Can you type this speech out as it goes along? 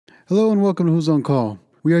Hello and welcome to Who's on Call.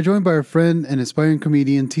 We are joined by our friend and aspiring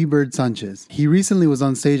comedian T-Bird Sanchez. He recently was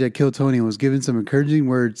on stage at Kill Tony and was given some encouraging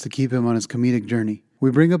words to keep him on his comedic journey.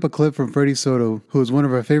 We bring up a clip from Freddie Soto, who is one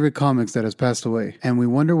of our favorite comics that has passed away, and we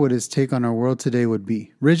wonder what his take on our world today would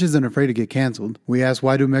be. Rich isn't afraid to get canceled. We ask,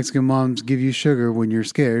 why do Mexican moms give you sugar when you're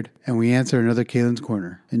scared? And we answer another Kaylin's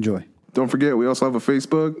Corner. Enjoy. Don't forget, we also have a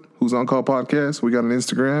Facebook, Who's On Call Podcast. We got an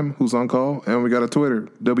Instagram, Who's On Call, and we got a Twitter,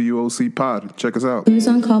 WOC Pod. Check us out. Who's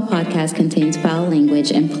on Call podcast contains foul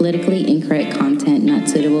language and politically incorrect content not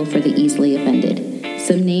suitable for the easily offended.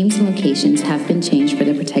 Some names and locations have been changed for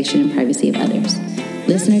the protection and privacy of others.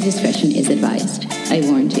 Listener discretion is advised. I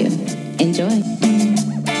warned you. Enjoy.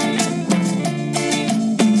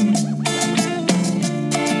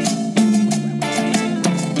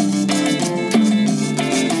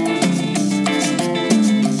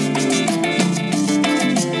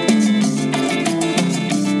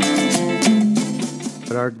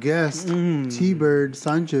 Our guest, T-Bird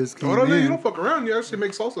Sanchez, came Oh, no, in. you don't fuck around. You actually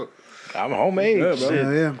make salsa. I'm homemade. Yeah, Shit.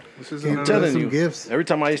 yeah. This is Came telling with some you. gifts. Every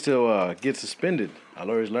time I used to get suspended, I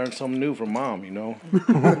always learned something new from mom, you know.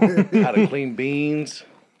 How to clean beans,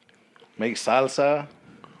 make salsa.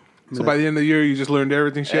 So by the end of the year, you just learned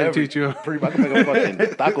everything she had to teach you. I can make a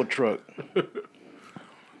fucking taco truck.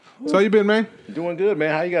 So how you been, man? Doing good,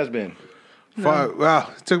 man. How you guys been?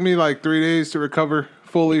 Wow, it took me like 3 days to recover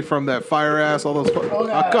fully from that fire ass. All those.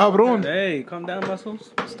 Cabrón. Hey, calm down,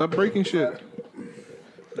 muscles. Stop breaking shit.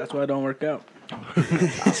 That's why I don't work out.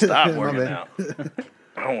 I stopped working out.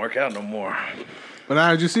 I don't work out no more. But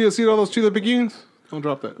now, did you see all those chile piquins? Don't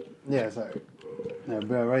drop that. Yeah, sorry. Yeah,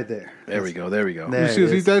 bro, right there. There we go. There we go. There You see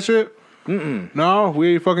us it eat is. that shit? No,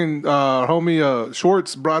 we fucking homie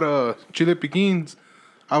Schwartz brought chile piquins,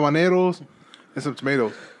 habaneros, and some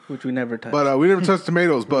tomatoes. Which we never touch. But we never touched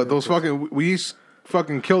tomatoes. But those we each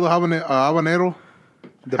fucking killed the habanero.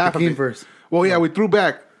 The half of Pekin it. first. Well, yeah, we threw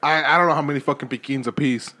back. I don't know how many fucking piquins a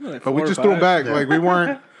piece, Like but we 4 or just threw them 5. back. Like we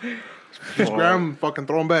weren't just grab them, fucking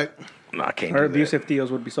throw them back. No, I can't Our do that. abusive tios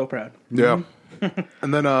would be so proud. Yeah.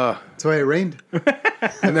 And then That's why it rained.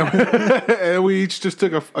 and we each just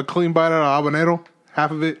took a clean bite out of habanero, half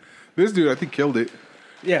of it. This dude, I think, killed it.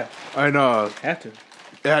 Yeah, And have to.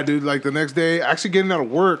 yeah, dude, like the next day, actually getting out of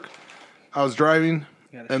work, I was driving,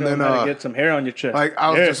 You gotta and show then 'em how to get some hair on your chest. like I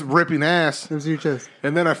was Yeah. just ripping ass, Let me see your chest.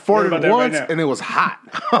 and then I about farted that right once, now? and it was hot.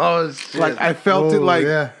 Oh, shit. Like I felt it, Oh, like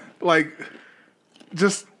yeah. like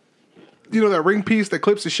just that ring piece that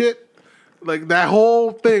clips the shit. Like that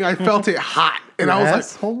whole thing, I felt it hot, and I was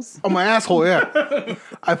Assholes? like, "Oh my asshole!" Yeah,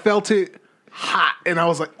 I felt it hot, and I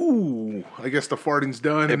was like, "Ooh, I guess the farting's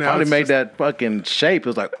done." it And now probably it's made just- that fucking shape. It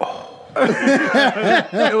was like, oh.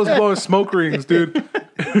 It was blowing smoke rings, dude.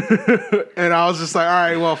 And I was just like, "All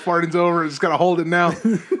right, well, farting's over. Just gotta hold it now,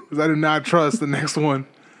 because I do not trust the next one."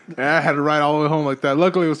 And I had to ride all the way home like that.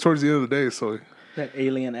 Luckily, it was towards the end of the day, so That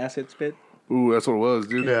alien acid spit. ooh, that's what it was,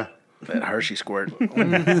 dude. Yeah. That Hershey squirt.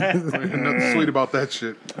 Nothing sweet about that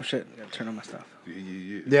shit. Oh shit, I gotta turn on my stuff.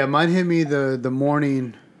 Yeah, mine hit me the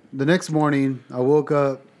morning. The next morning, I woke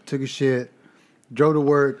up, took a shit, drove to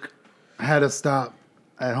work, had to stop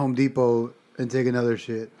at Home Depot and take another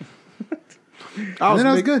shit. I then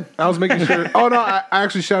I was good. I was making sure. Oh no, I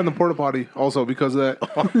actually shot in the porta potty also because of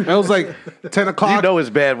that. It was like 10 o'clock. You know it's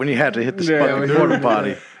bad when you have to hit the fucking porta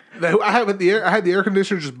potty. I had the air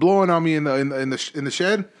conditioner just blowing on me in the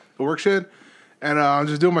shed, the work shed, and I'm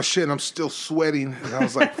just doing my shit, and I'm still sweating. And I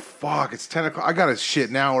was like, "Fuck, it's 10 o'clock. I gotta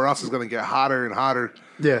shit now, or else it's gonna get hotter and hotter."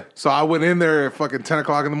 Yeah. So I went in there at fucking 10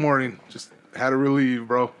 o'clock in the morning, just had to relieve,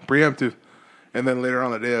 bro, preemptive, and then later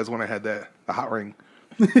on the day is when I had the hot ring.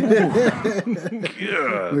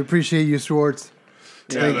 Yeah. We appreciate you, Schwartz.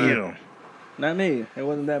 Thank you. Not me. It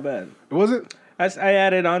wasn't that bad. Was it? I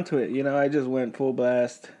added onto it. You know, I just went full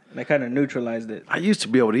blast and I kind of neutralized it, I used to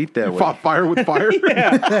be able to eat that way. Fought fire with fire.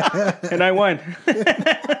 and I won.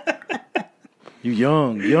 You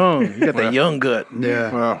young. You got that young gut.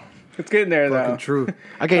 Yeah. Wow. It's getting there Fucking though. true.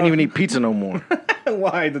 I can't even eat pizza no more.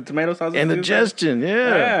 Why the tomato sauce? is Indigestion,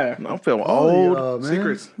 yeah. Yeah. I'm feeling old. man.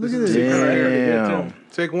 Secrets. Look at This this. is Damn.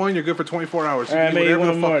 Take one, you're good for 24 hours. You All right, eat maybe whatever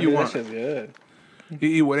the one fuck more. you Dude, that want. shit's good. You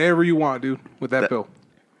eat whatever you want, dude, with that pill.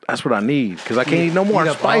 That's what I need because I can't eat no more Eat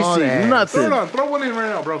up all spicy. that. Throw Nothing. it on. Throw one in right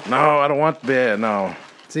now, bro. No, I don't want that. No.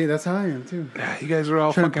 See, that's how I am, too. You guys are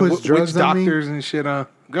all Trying to fucking push witch drugs on me? doctors and shit.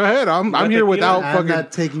 Go ahead. I'm here tequila. without I'm fucking.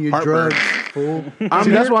 not taking your heartburn. drugs, fool.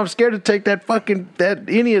 See, that's why I'm scared to take that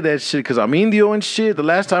any of that shit because I'm Indio and shit. The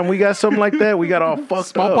last time we got something like that, we got all fucked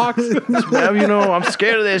Smallpox. up. You know, I'm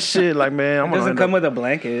scared of that shit. Like, man, I'm It gonna doesn't end come up- with a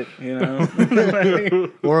blanket, you know.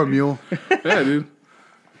 Or a mule. Yeah, dude.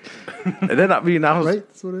 And then I was Right?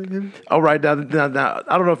 That's what I mean. all right. Now, I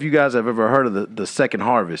don't know if you guys have ever heard of the second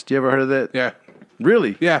harvest. You ever heard of that? Yeah.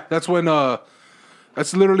 Really? Yeah, that's when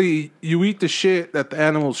that's literally you eat the shit that the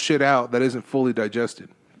animals shit out that isn't fully digested.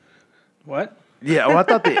 What? Yeah. Well,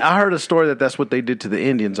 I heard a story that's what they did to the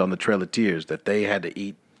Indians on the Trail of Tears. That they had to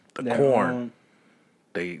eat the Their corn. own.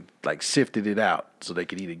 They like sifted it out so they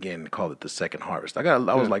could eat again and call it the second harvest. I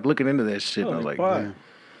was like looking into that shit and I was like, Fuck. Yeah.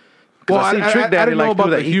 because Well, I see I Trick Daddy didn't know like about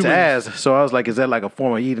people that the eats humans. ass. So I was like, is that like a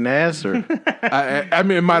form of eating ass or? I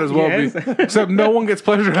mean, it might as well Yes. be. Except no one gets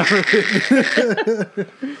pleasure out of it.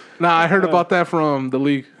 Nah, I heard about that from the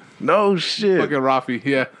league. No shit. Fucking Rafi,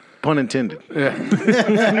 yeah. Pun intended.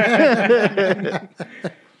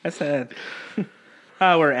 That's sad.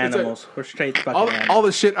 We're animals. We're straight fucking animals. All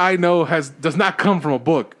the shit I know does not come from a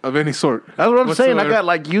book of any sort. That's what I'm saying. I whatsoever. got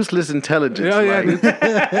like useless intelligence.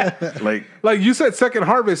 Yeah, like, like Like you said, second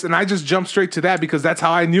harvest, and I just jumped straight to that because that's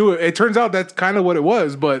how I knew it. It turns out that's kind of what it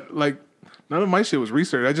was, but like none of my shit was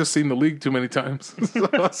research. I just seen the league too many times,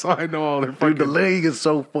 so I know all their dude, fucking. the league is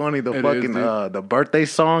so funny. The It is, fucking dude. the birthday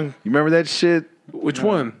song. You remember that shit? Which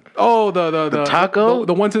one? Oh, the taco?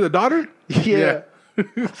 the one to the daughter. Yeah. That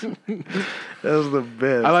was the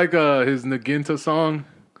best. I like his Naginta song.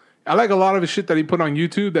 I like a lot of his shit that he put on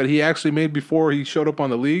YouTube that he actually made before he showed up on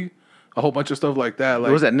the league. A whole bunch of stuff like that.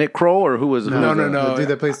 Like was that Nick Kroll or who was it? No. The dude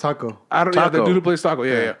that plays Taco. I don't know. The Taco. dude who plays Taco.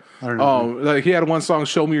 Yeah. I don't know. Like he had one song,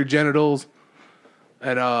 "Show Me Your Genitals,"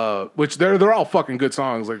 and which they're all fucking good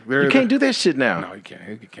songs. Like You can't do that shit now. No, you can't.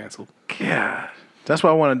 It get canceled. God. That's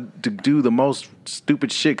why I wanted to do the most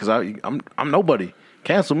stupid shit because I'm nobody.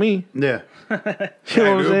 Cancel me. Yeah. You know what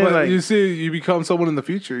I'm saying? But Like, you see, you become someone in the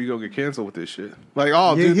future, you gonna get canceled with this shit. Like,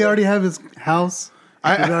 oh, Yeah, dude, he already have his house. He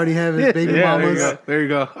already have his baby yeah, mamas. there you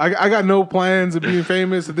go. I got no plans of being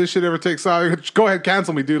famous. If this shit ever takes out, go ahead,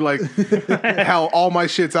 cancel me, dude. Like, hell, all my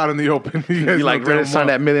shit's out in the open. You guys you like don't ready to tell sign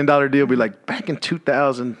them that $1 million deal? Be like, back in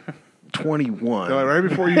 2021. all. Right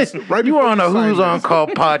before you, right You were before on a sign Who's this. On Call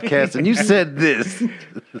podcast and you said this.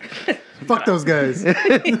 Fuck those guys.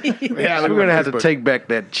 Yeah, We're going to have to take back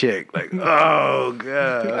that check. Like, oh,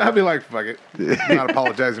 God. I'd be like, fuck it. I'm not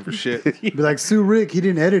apologizing for shit. Be like, sue Rick. He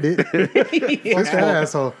didn't edit it. Fuck that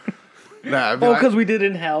asshole. Nah, I'd be Oh, like, because we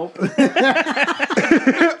didn't help. oh,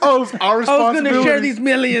 it's our I was going responsibility. to share these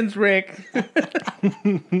millions, Rick.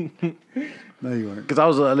 No, you weren't. Because I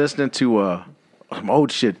was listening to some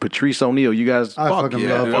old shit, Patrice O'Neal. You guys, I Fuck fucking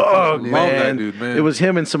yeah, love dude. Patrice fuck, O'Neal. Love man. that dude, man. It was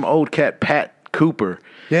him and some old cat, Pat Cooper.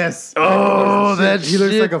 Yes. Oh, that He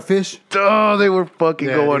looks shit. like a fish. Oh, they were fucking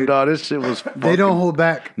Yeah, going, dude. dog. This shit was fucking... They don't hold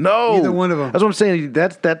back. No. Either one of them. That's what I'm saying.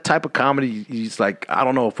 That's that type of comedy. He's like, I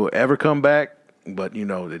don't know if it'll ever come back, but, you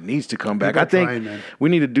know, it needs to come back. They're I think trying, man. we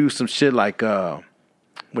need to do some shit like,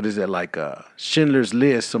 what is that, like Schindler's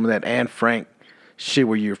List, some of that Anne Frank shit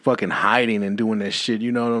where you're fucking hiding and doing that shit,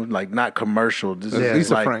 you know, like not commercial. This Yeah. is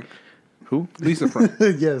Lisa like, Frank. Who? Lisa Frank.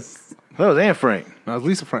 Yes. That was Anne Frank. No, it's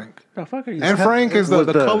Lisa Frank. The fuck are you? And Frank is the Was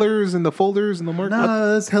the- colors and the folders and the mark.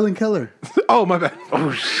 Nah, that's Helen Keller. Oh, my bad.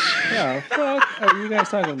 Oh, shit. Yeah, fuck are you guys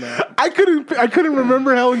talking about? I couldn't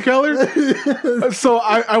remember Helen Keller, so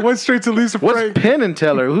I went straight to Lisa What's Frank. Penn and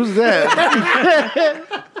Teller? Who's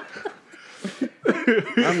that?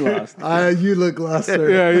 I'm lost. You look lost, sir.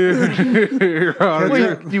 Yeah, you're out.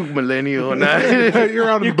 Well, you millennial. Nah. You're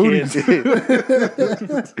out of the booties.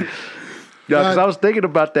 Yeah, because I was thinking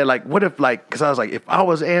about that. Like, what if, like, because I was like, if I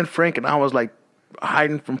was Anne Frank and I was like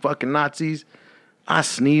hiding from fucking Nazis, I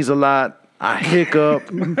sneeze a lot, I hiccup.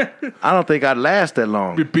 I don't think I'd last that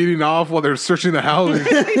long. Be beating off while they're searching the house.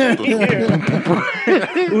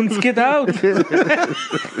 Uns get out.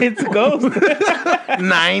 It's a ghost.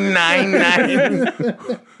 999.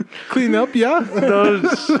 Clean up, yeah. No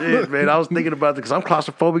shit, man. I was thinking about that because I'm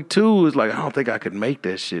claustrophobic too. It's like I don't think I could make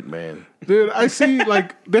that shit, man. Dude, I see,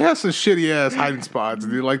 like, they have some shitty ass hiding spots,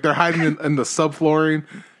 dude. Like, they're hiding in the subflooring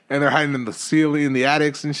and they're hiding in the ceiling, in the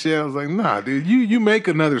attics and shit. I was like, nah, dude, you make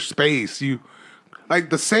another space. You, like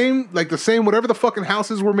the same, whatever the fucking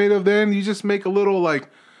houses were made of then, you just make a little, like,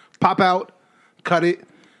 pop out, cut it,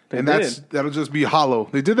 and that'll just be hollow.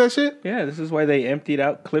 They did that shit? Yeah, this is why they emptied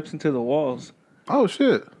out clips into the walls. Oh,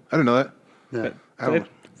 shit. I didn't know that. Yeah. I don't-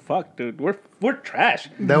 Fuck, dude, we're trash.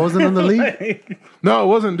 That wasn't on the league? No, it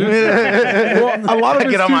wasn't, dude. Well, a lot of I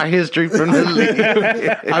it's get on my history from the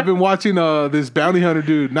league. I've been watching this bounty hunter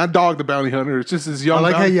dude, not Dog the Bounty Hunter. It's just this young. I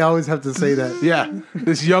like how bounty- you always have to say that. Yeah,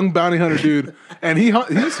 this young bounty hunter dude, and he's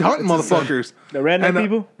hunting motherfuckers. The redneck And,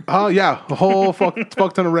 people? Oh yeah, a whole fuck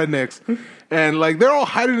ton of rednecks, and like they're all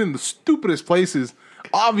hiding in the stupidest places,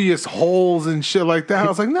 obvious holes and shit like that. I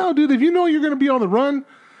was like, no, dude, if you know you're gonna be on the run,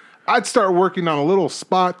 I'd start working on a little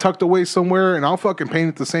spot tucked away somewhere, and I'll fucking paint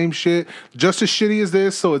it the same shit, just as shitty as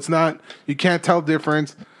this, so it's not, you can't tell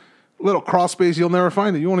difference. Little crawl space, you'll never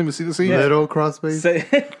find it. You won't even see the seam. Little cross space.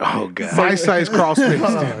 Oh god. My size crawl space.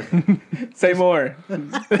 Say more.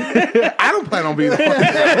 I don't plan on being a felon.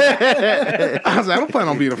 I don't plan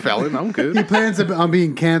on being a felon. I'm He good. plans on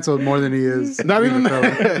being canceled more than he is. Not being even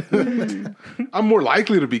a felon. that. I'm more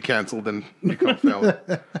likely to be canceled than become a felon.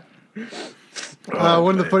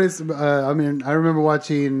 One of the funniest. I remember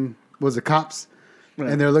watching was the Cops,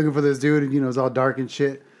 and they're looking for this dude, and it's all dark and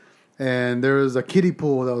shit. And there was a kiddie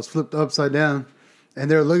pool that was flipped upside down, and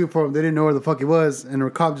they were looking for him. They didn't know where the fuck he was, and the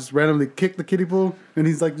cop just randomly kicked the kiddie pool, and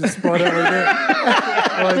he's like just sprawled out like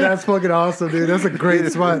that. I'm like, that's fucking awesome, dude. That's a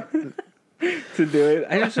great spot. To do it.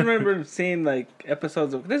 I just remember seeing like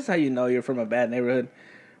episodes of this is how you know you're from a bad neighborhood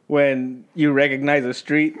when you recognize a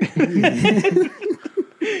street.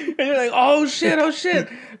 And you're like, oh shit.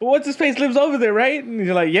 What's his face lives over there, right? And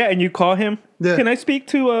you're like, yeah, and you call him. Yeah. Can I speak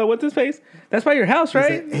to what's his face? That's by your house,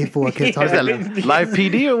 right? Hey, fool, I can't talk Is to that you. live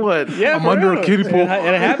PD or what? Yeah, I'm for under a real. kiddie pool.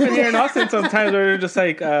 And it happened here in Austin sometimes where there's just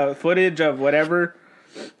like footage of whatever.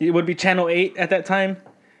 It would be Channel 8 at that time.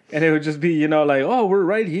 And it would just be, like, oh, we're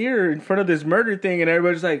right here in front of this murder thing. And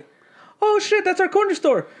everybody's like, oh, shit, that's our corner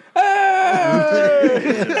store. Ah!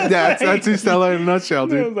 That's East LA in a nutshell, I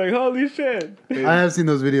was dude. like, holy shit. I have seen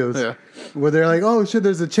those videos Yeah. where they're like, "Oh shit,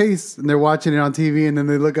 there's a chase," and they're watching it on TV, and then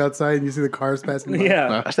they look outside and you see the cars passing by.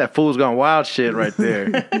 Yeah. That's that fool's gone wild shit right there.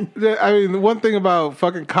 Yeah, I mean, the one thing about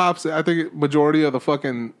fucking cops, I think majority of the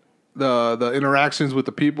fucking the interactions with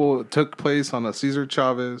the people took place on a Cesar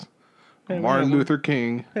Chavez, Martin Luther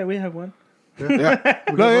King. Hey, we have one. Yeah,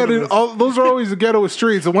 no, yeah, dude. Those are always the ghetto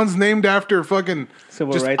streets. The ones named after fucking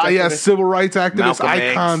Civil rights activists. civil rights activists, Malcolm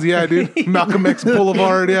X. icons. Yeah, dude. Malcolm X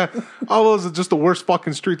Boulevard. Yeah, all those are just the worst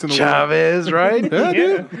fucking streets in the world. Chavez, right? Yeah, Yeah,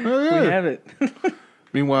 dude. Oh, yeah. we have it.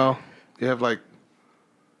 Meanwhile, you have like,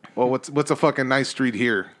 well, what's a fucking nice street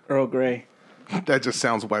here? Earl Grey. That just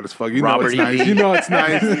sounds white as fuck. You know Robert it's E. nice. Lee. You know it's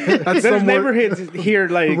nice. That's There's somewhere. neighborhoods here,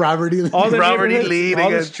 like Robert E. Lee. all the Robert E. neighborhoods, Lee, all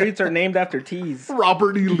the nigga. streets are named after T's.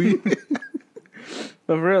 Robert E. Lee.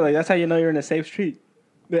 But for real, like that's how you know you're in a safe street.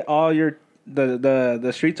 That all your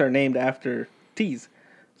the streets are named after T's.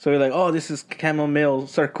 So you're like, oh, this is Chamomile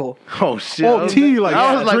Circle. Oh shit. Oh, tea, like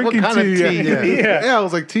I was like, what drinking kind of tea. tea? Yeah. Yeah, I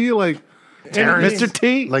was like tea, like Mr.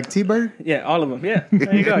 T. Like T-Bird. Yeah, all of them. Yeah,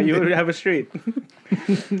 there you go. You would have a street.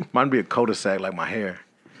 Mine be a cul-de-sac like my hair.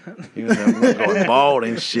 You know, I'm going bald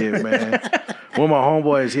and shit, man. One of my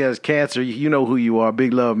homeboys, he has cancer. You know who you are.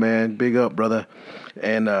 Big love, man. Big up, brother.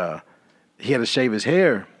 And he had to shave his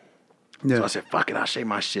hair. Yeah. So I said, fuck it, I'll shave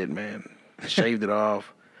my shit, man. Shaved it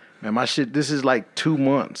off. Man, my shit, this is like 2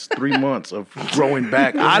 months, 3 months of growing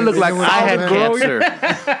back. I look like I had cancer.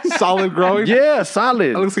 solid growing. Yeah,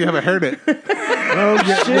 solid. It looks like you have a hairnet. Oh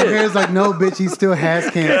yeah. Shit. Hair's like, no, bitch, he still has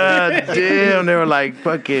cancer. God damn, they were like,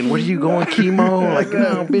 fucking, where are you going, chemo? Like,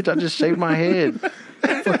 no, bitch, I just shaved my head.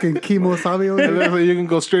 Fucking chemo sabi over And there. then you can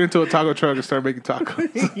go straight into a taco truck and start making tacos.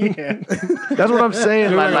 Yeah. That's what I'm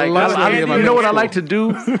saying. Like Like, a lot of I- candy in my you know what I middle like to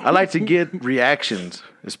do? I like to get reactions,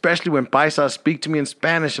 especially when paisas speak to me in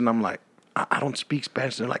Spanish, and I'm like, I don't speak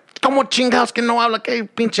Spanish. They're like, como chingados que no habla que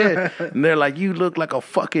pinche. And they're like, you look like a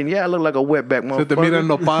fucking, I look like a wetback So te miran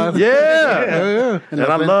motherfucker. nopal. Yeah. And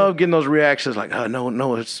I love getting those reactions like, no,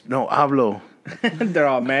 hablo. They're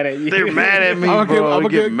all mad at you. They're mad at me, I'ma bro.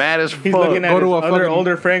 get- Get mad as fuck. He's looking at Go his to a other fucking-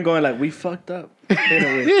 older friend going like, we fucked up.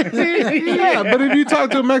 Yeah, but if you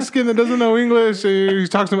talk to a Mexican that doesn't know English, and he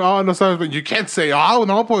talks to me, oh, no, sorry, but you can't say, oh,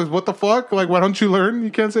 no, boys, what the fuck? Like, why don't you learn?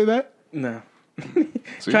 You can't say that? No.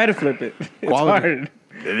 Try to flip it. It's Quality. hard.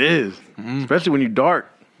 It is. Especially when you're dark.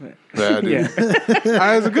 Yeah, dude. Yeah.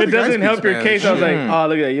 It's a good It thing I doesn't speak help your Spanish. case. I was like, oh,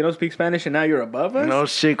 look at that. You don't speak Spanish and now you're above us? No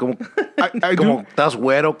shit, como I como do. estás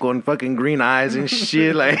güero con fucking green eyes and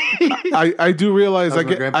shit. Like, I do realize That was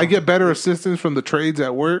my grandpa. I get better assistance from the trades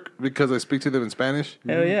at work because I speak to them in Spanish.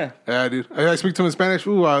 Hell yeah. Yeah, dude. I speak to them in Spanish.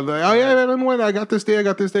 Ooh, I'm like, oh yeah, man, I got this day.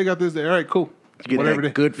 All right, cool. you get Whatever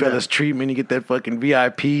that day. Goodfellas treatment. You get that fucking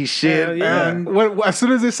VIP shit. Hell yeah. And as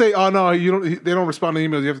soon as they say, "Oh no, they don't respond to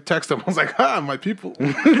emails," you have to text them. I was like, my people.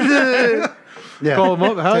 Yeah. Call them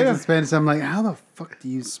up. Hell Text yeah. in Spanish. I'm like, how the fuck do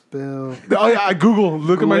you spell? Oh yeah, I Google.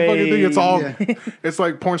 Look at my fucking thing. It's all. Yeah. It's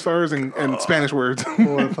like porn stars and Spanish words.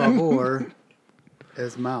 Por favor,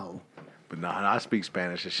 es mal. But nah, I speak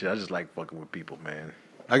Spanish and shit. I just like fucking with people, man.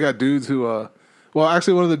 I got dudes who, well,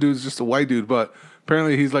 actually, one of the dudes is just a white dude, but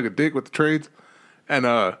apparently he's like a dick with the trades, and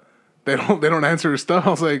they don't answer his stuff. I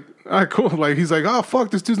was like, all right, cool. Like he's like, oh fuck,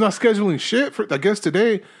 this dude's not scheduling shit for I guess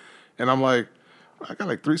today, and I'm like, I got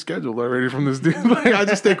like 3 scheduled already from this dude. Like, I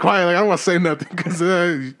just stay quiet. Like, I don't want to say nothing because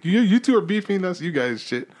you two are beefing. That's you guys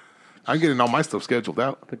shit. I'm getting all my stuff scheduled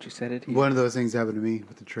out. But you said it. One of those things happened to me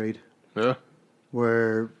with the trade, Yeah.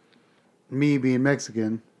 where me being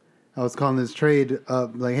Mexican, I was calling this trade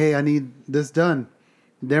up like, hey, I need this done.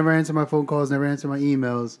 Never answer my phone calls, never answer my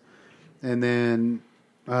emails. And then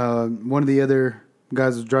one of the other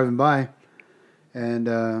guys was driving by, and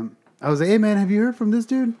I was like, hey, man, have you heard from this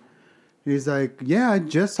dude? He's like, yeah, I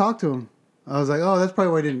just talked to him. I was like, oh, that's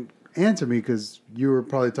probably why he didn't answer me, because you were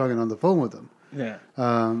probably talking on the phone with him. Yeah.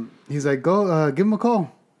 He's like, go give him a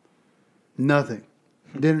call. Nothing.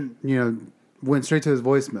 Didn't, went straight to his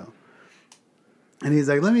voicemail. And he's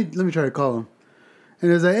like, let me try to call him. And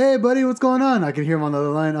he was like, hey, buddy, what's going on? I could hear him on the other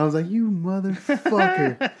line. I was like, you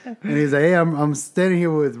motherfucker. And he's like, hey, I'm standing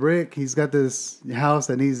here with Rick. He's got this house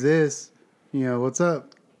that needs this. What's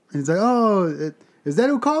up? And he's like, oh, is that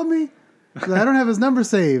who called me? Like, I don't have his number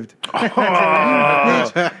saved.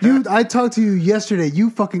 I talked to you yesterday. You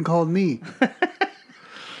fucking called me.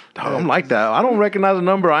 I'm like that. I don't recognize a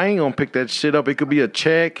number. I ain't gonna pick that shit up. It could be a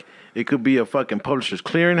check. It could be a fucking publisher's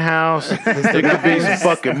clearinghouse. It could be some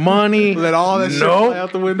fucking money. Let all that shit fly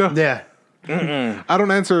out the window. Yeah. I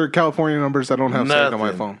don't answer California numbers I don't have saved on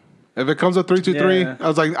my phone. If it comes up 323, Yeah. I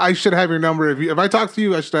was like, I should have your number. If I talk to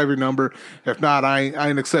you, I should have your number. If not, I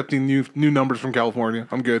ain't accepting new numbers from California.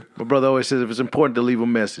 I'm good. My brother always says if it's important to leave a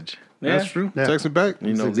message. Yeah. That's true. Yeah. Text me back.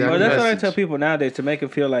 You know, exactly- Well, leave a that's what I message. tell people nowadays to make them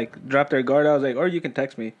feel like drop their guard. I was like, or you can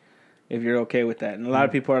text me if you're okay with that. And a lot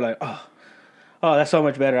of people are like, oh, that's so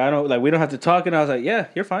much better. We don't have to talk. And I was like, yeah,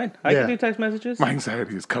 you're fine. I Yeah. can do text messages. My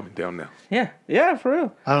anxiety is coming down now. Yeah, for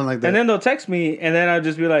real. I don't like that. And then they'll text me, and then I'll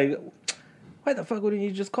just be like, why the fuck wouldn't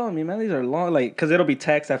you just call me, man? These are long, because it'll be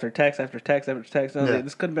text after text after text after text. And I was Yeah. like,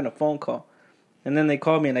 this could have been a phone call. And then they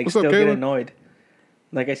call me, and I What's still up, get Caleb? annoyed.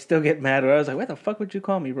 Like, I still get mad. Where I was like, why the fuck would you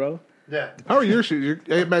call me, bro? yeah. How are your shit?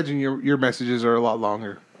 I imagine your messages are a lot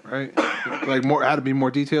longer, right? Like more, had to be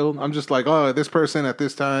more detailed. I'm just like, oh, this person at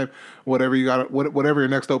this time, whatever you got, whatever your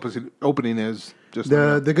next opening is. Just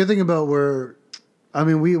The good thing about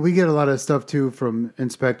we get a lot of stuff too from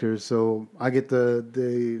inspectors, so I get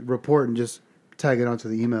the report and just tag it onto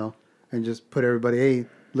the email and just put everybody, hey,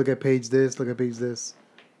 look at page this, look at page this.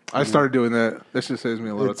 I started doing that. This just saves me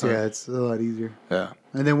a lot of time. It's a lot easier. Yeah.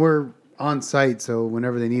 And then we're on site, so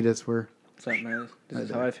whenever they need us, we're What's up, man? This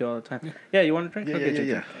is how I feel all the time. Yeah, you want a drink? I'll get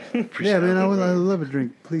you a drink. yeah, man. I love a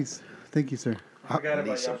drink, please. Thank you, sir. I forgot about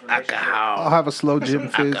y'all's relationship. Alcohol. I'll have a slow gym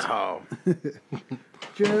fizz. Alcohol.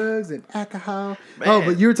 Drugs and alcohol. Oh,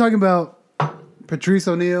 but you were talking about Patrice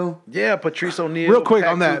O'Neal. Yeah, Patrice O'Neal. Real quick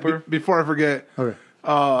Pat on that, Cooper. before I forget. Okay.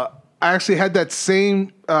 I actually had that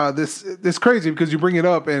same this crazy because you bring it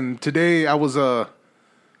up, and today I was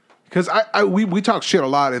because we talk shit a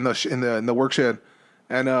lot in the work shed,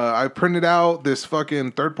 and I printed out this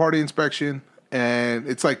fucking third party inspection, and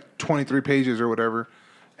it's like 23 pages or whatever,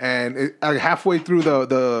 and halfway through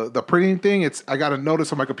the printing thing, I got a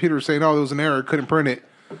notice on my computer saying, oh, there was an error, couldn't print it,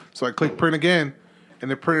 so I clicked print again,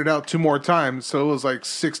 and it printed out 2 more times, so it was like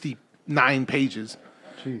 69 pages.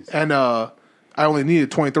 Jeez. And I only needed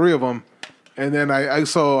 23 of them. And then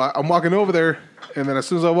I'm walking over there, and then as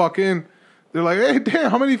soon as I walk in, they're like, "Hey, damn,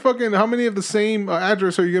 how many of the same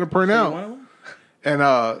address are you gonna print out?" Want one?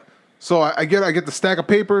 And so I get the stack of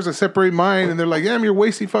papers, I separate mine, and they're like, "Damn, you're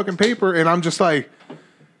wasting fucking paper." And I'm just like,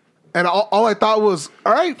 and all I thought was,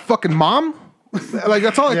 "All right, fucking mom," like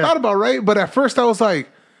that's all I thought about, right? But at first I was like,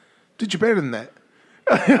 "Dude, you're better than that."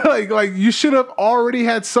 like you should have already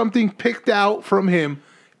had something picked out from him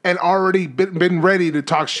and already been ready to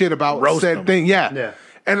talk shit about Roast said him. thing. Yeah. Yeah.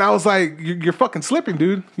 And I was like, you're fucking slipping,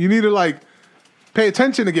 dude. You need to pay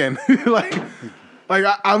attention again.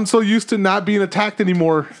 I'm so used to not being attacked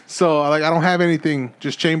anymore. So I don't have anything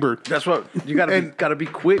just chambered. That's what you gotta be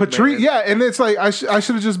quick. Patrice, man. yeah, and it's like I should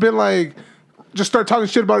have just been like, just start talking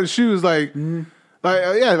shit about his shoes, he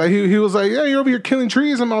was like, yeah, you're over here killing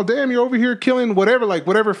trees. I'm all, damn, you're over here killing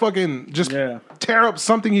whatever fucking just tear up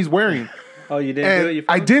something he's wearing. Oh, you didn't do it? And You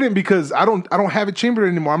I found? didn't because I don't have it chambered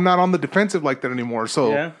anymore. I'm not on the defensive like that anymore.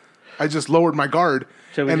 So Yeah. I just lowered my guard.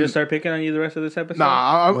 Should we And- just start picking on you the rest of this episode?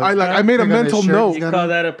 Nah, I made a Pick on his mental shirt. note. You call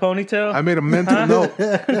that a ponytail? I made a mental note.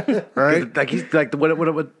 Right? Like he's like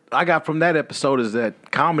what I got from that episode is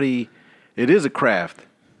that comedy, it is a craft.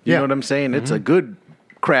 You Yeah. know what I'm saying? It's a good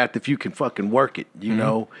craft if you can fucking work it. You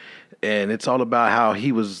know, and it's all about how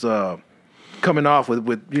he was coming off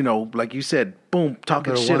with you know, like you said, boom,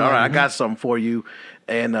 talking Little shit. All right, I one-liner. got something for you.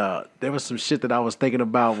 And there was some shit that I was thinking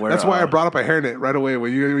about where That's why I brought up a hairnet right away.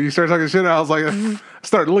 When you started talking shit, I was like, I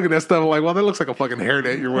started looking at stuff. I'm like, well, that looks like a fucking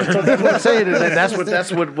hairnet you're wearing. That's what I'm saying.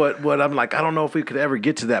 That's what I'm like. I don't know if we could ever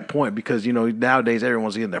get to that point because you know nowadays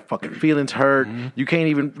everyone's getting their fucking feelings hurt. You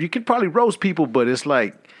could probably roast people, but it's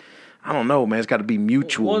like I don't know, man. It's got to be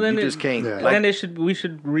mutual. Well, then you just can't. Yeah. Like, then we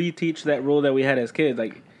should reteach that rule that we had as kids.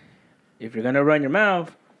 Like, if you're gonna run your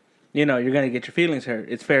mouth, you know you're gonna get your feelings hurt.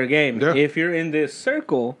 It's fair game. Yeah. If you're in this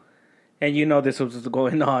circle and you know this was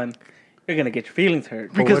going on, you're gonna get your feelings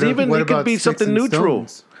hurt. because even what it could about be sticks something and neutral.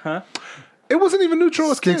 stones? It wasn't even neutral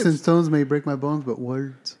as Sticks and kids. stones may break my bones, but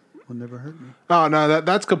words will never hurt me. Oh no,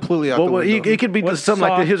 that's completely out the Well, window. it could be What something like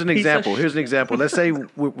soft this. Here's an piece of example. shit. Here's an example. Let's say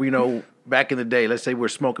you know back in the day. Let's say we're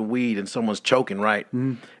smoking weed and someone's choking, right?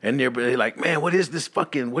 And they're like, "Man, what is this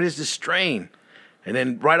strain?" And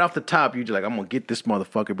then right off the top, you're like, "I'm gonna get this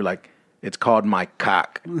motherfucker." Be like, "It's called my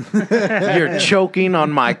cock." You're choking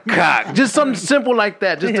on my cock. Just something simple like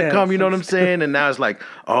that, just to Yeah, come. You know what I'm saying? And now it's like,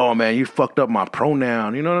 "Oh man, you fucked up my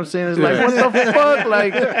pronoun." You know what I'm saying? It's like, what the fuck?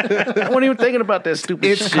 Like, I wasn't even thinking about that stupid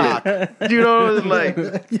It's shit. cock. You know, it's like,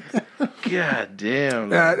 God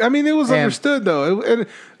damn. Yeah, I mean, it was understood though. And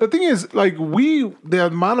the thing is, like, the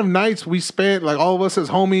amount of nights we spent, like all of us as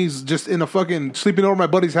homies, just in a fucking sleeping over my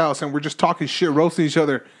buddy's house, and we're just talking shit, roasting each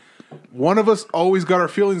other. One of us always got our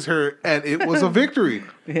feelings hurt, and it was a victory.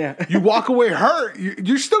 Yeah. You walk away hurt,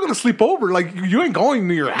 you're still gonna sleep over. Like you ain't going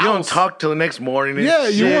to your house. You don't talk till the next morning. and Yeah,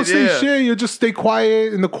 you shit, won't say yeah. shit. You'll just stay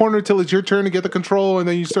quiet in the corner till it's your turn to get the control, and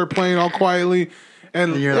then you start playing all quietly.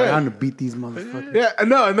 And, And you're yeah. like, I'm gonna beat these motherfuckers. Yeah,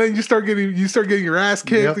 no, and then you start getting your ass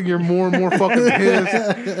kicked, Yep. and you're more and more fucking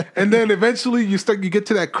pissed. And then eventually you get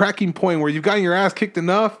to that cracking point where you've gotten your ass kicked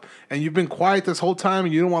enough, and you've been quiet this whole time,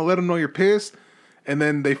 and you don't want to let them know you're pissed. And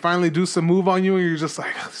then they finally do some move on you, and you're just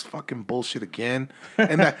like, this fucking bullshit again.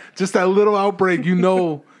 And that just that little outbreak, you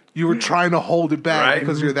know, you were trying to hold it back Right.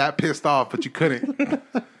 because you're that pissed off, but you couldn't.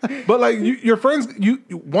 But like your friends,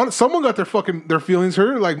 someone got their feelings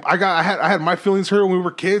hurt. Like I had my feelings hurt when we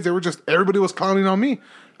were kids. They were just everybody was clowning on me.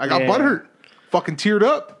 I got Yeah. butthurt, fucking teared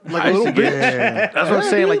up like I a used little to bitch. get, that's what I'm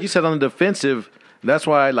saying. Like you said on the defensive, that's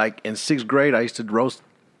why like in 6th grade, I used to roast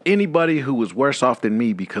anybody who was worse off than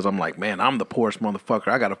me because I'm like, man, I'm the poorest motherfucker.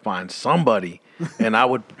 I got to find somebody. And I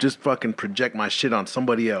would just fucking project my shit on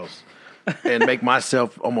somebody else and make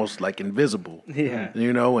myself almost like invisible. Yeah.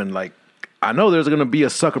 You know, and like, I know there's going to be a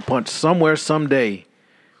sucker punch somewhere someday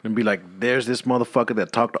and be like, there's this motherfucker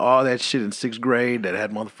that talked all that shit in 6th grade that had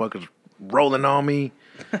motherfuckers rolling on me.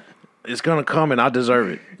 It's going to come and I deserve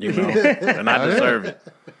it, you know, and I deserve it.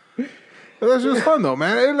 But that's just fun though,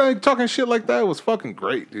 man. And like talking shit like that was fucking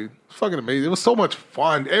great, dude. It's fucking amazing. It was so much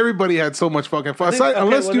fun. Everybody had so much fucking fun.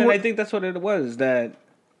 I think that's what it was. That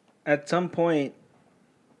at some point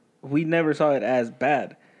we never saw it as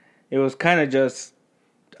bad. It was kind of just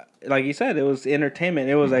like you said. It was entertainment.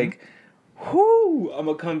 It was like, whoo! I'm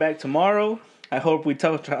gonna come back tomorrow. I hope we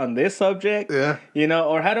touch on this subject. Yeah. You know,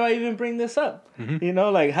 or how do I even bring this up? You know,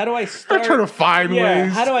 like how do I start? trying to find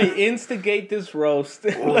ways. How do I instigate this roast?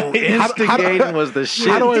 Like, Instigating was the shit.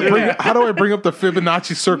 how do too. I bring up the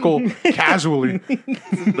Fibonacci circle casually?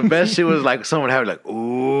 The best shit was like someone having like,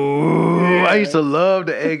 ooh. I used to love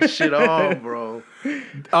the egg shit on, bro.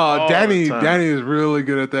 Danny the time. is really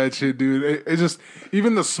good at that shit, dude. It's just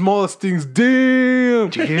even the smallest things. Damn.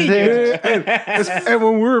 Did you hear that? And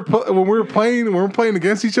when we were playing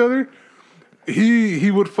against each other,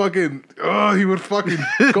 he would fucking go in Jab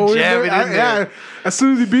there. it in there. Yeah. As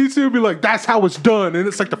soon as he beats you, he'll be like, "That's how it's done," and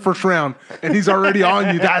it's like the first round, and he's already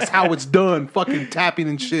on you. That's how it's done. Fucking tapping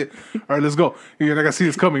and shit. All right, let's go. You're not gonna see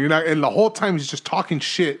this coming. You're not, and the whole time he's just talking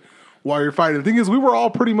shit while you're fighting. The thing is, we were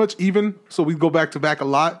all pretty much even, so we'd go back to back a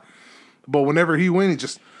lot. But whenever he win, he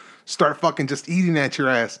just start fucking just eating at your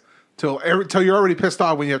ass till you're already pissed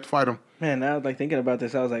off when you have to fight him. Man, now like thinking about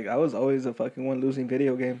this, I was like, I was always the fucking one losing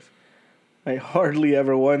video games. I hardly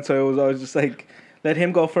ever won, so it was always just like, let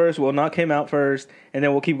him go first, we'll knock him out first, and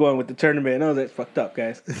then we'll keep going with the tournament. And I was like, fucked up,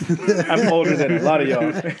 guys. I'm older than a lot of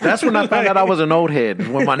y'all. That's when I found out I was an old head.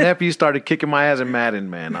 When my nephew started kicking my ass in Madden,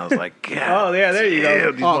 man. I was like, God. Oh, yeah, there you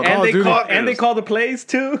go. damn, these Oh, motherfuckers. And they call the plays,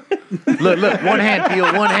 too. Look, one hand,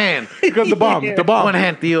 Theo, one hand. You got the bomb. Yeah. The bomb. One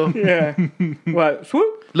hand, Theo. Yeah. What?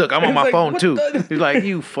 Swoop? Look, I'm on It's my like, phone what too. the- He's like,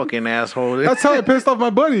 you fucking asshole. That's how I pissed off my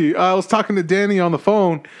buddy. I was talking to Danny on the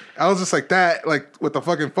phone. I was just like that, like with the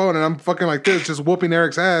fucking phone, and I'm fucking like this, just whooping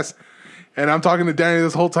Eric's ass. And I'm talking to Danny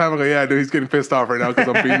this whole time. I go, yeah, dude, he's getting pissed off right now because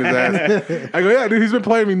I'm beating his ass. I go, yeah, dude, he's been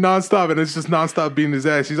playing me nonstop, and it's just nonstop beating his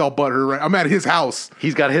ass. He's all butthurt. Right? I'm at his house.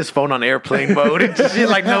 He's got his phone on airplane mode. It's just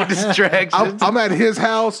like no distractions. I'm at his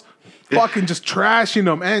house, fucking just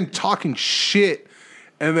trashing him and talking shit.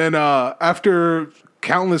 And then after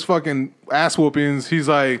countless fucking ass whoopings,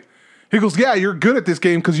 he goes, yeah, you're good at this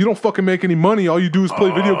game because you don't fucking make any money. All you do is play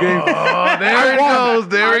video games. Oh, there it goes.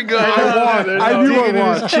 There it goes. I won. I knew I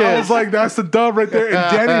won. I was like, that's the dub right there. And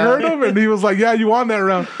Danny heard him, and he was like, yeah, you won that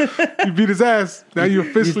round. You beat his ass. Now you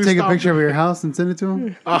officially You take a stopped picture of your house and send it to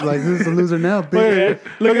him? Like, who's the loser now? Bitch?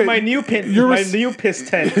 Look at my new pin. My new piss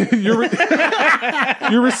tent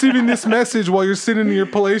You're receiving this message while you're sitting in your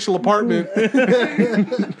palatial apartment.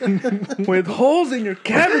 with holes in your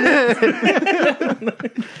cabinet.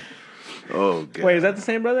 Oh, God. Wait, is that the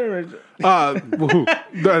same brother? Or... Who?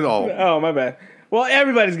 That's all. Oh, my bad. Well,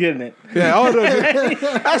 everybody's getting it. Yeah,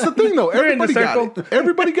 that's the thing, though. We're in the Everybody got it.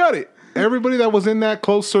 Everybody got it. Everybody that was in that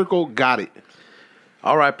close circle got it.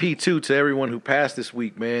 R.I.P. too to everyone who passed this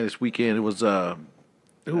week, man. This weekend it was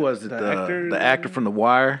who was it? The actor from The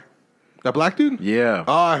Wire. That black dude? Yeah.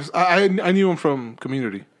 I knew him from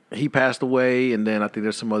Community. He passed away, and then I think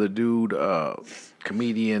there's some other dude,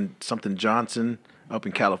 comedian something Johnson up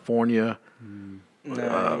in California.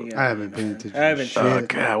 I haven't been to I haven't.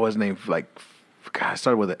 God, what's his name? Like, God, it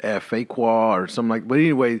started with an F, Aqua or something like. But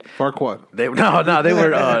anyway, Farquaad. they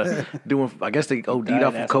were doing. I guess they OD'd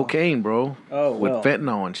off of cocaine, bro. Oh, with well.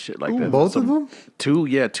 fentanyl and shit like that. both of them?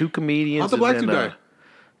 Two comedians. How'd the black and dude then, die?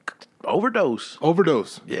 Overdose.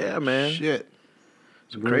 Yeah, man. Shit.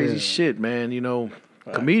 Some crazy shit, man. You know,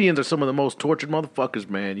 comedians are some of the most tortured motherfuckers,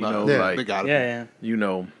 man. You know, like they got it. Yeah. you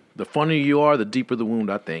know, the funnier you are, the deeper the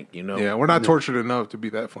wound. I think. You know. Yeah, we're not tortured enough to be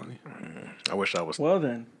that funny. I wish I was. Well,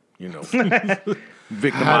 then. You know, How do we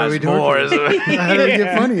victimized do more. How do we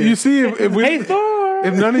get funny? You see, if we, Hey, Thor!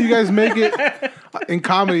 if none of you guys make it in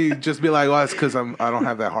comedy, just be like, well, it's because I don't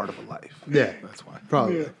have that hard of a life. Yeah, That's why.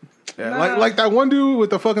 probably. Yeah, like that one dude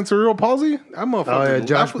with the fucking cerebral palsy. That motherfucker. Oh, yeah,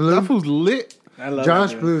 Josh Blue? That fool's lit. I love Josh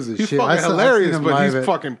that dude. Blues is He's shit. fucking I've seen hilarious, him but live he's at-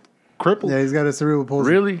 fucking crippled. Yeah, he's got a cerebral palsy.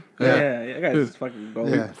 Really? Yeah, that guy's fucking gold.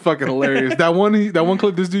 Yeah. Fucking hilarious. That one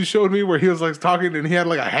clip this dude showed me where he was like talking and he had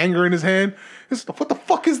like a hanger in his hand. It's, what the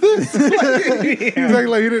fuck is this? He's like he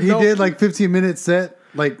didn't He know. did like 15-minute set.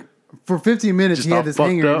 Like for 15 minutes, Just he all had this fucked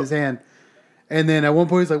hanger up. in his hand. And then at one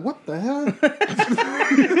point, he's like, "What the hell?"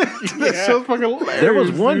 That show's fucking hilarious. There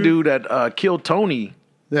was one dude that killed Tony,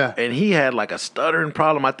 Yeah, and he had like a stuttering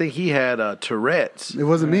problem. I think he had Tourette's. it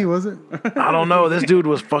wasn't me, was it? I don't know. This dude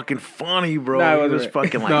was fucking funny, bro. Nah, it he wasn't was right.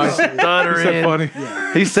 fucking like No, stuttering. He said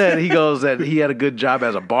funny. He said he goes that he had a good job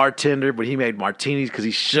as a bartender, but he made martinis because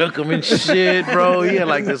he shook them and shit, bro. He had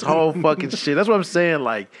like this whole fucking shit. That's what I'm saying.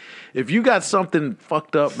 Like, if you got something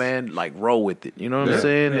fucked up, man, like roll with it. You know what I'm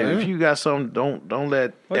saying? Yeah. If you got something, don't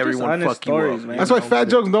let Well, just everyone honest fuck stories, you up. man. That's why fat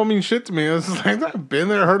jokes don't mean shit to me. It's just like, I've been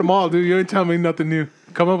there, heard them all, dude. You ain't telling me nothing new.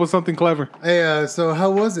 Come up with something clever. Hey, so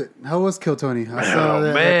how was it? How was Kill Tony? I saw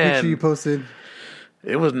that man. picture you posted.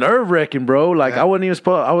 It was nerve wracking, bro. Like I wasn't even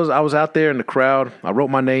supposed. I was out there in the crowd. I wrote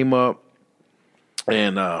my name up,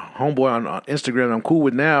 and homeboy on Instagram I'm cool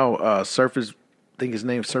with now. Surface, I think his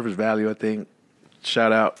name's Surface Value. I think.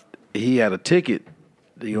 Shout out. He had a ticket.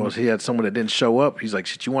 You know, he had someone that didn't show up. He's like,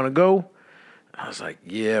 "Shit, you want to go?" I was like,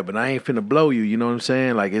 "Yeah, but I ain't finna blow you." You know what I'm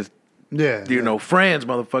saying? Like it's Yeah, you know friends,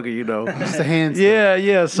 motherfucker. You know. just a hand.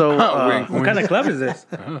 Yeah. So What kind of club is this?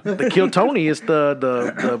 the Kill Tony is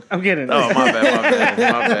the I'm kidding. Oh, my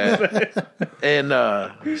bad.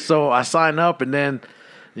 And so I sign up, and then,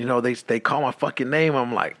 you know, they call my fucking name.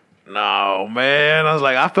 I'm like, no, man. I was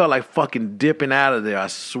like, I felt like fucking dipping out of there. I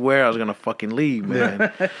swear I was gonna fucking leave, man.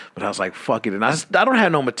 But I was like, fuck it. And I don't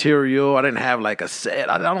have no material. I didn't have like a set.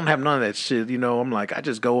 I don't have none of that shit. You know, I'm like, I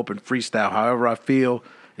just go up and freestyle. However I feel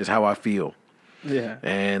is how I feel. Yeah.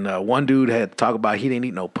 And one dude had to talk about he didn't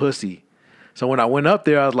eat no pussy. So when I went up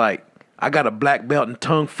there, I was like, I got a black belt in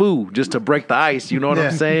tongue fu just to break the ice. You know what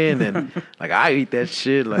I'm saying? And like, I eat that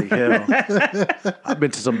shit like hell. I've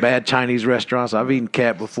been to some bad Chinese restaurants. I've eaten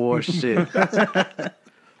cat before. Shit.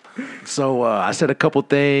 So I said a couple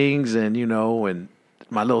things, and you know, and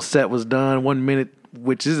my little set was done. 1 minute,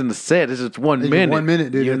 which isn't a set. It's just 1 minute. 1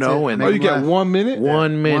 minute, dude. You That's know, it. and Oh, you get laugh. 1 minute?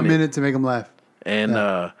 1 minute. 1 minute to make him laugh. And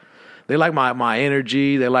they liked my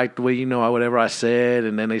energy. They liked the way, you know, whatever I said.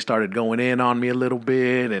 And then they started going in on me a little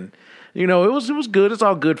bit. And, you know, it was good. It's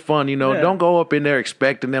all good fun, you know. Yeah. Don't go up in there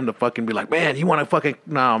expecting them to fucking be like, man, you want to fucking...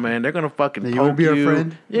 No, man, they're going to fucking You poke wanna be you. our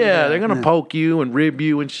friend? Yeah, they're going to poke you and rib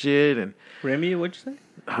you and shit. And Remy, what'd you say?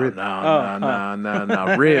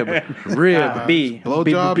 no. Rib. B.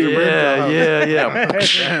 Blowjob, your rib job.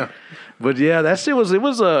 Yeah. But yeah, that shit was it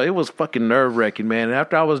was fucking nerve wracking, man. And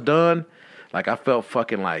after I was done, like I felt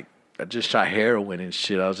fucking like I just shot heroin and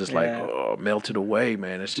shit. I was just like, oh, melted away,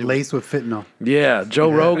 man. That shit Laced with fentanyl. yeah,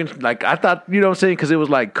 Joe Rogan. Like I thought, you know what I'm saying? Because it was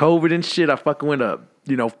like COVID and shit. I fucking went up,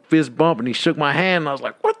 fist bump, and he shook my hand. And I was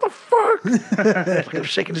like, what the fuck? Like I'm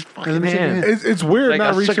shaking his fucking hand. It's weird Like, not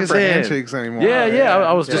I shook reaching his for hand. handshakes anymore. Yeah.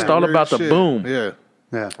 I was just all Weird about the shit. boom. Yeah.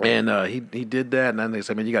 Yeah. And he did that, and then they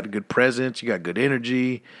said, "Man, you got a good presence, you got good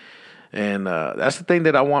energy," and that's the thing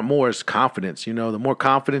that I want more is confidence. The more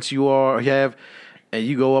confidence you have, and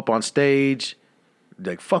you go up on stage,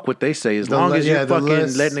 like fuck what they say. As long as you're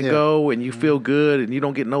fucking letting it go and you feel good and you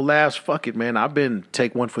don't get no laughs, fuck it, man. I've been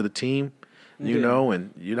take one for the team, and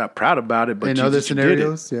you're not proud about it, but In you other just did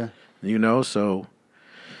it. scenarios, yeah. So.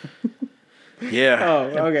 Yeah.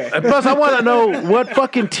 Oh, okay. And plus, I want to know what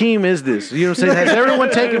fucking team is this? You know what I'm saying? Has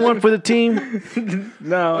everyone taken one for the team?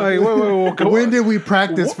 No. Hey, wait. When did we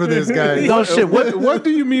practice for this, guy? No shit. What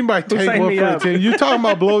do you mean by take signed one me for up? the team? You talking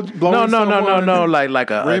about blowing No. someone?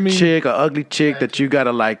 Like a Remy? chick, a ugly chick that you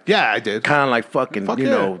gotta like. Yeah, I did. Kind of like fucking, Fuck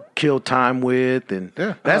yeah. kill time with, and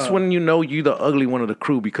Yeah. that's when you the ugly one of the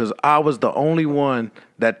crew because I was the only one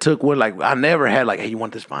that took one. Like I never had like, hey, you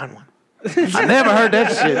want this fine one? I never heard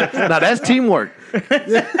that shit. Now that's teamwork.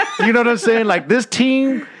 You know what I'm saying? Like this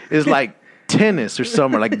team is like tennis or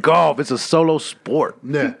something, like golf. It's a solo sport.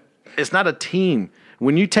 Yeah. It's not a team.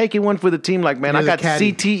 When you take it one for the team, like man, You're I the got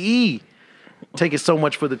caddy. CTE. Take it so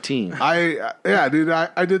much for the team. I did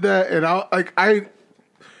that, and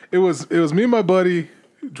it was me and my buddy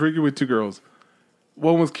drinking with two girls.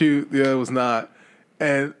 One was cute, the other was not,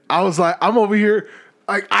 and I was like, I'm over here.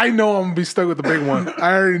 Like I know I'm gonna be stuck with the big one.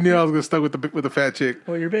 I already knew I was gonna stuck with the fat chick.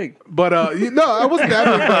 Well, you're big. But no, I wasn't that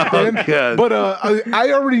big back then. God. But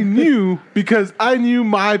I already knew because I knew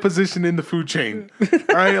my position in the food chain.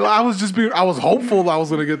 All right, I was hopeful I was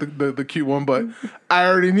gonna get the cute one, but I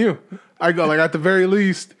already knew. I go like at the very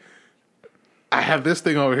least, I have this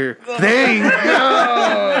thing over here. Dang.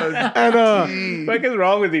 And What is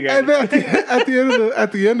wrong with you guys? and then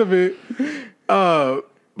at the end of it,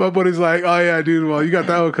 my buddy's like, "Oh yeah, dude. Well, you got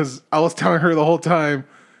that one because I was telling her the whole time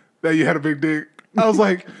that you had a big dick." I was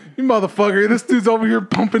like, "You motherfucker! This dude's over here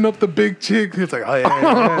pumping up the big chick." He's like, "Oh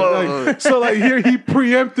yeah." Like, so like here he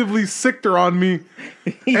preemptively sicked her on me,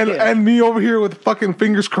 and me over here with fucking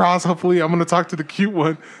fingers crossed. Hopefully, I'm gonna talk to the cute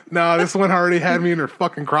one. Nah, this one already had me in her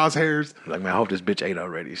fucking crosshairs. Like man, I hope this bitch ate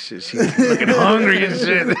already. Shit, she's looking hungry and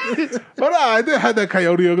shit. But I did have that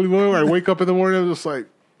coyote ugly one where I wake up in the morning, I was just like,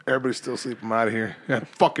 everybody's still sleeping. I'm out of here. Yeah,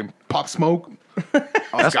 fucking pop smoke.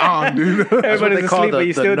 I was gone, dude. Everybody's asleep, but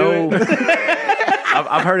you still do it.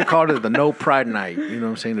 I've heard it called the no pride night. You know what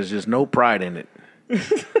I'm saying? There's just no pride in it. You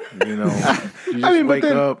just I mean, but wake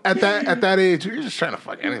then up. at that age, you're just trying to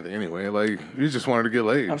fuck anything anyway. Like you just wanted to get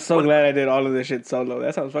laid. I'm so glad I did all of this shit solo.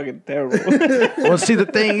 That sounds fucking terrible. Well, see, the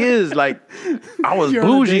thing is, like, I was You're on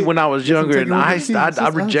a bougie date. when I was younger, take and it I with the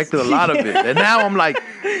team, rejected a lot of it. And now I'm like,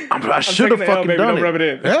 I should have Taking the L, fucking baby, done don't rub it.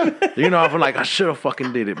 it in. I'm like, I should have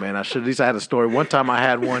fucking did it, man. I should. At least I had a story. One time I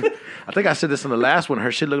had one. I think I said this in the last one.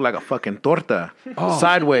 Her shit looked like a fucking torta,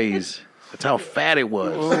 sideways. That's how fat it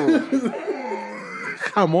was.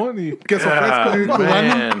 Come on, you get some Ah, fresco.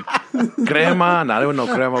 man. Crema. Nah, there was no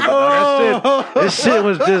crema. But this shit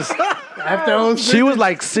was just. After She was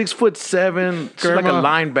like 6'7". She's like a Crema.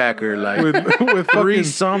 linebacker, like with three fucking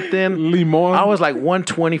something. limon. I was like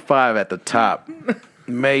 125 at the top,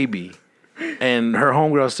 maybe. And her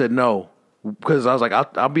homegirl said no, because I was like,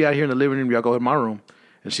 I'll be out here in the living room. Y'all go in my room.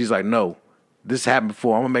 And she's like, no, this happened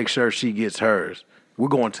before. I'm gonna make sure she gets hers. We're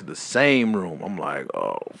going to the same room. I'm like,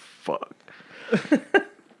 oh fuck.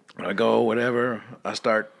 I go, whatever. I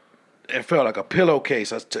start. It felt like a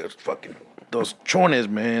pillowcase. I took fucking those chornes,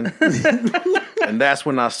 man. And that's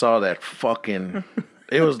when I saw that fucking.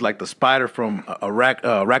 It was like the spider from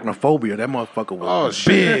Arachnophobia. That motherfucker was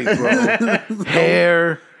big, bro.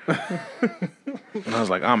 Hair. And I was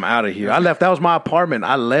like, I'm out of here. I left. That was my apartment.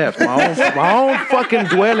 I left. My own fucking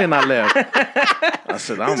dwelling, I left. I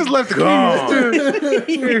said, I'm just left the gone.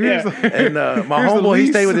 keys, dude. And my Here's the homeboy, he lease.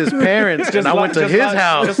 stayed with his parents. And I went to his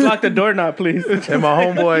house. Just lock the door now, please. And my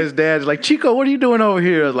homeboy's dad's like, Chico, what are you doing over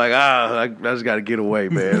here? I was like, I just got to get away,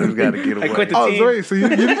 man. I just got to get away. quit the Oh, team. so wait, so you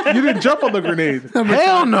didn't jump on the grenade?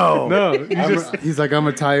 Hell no. No, you just he's like,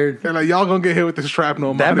 I'm tired. they're like, y'all gonna get hit with this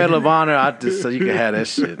shrapnel. That I'm Medal outta of Honor, I just so you can have that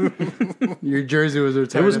shit. Your jersey was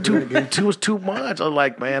retired. It was after too. that game. It was too much. I was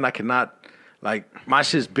like, man, I cannot. Like my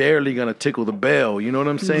shit's barely gonna tickle the bell. You know what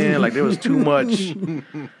I'm saying? Like there was too much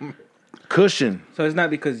cushion. So it's not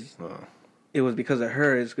because it was because of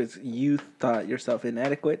her. It's because you thought yourself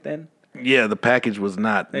inadequate. Then Yeah, the package was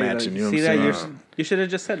not There you go. matching. You know See what I'm that saying? you should have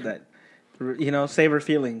just said that. save her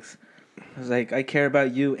feelings. I was like, I care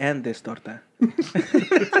about you and this torta.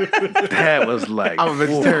 That was like. I'm a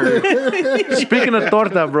vegetarian. Speaking of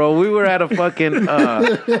torta, bro, we were at a fucking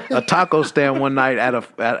a taco stand one night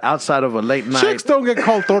outside of a late night. Chicks don't get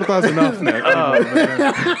called tortas enough, Nick.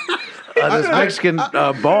 This Mexican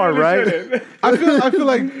bar, right? I feel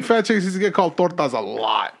like fat chicks used to get called tortas a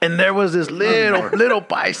lot. And there was this little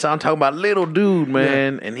paisa. I'm talking about little dude,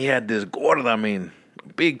 man, and he had this gorda. I mean,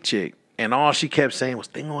 big chick. And all she kept saying was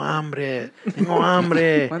 "tengo hambre, tengo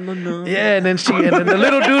hambre." Yeah, and then the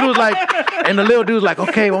little dude was like,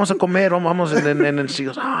 "Okay, vamos a comer, vamos." And then she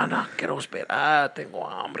goes, "No, quiero esperar, tengo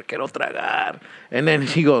hambre, quiero tragar." And then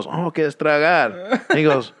he goes, "Oh, ¿quieres tragar?" And he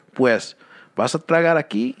goes, "Pues, vas a tragar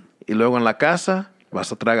aquí y luego en la casa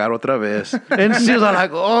vas a tragar otra vez." And she was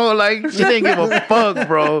like, "Oh, like she didn't give a fuck,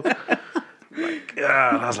 bro." Like,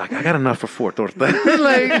 I was like, I got enough for 4 tortas.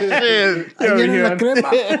 Like, shit.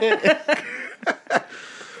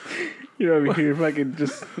 You're over here fucking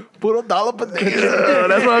just Puro dollop of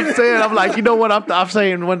That's what I'm saying. I'm like, you know what? I'm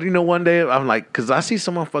saying, one day, I'm like, because I see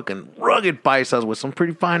some fucking rugged paisas with some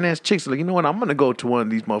pretty fine ass chicks. Like, you know what? I'm going to go to one of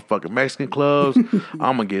these motherfucking Mexican clubs.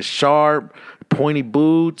 I'm going to get sharp, pointy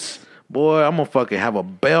boots. Boy, I'm going to fucking have a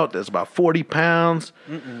belt that's about 40 pounds.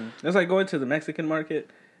 It's like going to the Mexican market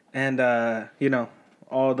and,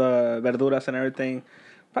 all the verduras and everything.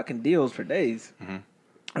 Fucking deals for days.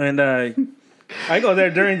 And I go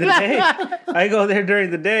there during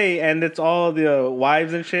the day. And it's all the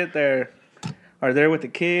wives and shit there are there with the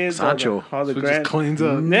kids. Sancho. All the So it grand. just cleans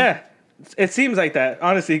up. Yeah. It seems like that,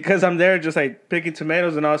 honestly, because I'm there just like picking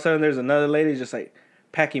tomatoes and all of a sudden there's another lady just like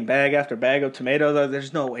packing bag after bag of tomatoes.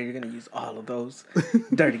 There's no way you're going to use all of those.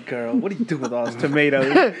 Dirty girl. What do you do with all those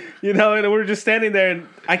tomatoes? And we're just standing there and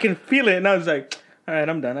I can feel it. And I was like, all right,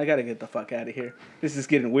 I'm done. I got to get the fuck out of here. This is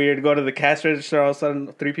getting weird. Go to the cash register. All of a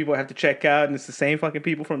sudden, 3 people have to check out. And it's the same fucking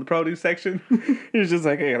people from the produce section. You're just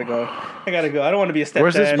like, I got to go. I don't want to be a stepdad.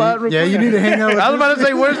 Where's the spot? Yeah, you need to hang out with I was about to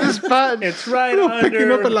say, where's the spot? It's right under.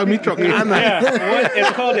 Picking up at La Michoacana. Yeah,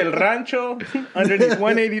 it's called El Rancho, underneath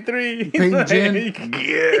 183. Paint Gin.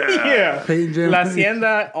 Yeah. Paint Gin. La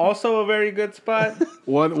Hacienda, also a very good spot.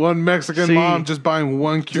 One Mexican See? mom just buying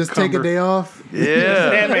one cucumber. Just take a day off. Yeah.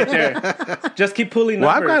 Stand right there. Just keep pulling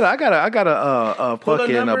Well, numbers. I got a Pull the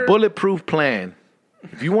fucking number. bulletproof plan.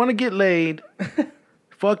 If you want to get laid,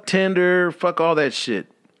 fuck Tinder, fuck all that shit.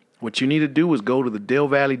 What you need to do is go to the Del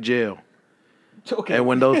Valley jail. Okay. And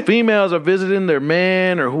when those females are visiting their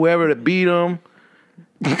man or whoever that beat them,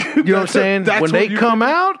 you know what I'm saying? That's When what they you- come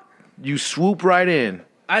out, you swoop right in.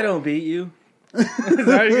 I don't beat you. Is that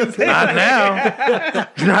what you're gonna say? Not now.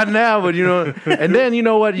 Not now, but and then you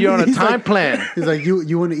know what? You're on a He's time like- plan. He's like,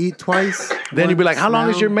 you want to eat twice? Then you'd be like, how long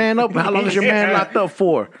is now? your man up? How long is your man locked up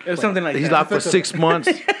for? It was something like He's that. locked for 6 months.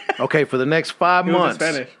 Okay, for the next 5 It was in months,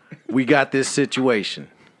 Spanish. we got this situation.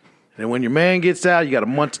 And when your man gets out, you got a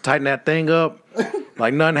month to tighten that thing up,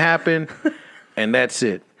 like nothing happened, and that's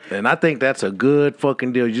it. And I think that's a good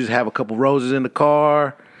fucking deal. You just have a couple roses in the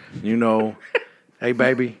car, hey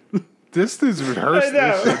baby, This dude's rehearsed I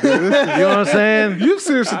know. this shit. Dude. you know what I'm saying? You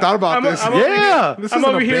seriously thought about this? I'm Yeah. This I'm isn't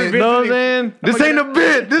over a here bit. You know what I'm saying? This ain't a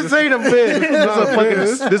bit. This ain't a bit. This is a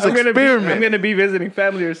fucking this I'm experiment. gonna be visiting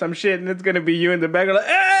family or some shit, and it's gonna be you in the back like,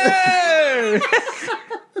 hey,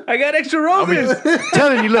 I got extra roses.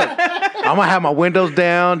 Telling you, look, I'm gonna have my windows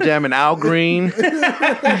down, jamming Al Green,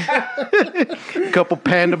 couple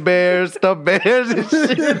panda bears, stuffed bears, and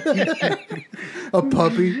shit. A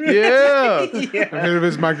puppy. Yeah, I'm here to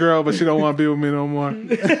visit my girl, but she don't want to be with me no more.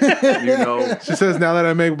 She says now that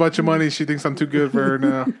I make a bunch of money, she thinks I'm too good for her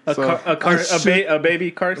now. So, A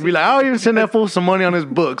baby car seat. be like, I'll even send that fool some money on his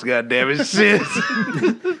books. God damn it, shit.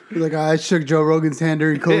 Like, I shook Joe Rogan's hand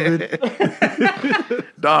during COVID.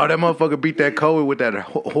 Dog, that motherfucker beat that COVID with that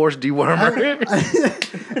horse dewormer.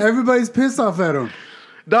 Everybody's pissed off at him.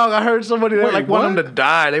 Dog, I heard somebody that Wait, like wanted him what? to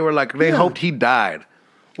die. They were like, they Yeah. hoped he died.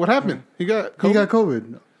 what happened? He got COVID? He got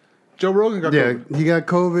COVID. Joe Rogan got Yeah, COVID. he got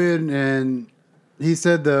COVID, and he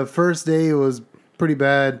said the first day it was pretty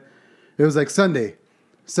bad. It was like Sunday.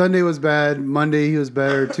 Sunday was bad. Monday he was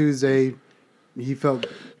better. Tuesday he felt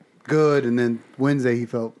good, and then Wednesday he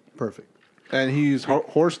felt perfect. And he used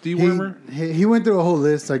horse dewormer. He went through a whole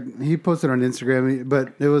list. Like, he posted on Instagram, but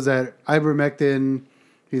it was that ivermectin.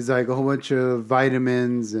 He's like a whole bunch of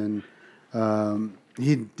vitamins, and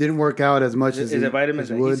he didn't work out as much as Is he, it vitamins as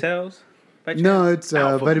that he he would. sells? by chance? No, it's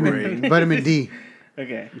Alpha vitamin brain. D.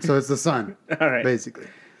 Okay. So it's the sun, All right. basically.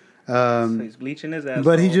 So he's bleaching his ass.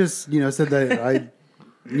 But he just, said that I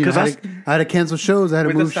had to cancel shows. I had to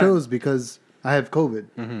With the move sun. shows because I have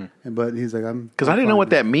COVID. But he's like, I'm. Because I didn't know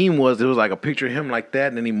what that meme was. It was like a picture of him like that,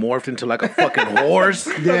 and then he morphed into like a fucking horse.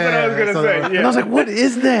 Yeah, That's what I was gonna say. And I was like, what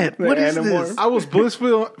is that? What is Animorph. this? I was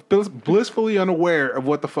blissfully unaware of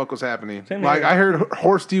what the fuck was happening. Same Like here. I heard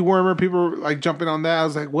horse dewormer, people were like jumping on that. I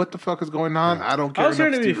was like, what the fuck is going on? I don't care. I was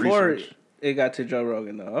hearing enough it to do before research. it got to Joe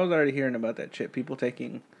Rogan, though. I was already hearing about that shit. People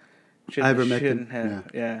taking shit they Ivermectin, shouldn't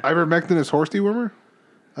have. Yeah. Ivermectin is horse dewormer?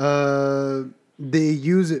 They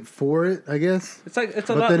use it for it, I guess. It's like, it's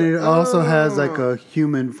a But lot. then it also has like a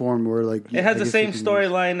human form where like It has I the guess same you can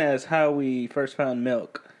storyline as how we first found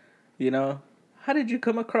milk. You know? How did you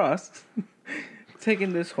come across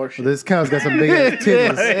taking this horse shit? use- This cow's got some big ass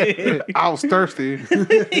titties. I was thirsty.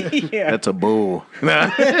 Yeah. That's a bull.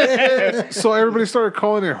 So everybody started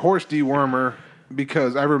calling it horse dewormer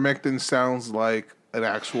because ivermectin sounds like an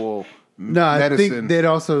actual No, I medicine. think that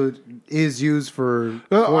also is used for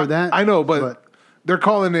that. I know, but they're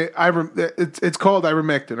calling it it's called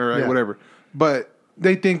ivermectin or Yeah. whatever. But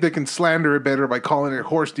they think they can slander it better by calling it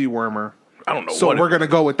horse dewormer. I don't know. So we're gonna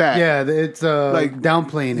go with that. yeah, it's like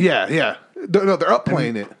downplaying it. Yeah. No, they're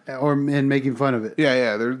upplaying it. or and making fun of it.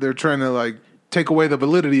 Yeah. They're trying to like take away the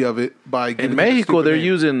validity of it by giving In it a Mexico, stupid they're name.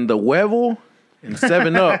 using the huevo and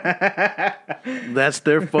 7-Up. That's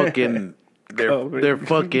their fucking their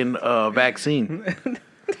fucking vaccine.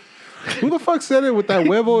 Who the fuck said it with that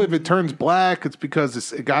huevo? If it turns black, it's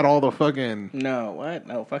because it got all the fucking. No, what?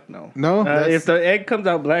 No, fuck no. No? If the egg comes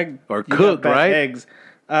out black Or you got cooked, bad right? Eggs.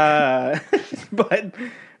 But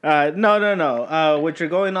no. What you're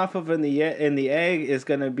going off of in the egg is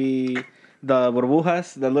gonna be the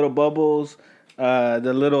burbujas, the little bubbles,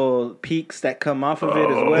 the little peaks that come off of it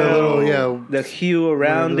as well. The little, The hue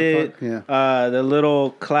around Whatever the it. fuck, yeah. The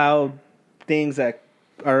little cloud things that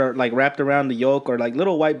are like wrapped around the yolk, or like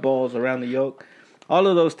little white balls around the yolk. All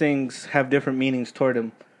of those things have different meanings toward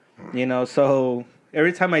them. You know, so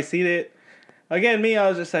every time I see it, again, I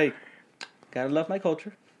was just like, gotta love my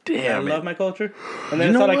culture. Damn Gotta it. love my culture. And then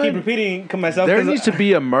You that's know all I keep what? repeating to myself. There 'cause needs to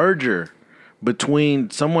be a merger between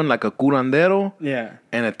someone like a curandero yeah.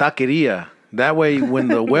 and a taqueria. That way, when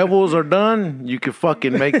the huevos are done, you can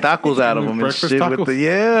fucking make tacos out of them and Breakfast shit tacos? with the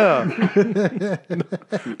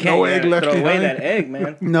Can't egg left throw away behind. that egg,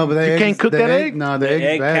 man. No, but the can't cook the that egg? No, the, The egg's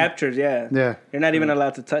egg bad. captures, yeah. Yeah. You're not even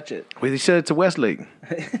allowed to touch it. Wait, they said it to Westlake.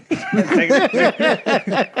 Don't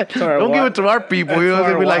Don't give it to our people. You know,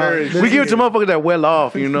 our they be like, waters. we give it to motherfuckers that well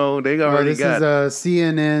off. You know, they Well, already this got. is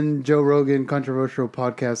CNN Joe Rogan controversial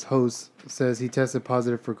podcast host says he tested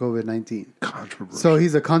positive for COVID-19. Controversial. So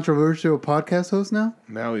he's a controversial podcast host now?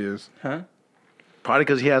 Now he is. Huh? Probably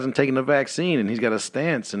because he hasn't taken the vaccine and he's got a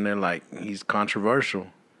stance, and they're like, he's controversial.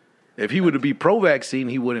 If he were to be pro-vaccine,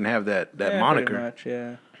 he wouldn't have that Yeah, moniker. pretty much,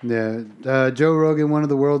 yeah. Yeah. Joe Rogan, one of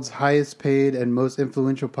the world's highest paid and most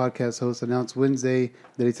influential podcast hosts, announced Wednesday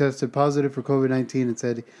that he tested positive for COVID-19 and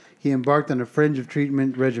said he embarked on a fringe of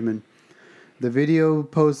treatment regimen. The video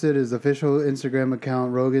posted his official Instagram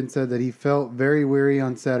account. Rogan said that he felt very weary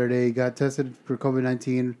on Saturday. He got tested for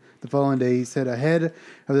COVID-19 the following day. He said ahead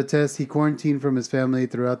of the test, he quarantined from his family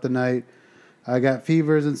throughout the night. I got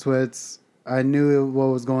fevers and sweats. I knew what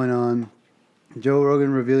was going on. Joe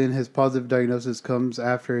Rogan revealing his positive diagnosis comes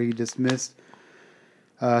after he dismissed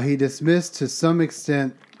to some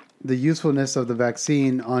extent the usefulness of the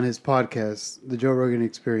vaccine on his podcast, The Joe Rogan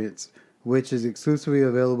Experience, which is exclusively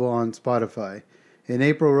available on Spotify. In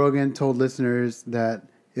April, Rogan told listeners that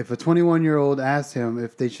if a 21-year-old asked him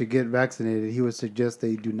if they should get vaccinated, he would suggest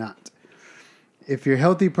they do not. If you're a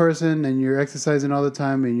healthy person and you're exercising all the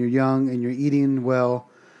time and you're young and you're eating well,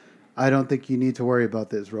 I don't think you need to worry about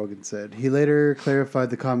this, Rogan said. He later clarified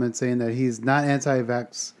the comment, saying that he's not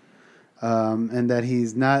anti-vax and that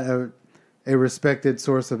he's not a respected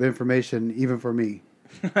source of information, even for me.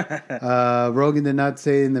 Rogan did not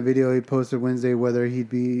say in the video he posted Wednesday whether he'd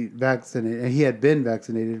be vaccinated. He had been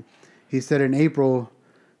vaccinated. He said in April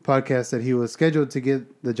podcast that he was scheduled to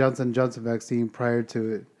get the Johnson & Johnson vaccine prior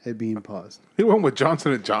to it being paused. He went with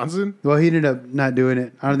Johnson & Johnson? Well, he ended up not doing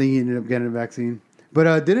it. I don't think he ended up getting a vaccine.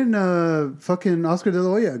 But didn't fucking Oscar De La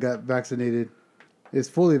Hoya got vaccinated? Is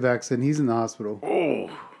fully vaccinated. He's in the hospital.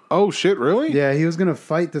 Oh, shit, really? Yeah, he was going to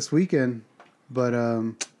fight this weekend. But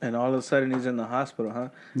And all of a sudden he's in the hospital, huh?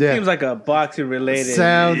 Yeah. Seems like a boxing related.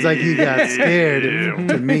 sounds like he got scared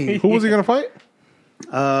to me. Who was he going to fight?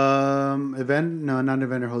 No, not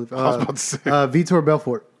Evander Holyfield. I was about to say. Vitor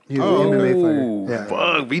Belfort. He was an MMA Oh, fighter. Yeah.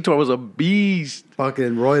 fuck. Vitor was a beast.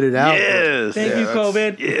 Fucking roided out. Yes. Thank you,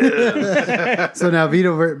 COVID. Yeah. So now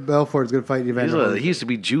Vitor Belfort's going to fight Evander Holyfield. He used to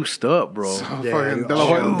be juiced up, bro. Fucking De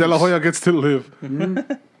La Hoya gets to live.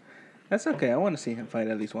 That's okay. I want to see him fight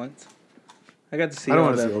at least once. I got to see I don't all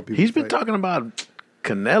want to see that. old people. He's been fight. talking about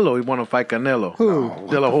Canelo. He want to fight Canelo. Who?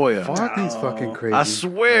 De La Hoya. Fuck, he's fucking crazy. I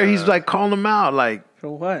swear he's like calling him out. Like, For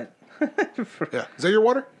what? Yeah. Is that your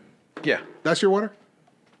water? yeah, That's your water?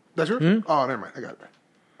 That's yours? Oh, never mind. I got it.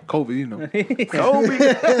 Kobe, you know. Kobe.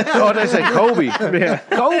 Oh, they say Kobe. Yeah.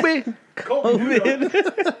 Kobe.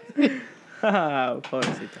 COVID.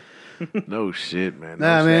 Pobrecito. No shit, man.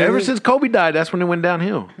 Nah, shit. man. Ever since Kobe died, that's when it went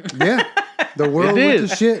downhill. Yeah, the world It went did.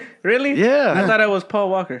 to shit. Really? Yeah. I thought it was Paul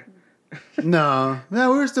Walker. No, we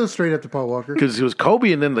were still straight up to Paul Walker. Because it was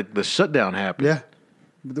Kobe, and then the shutdown happened. Yeah,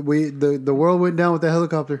 the world went down with the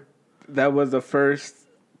helicopter. That was the first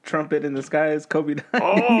trumpet in the sky as Kobe died.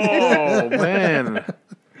 Oh man,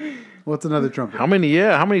 What's another trumpet? how many?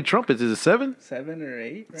 Yeah, how many trumpets is it? 7? 7 or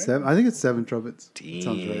 8, right? 7. I think it's 7 trumpets. Sounds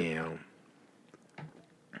right. Damn.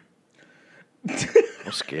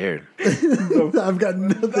 I'm scared. I've got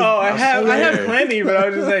nothing. Oh, I have swear. plenty, but I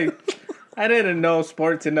was just like, I didn't know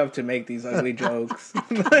sports enough to make these ugly jokes.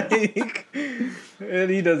 Like, and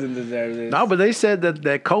he doesn't deserve this. No, but they said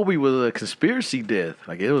that Kobe was a conspiracy death.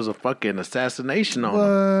 Like it was a fucking assassination on him.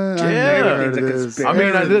 What? I Yeah. never heard of Everything's this. a I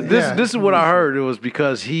mean, Yeah. this is what I heard. It was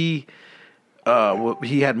because he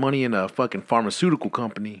had money in a fucking pharmaceutical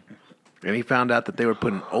company, and he found out that they were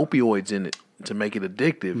putting opioids in it to make it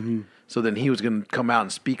addictive. Mm-hmm. So then he was going to come out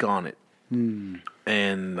and speak on it.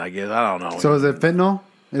 And I guess I don't know. So is it fentanyl?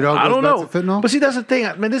 It all goes I don't back know. to fentanyl? But see, that's the thing.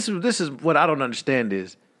 I mean, this is what I don't understand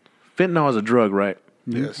is fentanyl is a drug, right?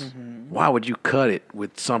 Yes. Why would you cut it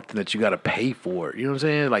with something that you got to pay for? You know what I'm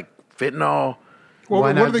saying? Like fentanyl. Well, Why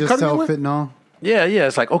what not are they just cutting sell it with? fentanyl? Yeah.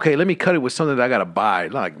 It's like, okay, let me cut it with something that I got to buy.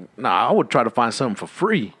 Like, nah, I would try to find something for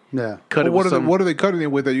free. Yeah. Cut it Well, with what are they cutting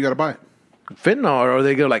it with that you got to buy? fentanyl, or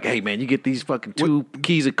they go like, hey, man, you get these fucking 2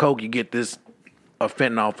 keys of Coke, you get this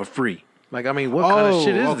fentanyl for free. Like, I mean, what kind of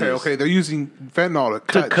shit is okay, this? okay. They're using fentanyl to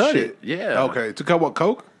cut shit. it, yeah. Okay, to cut what,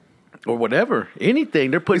 Coke? Or whatever.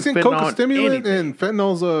 Anything. They're putting Isn't fentanyl Coke a on stimulant anything. and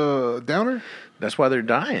fentanyl's a downer? That's why they're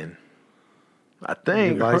dying. I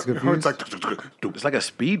think. Your body's It's confused. like, It's like a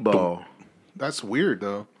speedball. that's weird,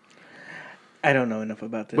 though. I don't know enough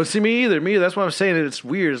about this. But see, me either. That's why I'm saying it's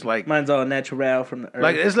weird. It's like, Mine's all natural from the earth.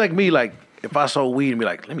 like it's like me, like, if I sold weed and be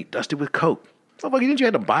like, let me dust it with Coke. Motherfucker, didn't you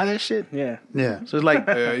have to buy that shit? Yeah. Yeah. So it's like,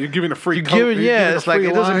 Yeah, you're giving a free you Coke. give it, you're yeah, giving a it's like, free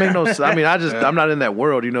it doesn't line. make no sense. I mean, I'm not in that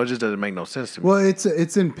world, you know, it just doesn't make no sense to me. Well,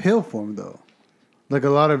 it's in pill form though, like a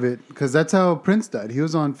lot of it, because that's how Prince died. He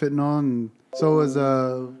was on fentanyl, and so was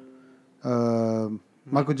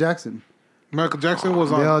Michael Jackson. Michael Jackson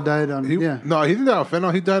was on. They all died on. Yeah, No, he didn't die on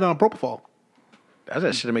fentanyl. He died on propofol. That's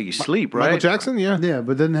that shit to make you sleep, Michael right? Jackson, yeah. yeah,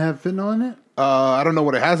 but didn't it have fentanyl in it. I don't know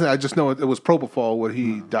what it has. I just know it was propofol what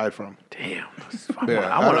he died from. Damn.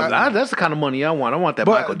 Yeah, That's the kind of money I want. I want that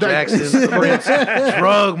But Michael that- Jackson Prince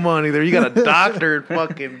drug money there. You got a doctor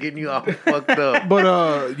fucking getting you all fucked up.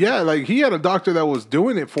 But yeah, like he had a doctor that was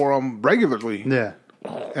doing it for him regularly. Yeah,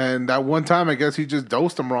 And that one time, I guess he just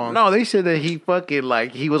dosed him wrong. No, they said that he fucking,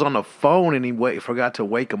 like, he was on the phone and he forgot to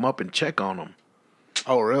wake him up and check on him.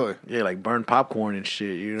 Oh, really? Yeah, like burn popcorn and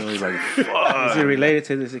shit. You know, he's like, Is fuck. it related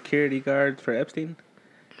to the security guards for Epstein?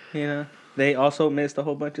 You know, they also missed a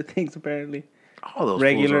whole bunch of things apparently. All those fools are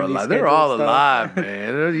Regularly alive. They're all scheduled stuff. alive,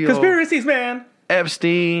 man. They're, you know, Conspiracies, man.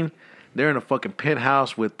 Epstein. They're in a fucking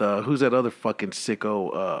penthouse with who's that other fucking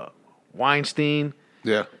sicko? Weinstein.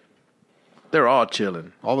 Yeah. They're all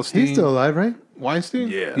chilling. All the steam. he's still alive, right? Weinstein?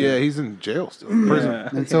 Yeah. Yeah, he's in jail still. Prison. Yeah.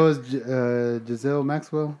 And so is Giselle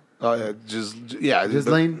Maxwell.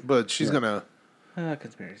 Ghislaine. But she's gonna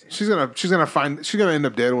Conspiracies. she's gonna end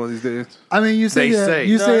up dead one of these days. I mean, you say They that, say.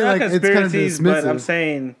 you No, say not like it's kind of conspiracies, but I'm dismissive.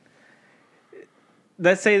 saying,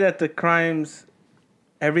 let's say that the crimes,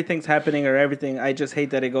 everything's happening or everything. I just hate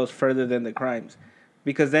that it goes further than the crimes,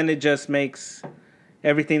 because then it just makes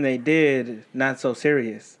everything they did not so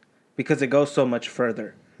serious, because it goes so much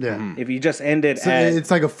further. Yeah, If you just end it so at it's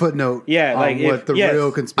like a footnote. Yeah, on like what if- the yes. real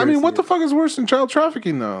I conspiracy. mean, what the is. fuck is worse than child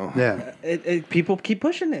trafficking, though? Yeah, people keep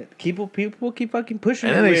pushing it. People keep fucking pushing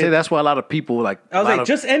And it. then they with- say that's why a lot of people, like, I was a lot like, of,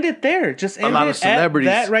 just end it there. Just a end lot it of celebrities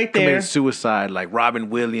at that right there. committed suicide, like Robin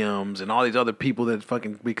Williams and all these other people that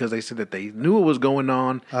fucking, because they said that they knew it was going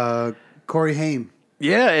on. Corey Haim.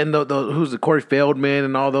 Yeah, and the who's the Corey Feldman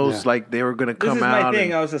and all those, Yeah. like, they were gonna This come is out. my thing.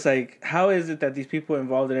 and- I was just like, how is it that these people are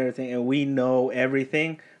involved in everything and we know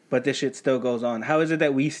everything, but this shit still goes on? How is it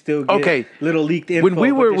that we still get Okay. little leaked info? when we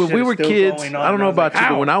but were this when shit we is were still kids, going on? I don't And know was like, about you,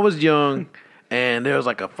 but how? when I was young, and there was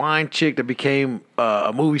like a fine chick that became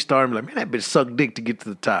a movie star, and be like, man, that bitch sucked dick to get to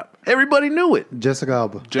the top. Everybody knew it. Jessica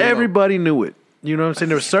Alba. J-Lo. Everybody knew it. You know what I'm saying?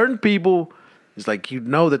 There were certain people. It's like, you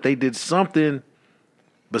know that they did something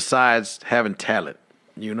besides having talent.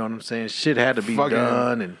 You know what I'm saying? Shit had to be Fucking-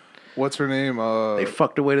 done, and what's her name? They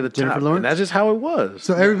fucked her way to the Jennifer top. Lawrence? And that's just how it was.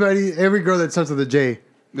 So every girl that starts with a J.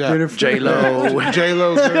 Yeah. Jennifer- J-Lo.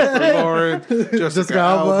 J-Lo, Jennifer Lawrence, Jessica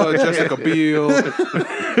Alba, Jessica Biel,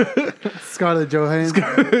 Scarlett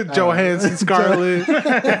Johansson, Johansson, Scarlett.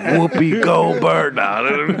 Whoopi Goldberg. Nah.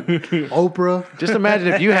 Oprah. Just imagine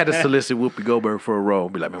if you had to solicit Whoopi Goldberg for a role.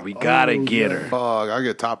 Be like, man, we gotta get her. Fuck, I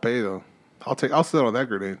get top pay though. I'll sit on that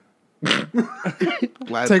grenade.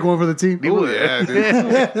 Glad- Take one for the team. Ooh, yeah, dude.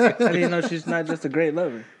 I didn't know she's not just a great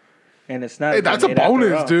lover. And it's not. Hey, that's a grenade after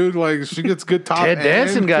bonus, all. dude. Like she gets good top. Ted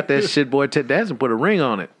Danson and- got that shit, boy. Ted Danson put a ring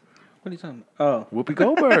on it. What are you talking about? Oh. Whoopi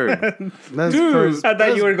Goldberg. That's Dude. first. I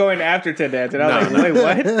thought you were going after Ted Danson. I was like, wait,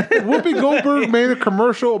 what? Whoopi Goldberg made a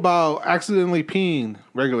commercial about accidentally peeing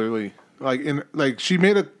regularly. She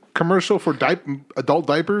made a commercial for adult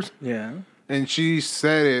diapers, Yeah. and she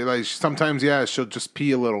said it like sometimes, yeah, she'll just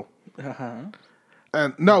pee a little. Uh-huh.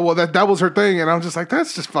 And no, well, that was her thing, and I'm just like,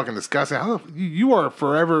 that's just fucking disgusting. How you are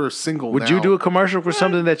forever single. Would now. you do a commercial for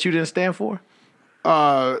something that you didn't stand for?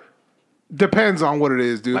 Depends on what it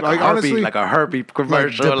is, dude. Like a herpes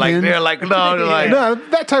commercial. Like Depends. they're like, no, they're like, No,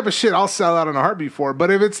 that type of shit I'll sell out in a heartbeat for. But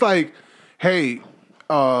if it's like, hey,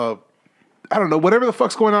 I don't know, whatever the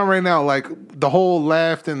fuck's going on right now, like the whole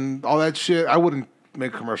left and all that shit, I wouldn't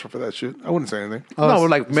make a commercial for that shit. I wouldn't say anything. no,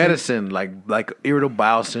 like medicine, like irritable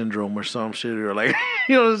bowel syndrome or some shit, or like,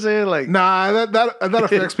 you know what I'm saying? Like, Nah, that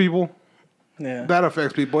affects people. Yeah. That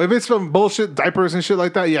affects people. If it's some bullshit diapers and shit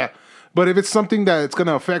like that, yeah. But if it's something that's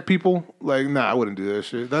gonna affect people, like, nah, I wouldn't do that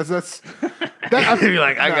shit. That's you're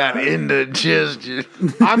like, I got indigestion.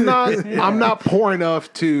 I'm not poor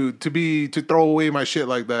enough to throw away my shit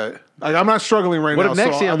like that. Like I'm not struggling right What now. if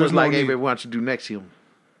Nexium there's was no like, hey, need. baby, why don't you do Nexium?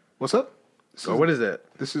 What's up? Oh, what is that?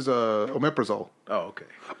 This is omeprazole. Oh, okay.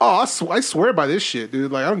 Oh, I swear by this shit,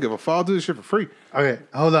 dude. Like I don't give a fuck. I'll do this shit for free. Okay,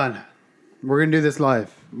 hold on. We're gonna do this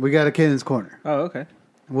live. We got a Caden's Corner. Oh, okay.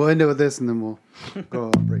 We'll end it with this, and then we'll go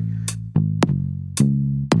on break.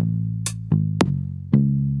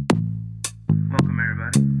 Welcome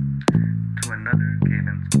everybody to another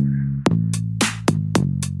Caden's Corner.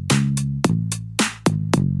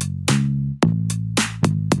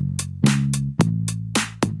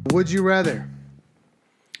 Would you rather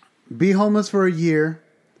be homeless for a year,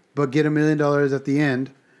 but get $1 million at the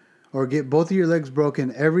end, or get both of your legs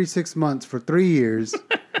broken every 6 months for 3 years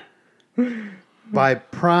by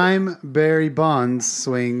prime Barry Bonds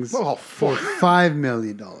swings Oh, for fuck. $5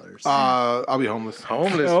 million? I'll be homeless.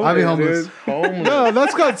 Homeless. I'll be homeless. Homeless. No,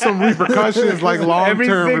 that's got some repercussions, like long Every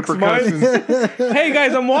term 6 months? repercussions. Hey,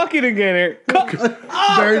 guys, I'm walking again here.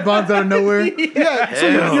 Barry Bonds out of nowhere, Yeah,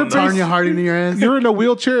 so Hell you're, no. Tanya Harding in your ass. you're in a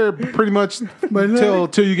wheelchair pretty much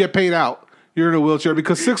till you get paid out. You're in a wheelchair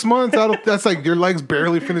because 6 months that's like your legs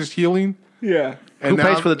barely finished healing. Yeah. And Who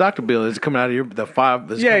pays now for the doctor bill? Is it coming out of the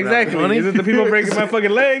five? Yeah, exactly. Is it the people breaking my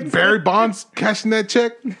fucking legs? Barry Bonds cashing that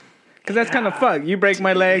check? Because that's kind of fucked. You break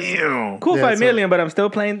my legs. Damn. Cool, Yeah, 5 so- million, but I'm still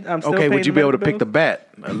paying. Okay, would you be able to pick the bat?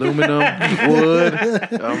 Aluminum, wood.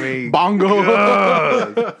 I mean,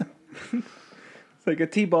 Bongo. It's like a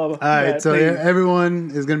T-ball. All right, so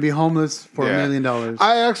everyone is going to be homeless for Yeah. $1 million.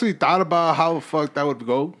 I actually thought about how the fuck that would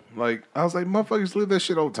go. Like, I was like, motherfuckers live that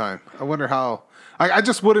shit all the time. I wonder how. I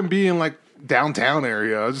just wouldn't be in like downtown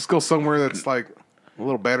area. I'll just go somewhere that's like a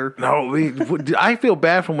little better. no, I feel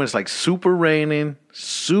bad from when it's like super raining,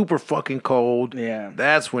 super fucking cold. Yeah.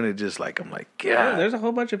 That's when it just like, I'm like, Yeah, God. there's a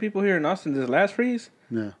whole bunch of people here in Austin this last freeze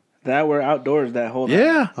Yeah. that were outdoors that whole time.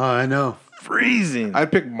 Yeah, Oh, I know. freezing.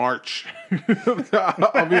 I'd pick March.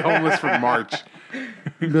 I'll be homeless for March.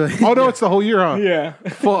 Be like, Oh no, it's the whole year, huh? Yeah.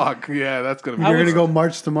 Fuck. Yeah, that's gonna be You're going to go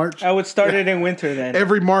March to March? I would start it in winter then.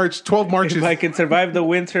 every March, 12 Marches. If I can survive the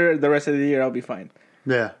winter, the rest of the year, I'll be fine.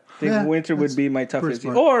 Yeah. I think Yeah, winter would that's be my pretty toughest.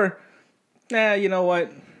 smart. Or, you know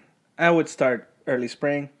what? I would start early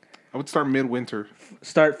spring. I would start midwinter.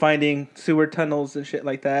 Start finding sewer tunnels and shit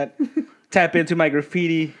like that. Tap into my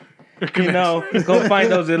graffiti. You know, go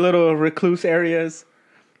find those little recluse areas.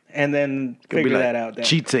 And then Be figure like, that out then.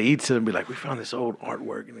 Cheat to eat and be like, we found this old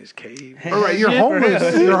artwork in this cave. All right, you're Shit,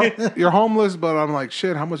 homeless. You're homeless, but I'm like,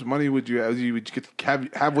 shit. How much money would you have? Would you get to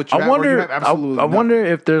have what you I have? or you wonder. have absolutely I nothing? wonder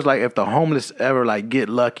if there's like if the homeless ever like get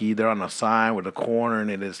lucky, they're on a sign with a corner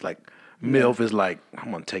and it is like MILF is like,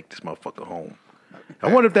 I'm gonna take this motherfucker home.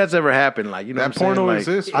 I wonder if that's ever happened. Like, you know, that what I'm saying? porno Like,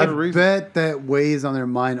 exists for I a reason. bet that weighs on their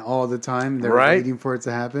mind all the time. They're Right? waiting for it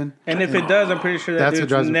to happen. And if it does, I'm pretty sure that That's what dude's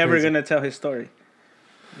drives me never crazy. going to tell his story.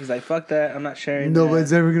 He's like, fuck that. I'm not sharing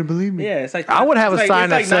Nobody's that. ever going to believe me. Yeah, it's like I would have it's a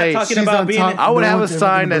sign it's that like say, not talking "She's about on being. top." I would No have a one's ever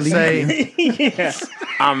sign gonna that believe say, Yeah.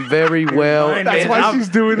 I'm very well. That's and why I'm- she's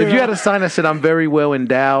doing If it. you had a sign that said, I'm very well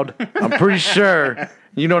endowed, I'm pretty sure.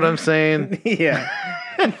 You know what I'm saying? Yeah.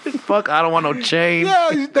 Fuck, I don't want no chain.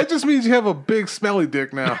 Yeah, that just means you have a big smelly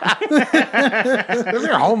dick now. If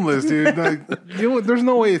you're homeless, dude, like, there's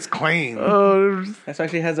no way it's clean. That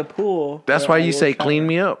actually has a pool. That's why you say clean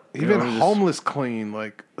me up. You Even know, just- homeless clean,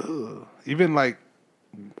 like, ugh. Even like,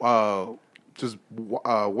 just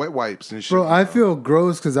wet wipes and shit. Bro, I feel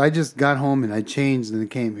gross because I just got home and I changed and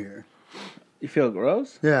came here. You feel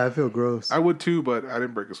gross? Yeah, I feel gross. I would too, but I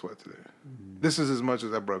didn't break a sweat today. This is as much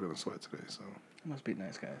as I broke in a sweat today, so Must be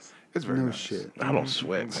nice, guys. it's very No nice. shit. I don't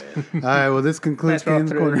sweat, man. All right, well, this concludes Nice rock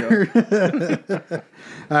Games through, Corner.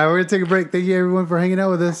 All right, we're going to take a break. Thank you, everyone, for hanging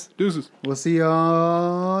out with us. Deuces. We'll see you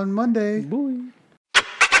on Monday. Boy.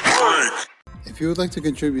 If you would like to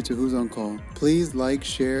contribute to Who's on Call, please like,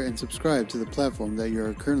 share, and subscribe to the platform that you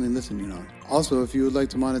are currently listening on. Also, if you would like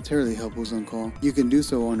to monetarily help Who's on Call, you can do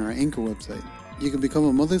so on our Anchor website. You can become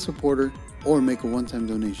a monthly supporter or make a one-time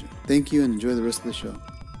donation. Thank you and enjoy the rest of the show.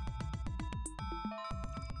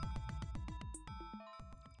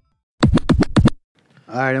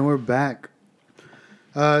 All right, and we're back.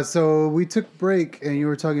 So we took break, and you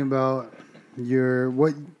were talking about what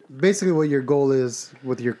your goal is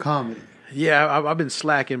with your comedy. Yeah, I've been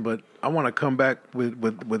slacking, but I want to come back with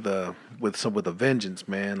a vengeance,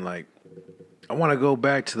 man. Like, I want to go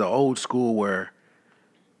back to the old school where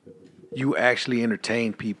you actually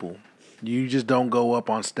entertain people. You just don't go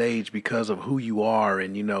up on stage because of who you are,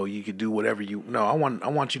 and you can do whatever you. No, I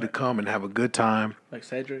want you to come and have a good time. Like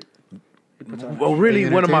Cedric. Well, really,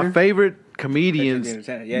 Big one of my entertainer? favorite comedians,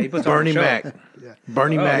 Yeah, he puts on Bernie a show. Mac.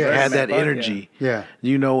 Bernie Mac yeah, had Bernie that Mac, energy. Yeah.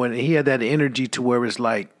 And he had that energy to where it's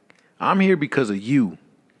like, I'm here because of you.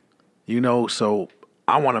 So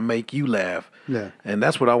I want to make you laugh. Yeah. And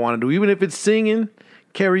that's what I want to do. Even if it's singing,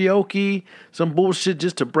 karaoke, some bullshit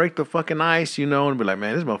just to break the fucking ice, and be like,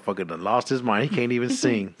 man, this motherfucker done lost his mind. He can't even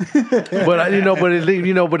sing.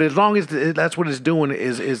 But as long as that's what it's doing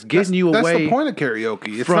is getting you That's away. the point of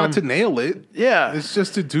karaoke. It's from- not to nail it. Yeah. It's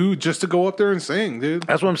just to go up there and sing, dude.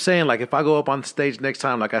 That's what I'm saying. Like, if I go up on stage next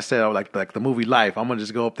time, like I said, like the movie Life, I'm gonna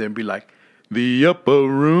just go up there and be like, the upper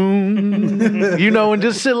room, and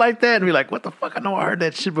just sit like that and be like, what the fuck? I know I heard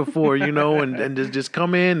that shit before, and just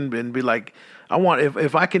come in and be like, I want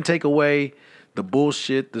if I can take away the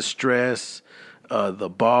bullshit, the stress, the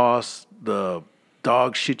boss, the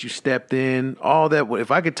dog shit you stepped in, all that.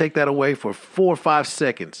 If I could take that away for 4 or 5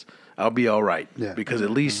 seconds, I'll be all right. Yeah. Because at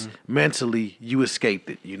least mentally you escaped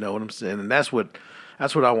it. You know what I'm saying? And that's what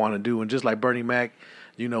I want to do. And just like Bernie Mac,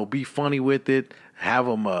 be funny with it. Have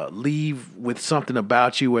them leave with something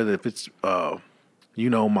about you, whether if it's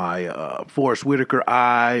my Forrest Whitaker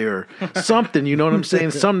eye or something. You know what I'm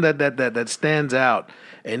saying? Something that stands out,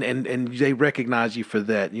 and they recognize you for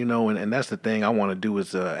that. And that's the thing I want to do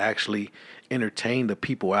is actually entertain the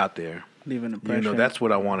people out there. Leave an impression. That's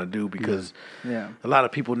what I want to do because Yeah. a lot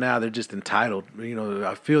of people now, they're just entitled.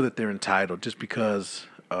 I feel that they're entitled just because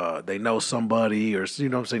they know somebody or,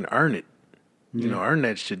 earn it. Earn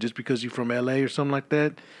that shit just because you're from LA or something like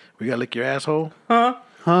that. We gotta lick your asshole. Huh?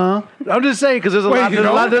 I'm just saying because there's a lot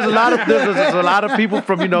of people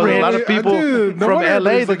from there's a lot of people Dude, no from wonder.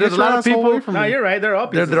 LA. It's like, There's get a lot your of asshole away people. from No, me. you're right. They're all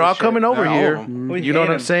pieces They're all of shit. coming over Yeah, all here. of 'em. We You know hate what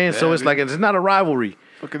I'm 'em. saying? So Yeah, it's like it's not a rivalry.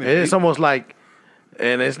 Fucking It's hate. almost like,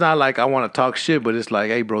 and it's not like I want to talk shit, but it's like,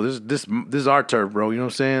 hey, bro, this is our turf, bro. You know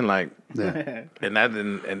what I'm saying? Like, Yeah. and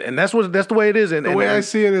that's the way it is. And The way I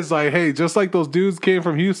see it is like, hey, just like those dudes came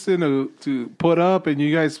from Houston to put up, and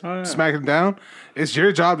you guys smack them down. It's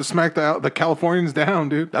your job to smack the Californians down,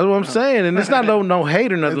 dude. that's what I'm saying. And it's not no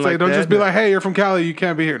hate or nothing It's like like, don't that. just be like, hey, you're from Cali, you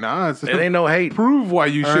can't be here. Nah, it's it ain't no hate. prove why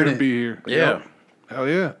you Earn shouldn't it. be here. Yeah. Yep. Hell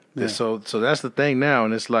yeah. Yeah. So that's the thing now,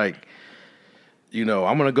 and it's like, I'm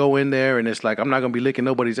gonna go in there, and it's like I'm not gonna be licking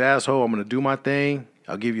nobody's asshole. I'm gonna do my thing.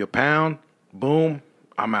 I'll give you £1. Boom,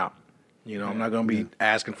 I'm out. I'm not gonna be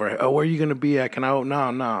asking for, oh, where are you gonna be at? Can I? No.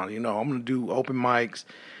 I'm gonna do open mics,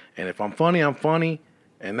 and if I'm funny, I'm funny,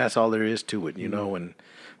 and that's all there is to it. And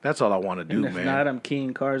that's all I want to do, And if man. not, I'm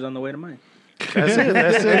keying cars on the way to mine. That's it.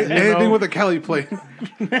 That's it. Anything with a Cali plate.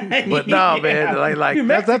 But no, man. Like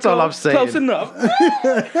that's all I'm saying. Close enough.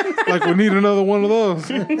 Like we need another one of those.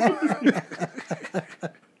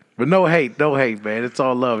 But no hate, man. It's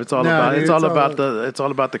all love. It's all Nah, about. dude, It's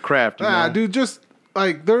all about the craft. You Nah, know? dude, just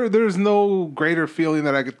like there's no greater feeling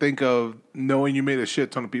that I could think of knowing you made a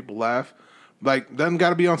shit ton of people laugh. Like, doesn't got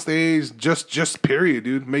to be on stage. Just period,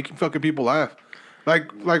 dude. Making fucking people laugh.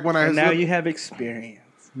 Like when I And now you have experience.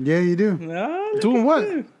 Yeah, you do. No, doing what?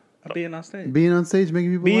 being on stage. Being on stage,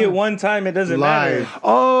 making people Be laugh. it one time, it doesn't Live. matter.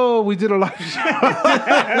 Oh, we did a live show.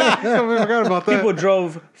 I forgot about that. People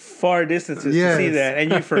drove far distances Yes. to see that,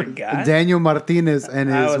 and you forgot. Daniel Martinez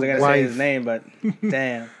and I his wasn't gonna say wife. his name, but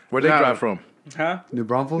damn. Where'd they Nah. drive from? Huh? New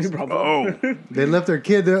Braunfels. Oh, They left their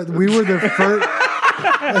kid. We were their first.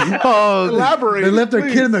 oh, Elaborate. They left their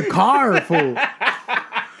kid in the car. Fool.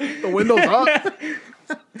 The windows up.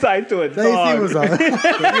 Tied to a The AC dog. was on.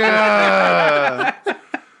 yeah.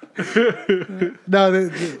 No,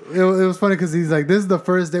 it was funny because he's like, "This is the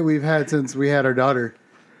first day we've had since we had our daughter,"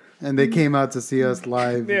 and they came out to see us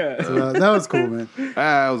live. Yeah. So that was cool, man.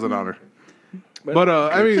 That was an honor. But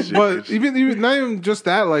I mean, shit, but good shit. even not even just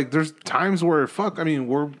that. Like, there's times where I mean,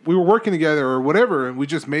 we were working together or whatever, and we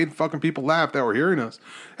just made fucking people laugh that were hearing us.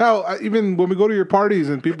 Hell, even when we go to your parties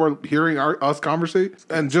and people are hearing us conversate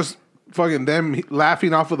and just fucking them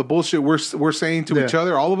laughing off of the bullshit we're saying to each Yeah.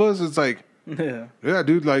 other, all of us, it's like, Yeah. yeah,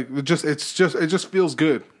 dude, like it just feels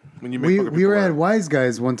good when you make. fucking We people were laugh. at Wise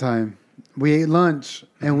Guys one time. We ate lunch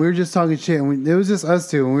and we were just talking shit. And it was just us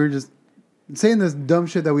two, and we were just saying this dumb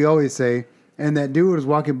shit that we always say. And that dude was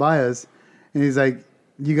walking by us, and he's like,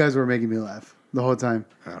 "You guys were making me laugh the whole time."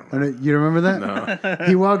 You remember that? No.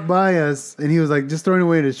 He walked by us, and he was like, just throwing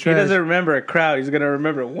away his He trash. doesn't remember a crowd. He's gonna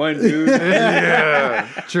remember one dude. Yeah.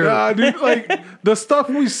 True. Nah, dude, like the stuff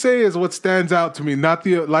we say is what stands out to me. Not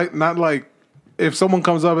like if someone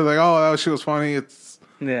comes up and like, oh, that shit was funny. It's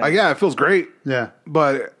Yeah. like, yeah, it feels great, Yeah,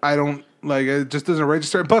 but I don't like it. Just doesn't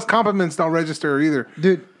register. Plus, compliments don't register either.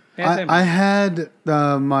 dude. Yeah, same. I had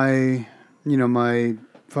my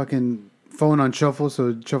fucking phone on shuffle, so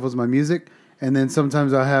it shuffles my music, and then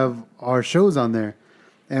sometimes I have our shows on there.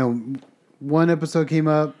 And one episode came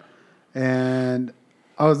up, and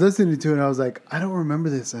I was listening to it, and I was like, I don't remember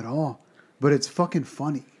this at all, but it's fucking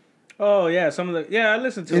funny. Oh yeah, some of the I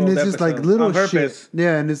listened to. And old it's just like episodes little on purpose. shit.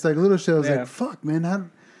 Yeah, and it's like little shit. I was Yeah. like, fuck, man.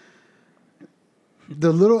 It's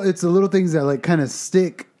the little things that like kind of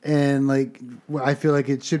stick, and like I feel like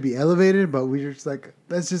it should be elevated, but we're just like,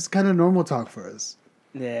 that's just kind of normal talk for us.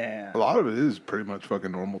 Yeah. A lot of it is pretty much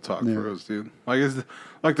fucking normal talk Yeah. for us, dude. Like it's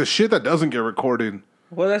like the shit that doesn't get recorded.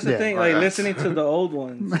 Well, that's the Yeah. thing. Like listening to the old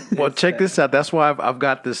ones. Well, It's check that- this out. That's why I've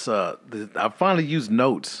got this. I finally used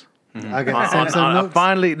Notes. I got Samsung I notes.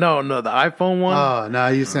 finally no the iPhone one. Oh, no,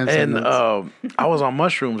 I use Samsung and notes. I was on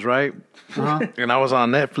mushrooms, right? Uh-huh. And I was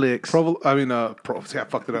on Netflix. Yeah, I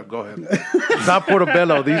fucked it up. Go ahead. Not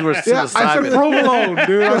Portobello. These were Yeah, I said psilocybin. provolone,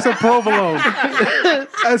 dude. I said provolone.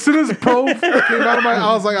 As soon as pro came out of my,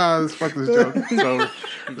 I was like, fuck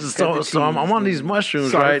this joke. So I'm on these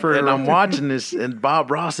mushrooms, Sorry right? for And I'm interrupting. watching this, and Bob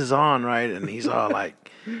Ross is on, right? And he's all like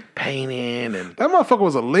painting and. That motherfucker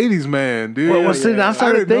was a ladies' man, dude. Well, see, I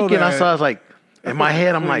started didn't know thinking. I that. saw. I was like, in my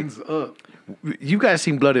head, I'm like, Cleans up. you guys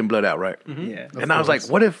seen Blood In, Blood Out, right? Yeah. And I was like,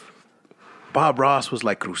 what if Bob Ross was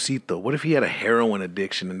like Crucito? What if he had a heroin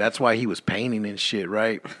addiction and that's why he was painting and shit,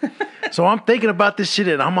 right? So I'm thinking about this shit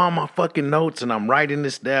and I'm on my fucking notes and I'm writing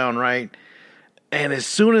this down, right? And as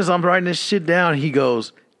soon as I'm writing this shit down, he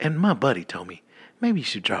goes, and my buddy told me, maybe you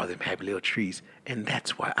should draw them happy little trees. And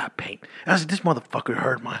that's why I paint. I said, this motherfucker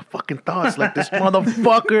heard my fucking thoughts. Like, this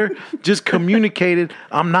motherfucker just communicated,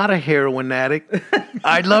 I'm not a heroin addict.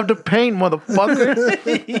 I love to paint,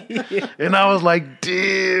 motherfucker. And I was like,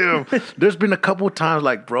 damn. There's been a couple of times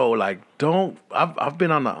like, bro, like, I've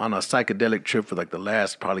been on a psychedelic trip for like the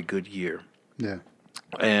last probably good year. Yeah.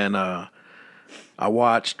 And I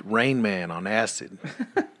watched Rain Man on acid.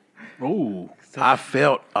 Ooh. I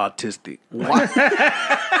felt autistic. What?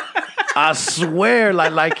 I swear,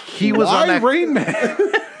 like he was on Why that. Rain Man?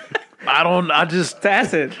 It's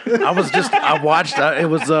acid. I watched. It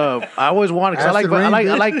was. I always wanted. Cause Acid rain,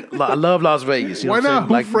 I love Las Vegas. You know Why what I'm not? saying?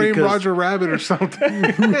 Who Like, framed because- Roger Rabbit or something?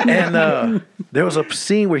 And there was a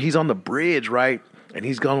scene where he's on the bridge, right? And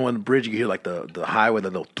he's going on the bridge. You hear like the highway, the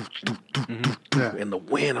little Yeah. in the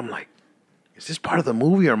wind. I'm like, is this part of the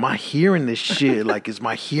movie or am I hearing this shit? Like, is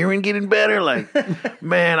my hearing getting better? Like,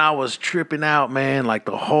 man, I was tripping out, man, like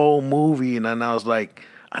the whole movie. And then I was like,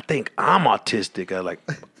 I think I'm autistic. I like,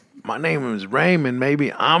 my name is Raymond.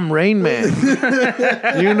 Maybe I'm Rain Man.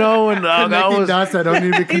 You know, and I Connecting was dots that don't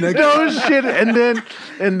need to be connected. no shit.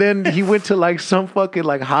 And then he went to like some fucking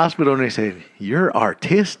like hospital and they said, you're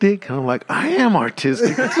artistic? And I'm like, I am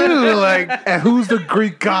artistic too. Like, And who's the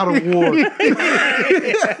Greek god of war?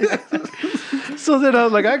 so then I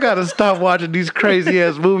was like, I gotta stop watching these crazy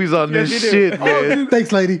ass movies on this you do. shit, man.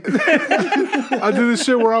 Thanks, lady. I do this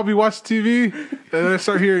shit where I'll be watching TV and then I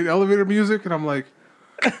start hearing elevator music and I'm like,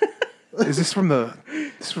 is this from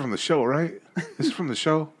the show, right? This is from the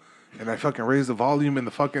show. And I fucking raise the volume and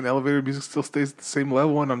the fucking elevator music still stays at the same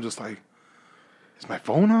level and I'm just like, is my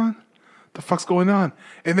phone on? The fuck's going on?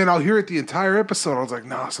 And then I'll hear it the entire episode. I was like,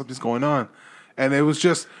 nah, something's going on. And it was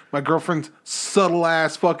just my girlfriend's subtle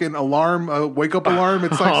ass fucking alarm, wake up alarm.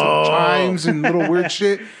 It's like some chimes and little weird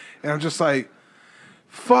shit. And I'm just like,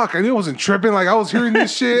 fuck, I knew I wasn't tripping. Like, I was hearing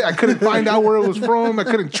this shit. I couldn't find out where it was from. I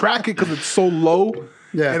couldn't track it because it's so low.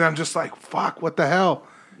 Yeah. And I'm just like, fuck, what the hell?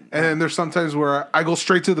 And then there's sometimes where I go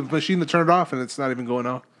straight to the machine to turn it off, and it's not even going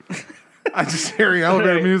off. I just hearing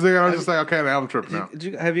elevator music, and I'm just like, okay, now I'm tripping out.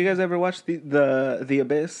 Have you guys ever watched the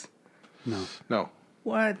Abyss? No.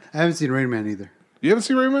 What? I haven't seen Rain Man either. You haven't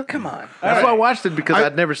seen Raymond? Come on. That's why I watched it because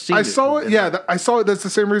I'd never seen it. I saw it. Yeah, I saw it. That's the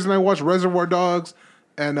same reason I watched Reservoir Dogs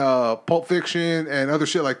and Pulp Fiction and other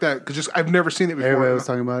shit like that. Because I've never seen it before. Everybody was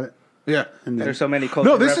talking about it. Yeah. And then, There's so many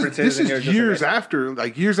cultural No, references. this you're is just years like, after.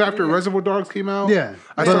 Like years after Reservoir Dogs came out. yeah.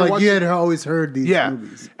 I But started like watching- you had always heard these Yeah.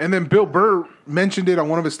 movies. And then Bill Burr mentioned it on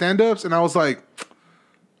one of his stand-ups, and I was like,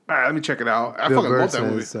 all right, let me check it out. I Bill fucking Burr love that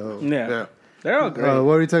says movie. so. Yeah. Yeah. They're all great.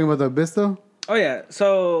 What are you talking about, the Abyss though? Oh yeah.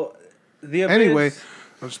 So the Abyss, Anyway,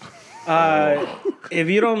 I'm just- if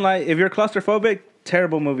you're claustrophobic,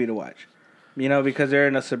 terrible movie to watch. You know, because they're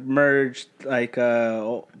in a submerged like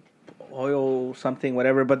oil something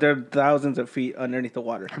whatever, but they're thousands of feet underneath the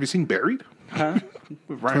water. have you seen Buried? Huh?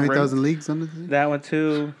 With Ryan 20,000 Leagues under the Sea? That one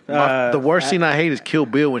too. The worst scene I hate is Kill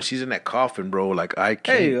Bill when she's in that coffin, bro. Like I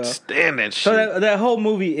There you can't go. stand that shit. So that whole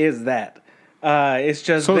movie is that. It's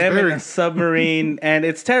just So is them in Barry. a submarine, and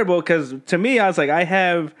it's terrible because to me, I was like, I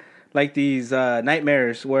have like these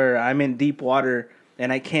nightmares where I'm in deep water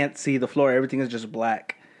and I can't see the floor. Everything is just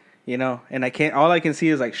black, you know, and all I can see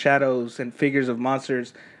is like shadows and figures of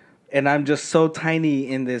monsters, and I'm just so tiny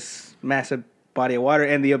in this massive body of water.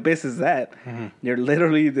 And the Abyss is that. You're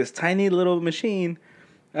literally this tiny little machine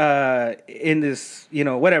in this, you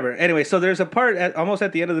know, whatever. Anyway, so there's a part almost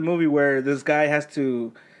at the end of the movie where this guy has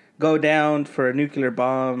to go down for a nuclear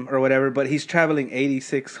bomb or whatever, but he's traveling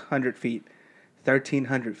 8,600 feet,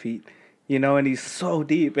 1,300 feet, you know, and he's so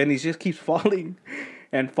deep and he just keeps falling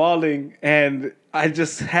and falling. And I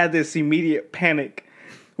just had this immediate panic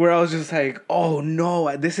where I was just like, oh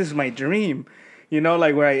no, this is my dream, you know,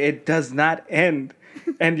 like where it does not end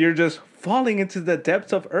and you're just falling into the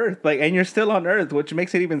depths of Earth, like, and you're still on Earth, which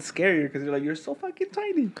makes it even scarier because you're like, you're so fucking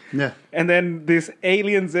tiny. Yeah. And then this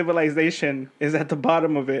alien civilization is at the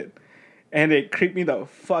bottom of it, and it creeped me the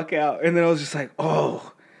fuck out. And then I was just like,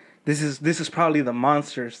 oh, this is probably the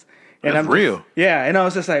monsters. And That's I'm real. Just, yeah, and I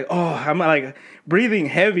was just like, oh, I'm like breathing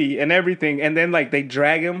heavy and everything. And then like they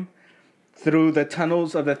drag him through the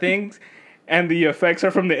tunnels of the things, and the effects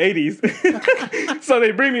are from the 80s. So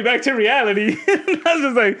they bring me back to reality. And I was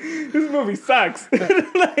just like, this movie sucks.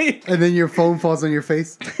 Like, And then your phone falls on your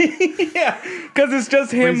face. yeah, because it's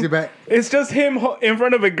just him. Brings you back. It's just him in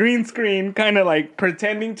front of a green screen, kind of like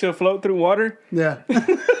pretending to float through water Yeah.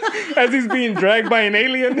 as he's being dragged by an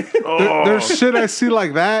alien. There's shit I see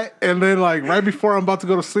like that, and then like right before I'm about to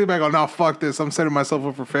go to sleep, I go, "No, fuck this! I'm setting myself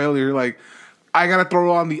up for failure." Like, I gotta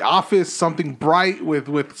throw on The Office, something bright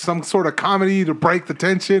with some sort of comedy to break the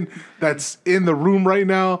tension that's in the room right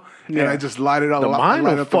now, and Yeah. I just light it up. The mind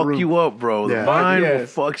light will up the fuck room. you up, bro. Yeah. The mind will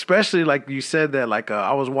Yes. fuck, especially like you said that. Like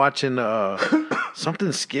I was watching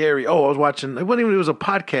something scary. Oh, I was watching. It wasn't even. It was a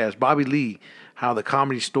podcast. Bobby Lee, how the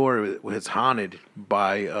Comedy Store was haunted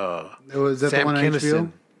by Was that the Sam one on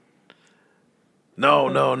Kinison.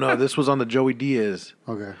 No. This was on the Joey Diaz,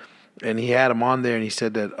 Okay. and he had him on there, and he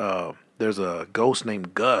said that there's a ghost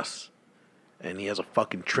named Gus, and he has a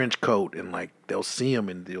fucking trench coat, and like they'll see him,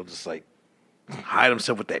 and they'll just like hide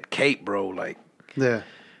himself with that cape, bro. Like. Yeah.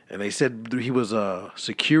 And they said he was a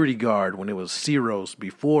security guard when it was Ciro's.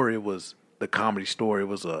 Before it was the Comedy Store, it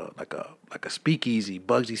was like a speakeasy.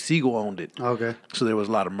 Bugsy Siegel owned it. Okay. So there was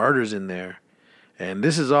a lot of murders in there. And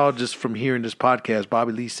this is all just from hearing this podcast.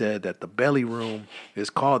 Bobby Lee said that the belly room is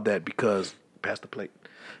called that because pass the plate.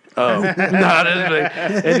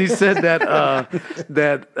 And he said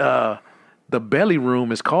that the belly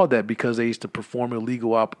room is called that because they used to perform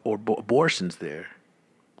illegal abortions there.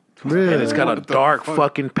 Really? And it's got a What the dark fuck?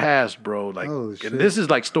 fucking past, bro. Like, Oh, shit. and this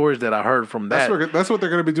is like stories that I heard from that. That's what they're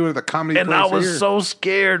gonna be doing at the comedy. And place I was here. so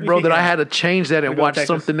scared, bro, that I had to change that and go watch Texas.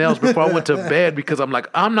 something else before I went to bed because I'm like,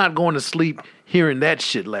 I'm not going to sleep hearing that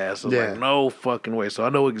shit last. I was Yeah. like, no fucking way. So I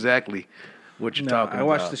know exactly what you're talking I about.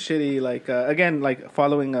 watched the shitty, like, again, like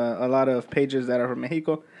following a lot of pages that are from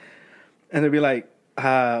Mexico. And they'll be like,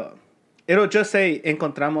 it'll just say,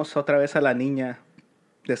 encontramos otra vez a la niña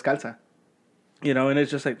descalza. You know, and it's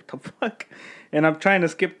just like, what the fuck? And I'm trying to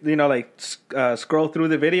skip, you know, like scroll through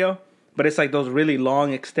the video, but it's like those really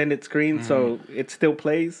long extended screens, so it still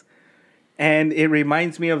plays. And it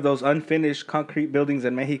reminds me of those unfinished concrete buildings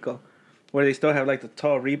in Mexico where they still have like the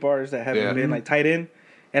tall rebars that haven't Yeah. been like tied in.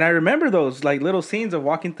 And I remember those like little scenes of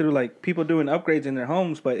walking through like people doing upgrades in their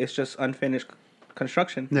homes, but it's just unfinished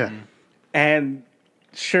construction. Yeah. And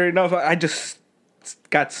sure enough, I just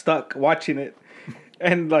got stuck watching it.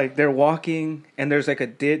 And like they're walking, and there's like a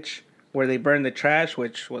ditch where they burn the trash,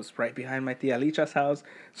 which was right behind my tia Licha's house.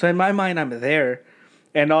 So in my mind, I'm there,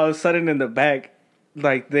 and all of a sudden in the back,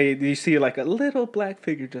 like you see like a little black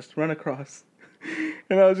figure just run across,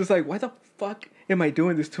 and I was just like, why the fuck am I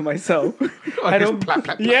doing this to myself? I don't. Plap,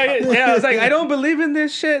 plap, plap. Yeah. I was like, I don't believe in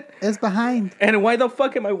this shit. It's behind. And why the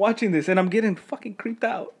fuck am I watching this? And I'm getting fucking creeped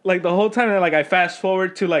out. Like the whole time, and like I fast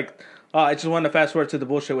forward to like, I just want to fast forward to the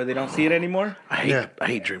bullshit where they don't see it anymore. I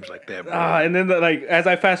hate dreams like that, bro. And then like as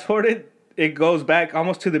I fast forward it goes back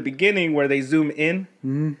almost to the beginning where they zoom in,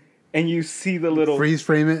 and you see the little Freeze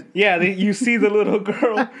frame it. Yeah, you see the little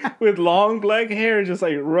girl with long black hair just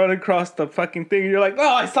like run across the fucking thing. And you're like, oh,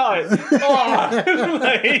 I saw it. Oh,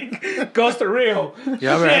 like ghosts are real. You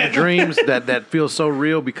ever had dreams that feel so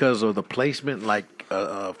real because of the placement, like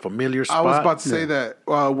a familiar spot? I was about to say that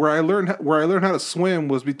where I learned how to swim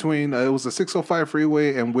was between it was the 605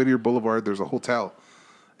 freeway and Whittier Boulevard. There's a hotel,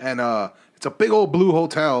 and it's a big old blue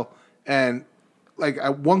hotel, and like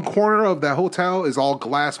at one corner of that hotel is all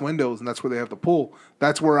glass windows, and that's where they have the pool.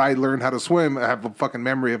 That's where I learned how to swim. I have a fucking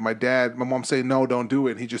memory of my mom saying, no, don't do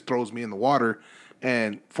it. And he just throws me in the water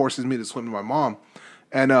and forces me to swim to my mom.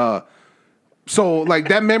 And so like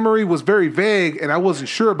that memory was very vague, and I wasn't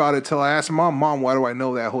sure about it till I asked Mom, why do I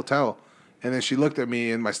know that hotel? And then she looked at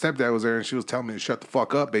me, and my stepdad was there, and she was telling me to shut the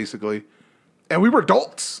fuck up, basically. And we were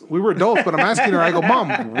adults, but I'm asking her, I go,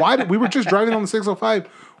 Mom, we were just driving on the 605.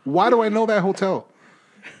 Why do I know that hotel?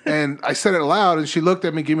 And I said it aloud, and she looked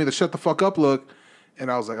at me, gave me the shut the fuck up look,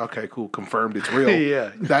 and I was like, okay, cool, confirmed, it's real.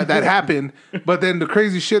 Yeah. That happened. But then the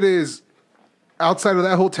crazy shit is, outside of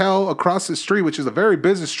that hotel, across the street, which is a very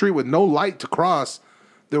busy street with no light to cross,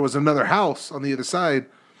 there was another house on the other side,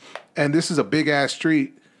 and this is a big ass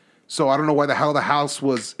street. So I don't know why the hell the house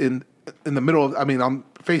was in the middle of. I mean, I'm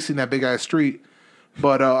facing that big ass street,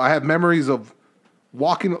 but I have memories of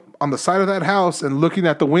walking on the side of that house and looking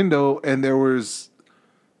at the window, and there was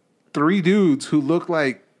 3 dudes who looked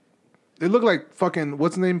like fucking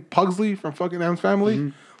what's his name, Pugsley from fucking Addams Family. Mm-hmm.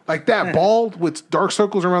 Like that, bald with dark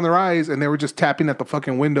circles around their eyes, and they were just tapping at the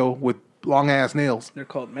fucking window with long ass nails. They're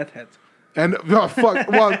called meth heads. And fuck,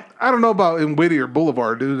 well, I don't know about in Whittier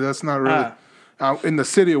Boulevard, dude. That's not really in the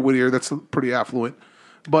city of Whittier. That's pretty affluent.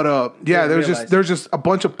 But yeah, there's just a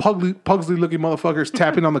bunch of Pugsley looking motherfuckers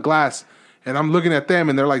tapping on the glass, and I'm looking at them,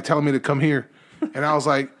 and they're like telling me to come here, and I was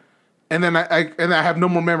like, and then I have no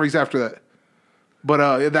more memories after that.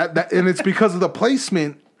 But that and it's because of the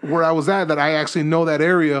placement where I was at that I actually know that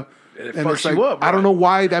area. It and fucks it's like, you up, I don't bro. know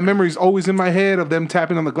why that memory's always in my head of them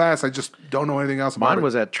tapping on the glass. I just don't know anything else about it. Mine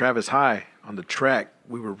was at Travis High on the track.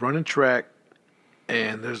 We were running track,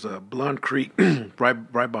 and there's a Blunt Creek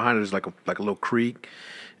right behind it. There's like a little creek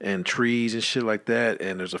and trees and shit like that,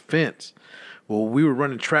 and there's a fence. Well, we were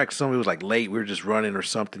running track. Somebody was like late. We were just running or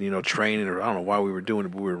something, training, or I don't know why we were doing it,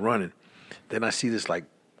 but we were running. Then I see this like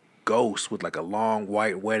ghost with like a long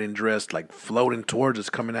white wedding dress like floating towards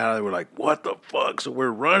us, coming out of there. We're like, what the fuck? So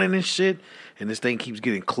we're running and shit, and this thing keeps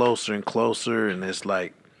getting closer and closer, and it's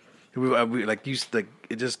like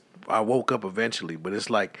I woke up eventually, but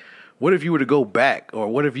it's like, what if you were to go back, or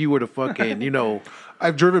what if you were to fucking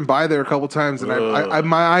I've driven by there a couple times, and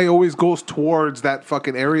my eye always goes towards that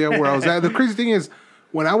fucking area where I was at. The crazy thing is,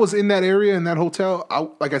 when I was in that area in that hotel,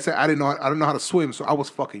 like I said, I don't know how to swim, so I was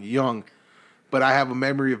fucking young. But I have a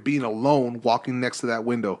memory of being alone, walking next to that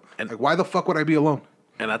window. And like, why the fuck would I be alone?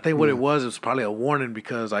 And I think what it was probably a warning,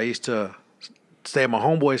 because I used to stay at my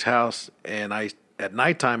homeboy's house, and at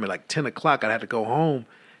nighttime at like 10 o'clock, I'd have to go home,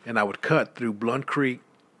 and I would cut through Blunt Creek,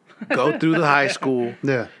 go through the high school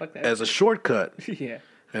as a shortcut. Yeah.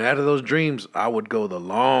 And after those dreams, I would go the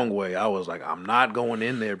long way. I was like, I'm not going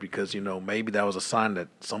in there because, maybe that was a sign that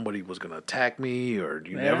somebody was going to attack me, or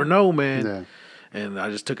you never know, man. Yeah. And I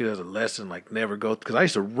just took it as a lesson, like never go, because I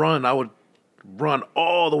used to run. I would run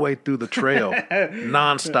all the way through the trail,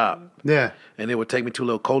 nonstop. Yeah. And it would take me to a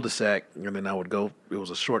little cul-de-sac, and then I would go. It was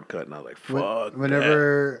a shortcut, and I was like, fuck.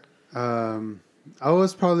 Whenever I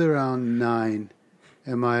was probably around 9,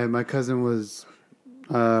 and my cousin was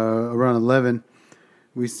around 11.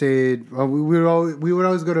 We stayed. Well, we would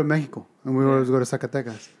always go to Mexico, and we would always go to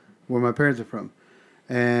Zacatecas, where my parents are from,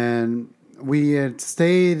 and we had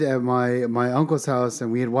stayed at my uncle's house,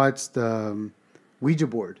 and we had watched Ouija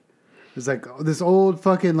board. It was like this old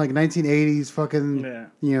fucking like 1980s fucking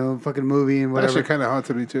fucking movie and whatever. That shit kind of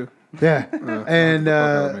haunted me too. Yeah,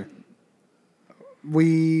 and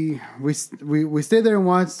we stayed there and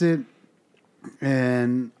watched it,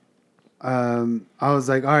 and I was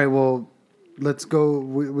like, all right, well, let's go.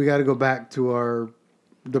 We got to go back to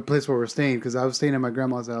the place where we're staying, because I was staying at my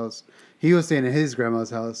grandma's house. He was staying at his grandma's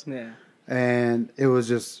house. Yeah. and it was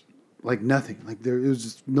just like nothing. Like it was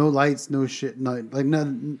just no lights, no shit,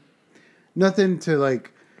 nothing to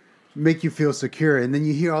like make you feel secure. And then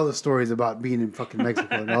you hear all the stories about being in fucking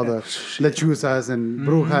Mexico and all the lechuzas and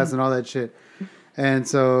brujas and all that shit. And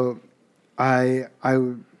so I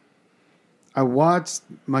watched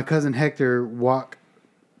my cousin Hector walk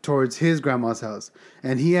towards his grandma's house,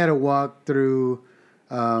 and he had to walk through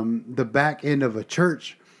the back end of a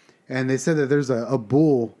church. And they said that there's a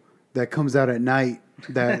bull that comes out at night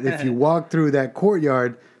that if you walk through that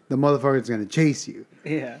courtyard, the motherfucker's going to chase you.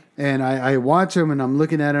 Yeah. And I watch him, and I'm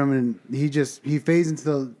looking at him, and he fades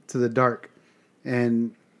into the dark,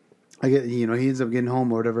 and he ends up getting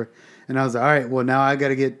home or whatever. And I was like, all right, well, now I got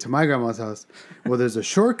to get to my grandma's house. Well, there's a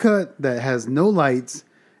shortcut that has no lights,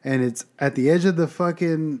 and it's at the edge of the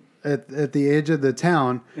fucking at the edge of the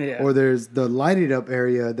town, or there's the lighted up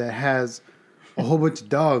area that has a whole bunch of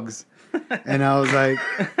dogs. And I was like,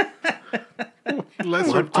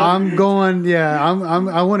 I'm going,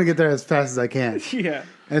 I want to get there as fast as I can. Yeah.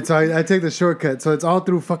 And so I take the shortcut. So it's all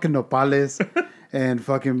through fucking nopales and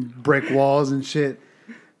fucking brick walls and shit.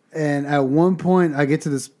 And at one point, I get to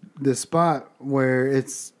this spot where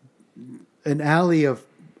it's an alley of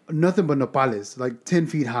nothing but nopales, like 10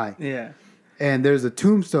 feet high. Yeah. And there's a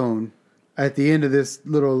tombstone at the end of this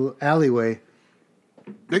little alleyway.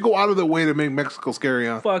 They go out of their way to make Mexico scary,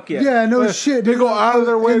 huh? Fuck yeah. Yeah, no shit. They go out of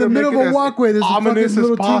their way in to the middle make of it a as walkway. There's a fucking ominous as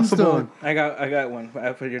little possible. tombstone. I got one.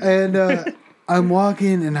 I put your And I'm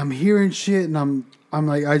walking and I'm hearing shit, and I'm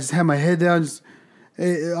like, I just have my head down.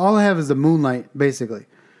 All I have is the moonlight, basically.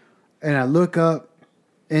 And I look up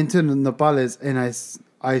into the nopales, and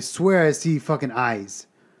I swear I see fucking eyes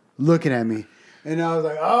looking at me. And I was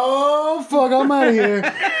like, oh, fuck, I'm out of here.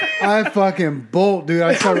 I fucking bolt, dude.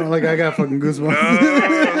 I start, like, I got fucking goosebumps.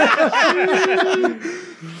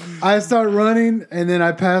 I start running, and then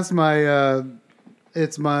I pass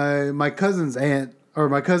it's my cousin's aunt, or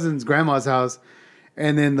my cousin's grandma's house.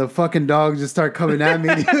 And then the fucking dogs just start coming at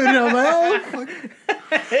me, dude. And I'm like, oh, fuck.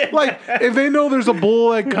 Like, if they know there's a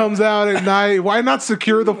bull that comes out at night, why not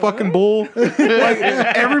secure the fucking bull? Like,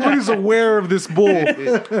 everybody's aware of this bull,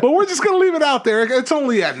 but we're just gonna leave it out there. It's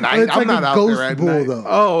only at night. It's I'm like not a out ghost there at bull, night. though.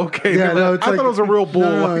 Oh, okay. Yeah, no, it's I thought it was a real bull.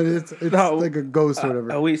 No, it's No. like a ghost or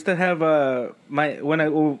whatever. We used to have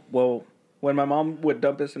when my mom would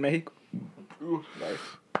dump us in Mexico.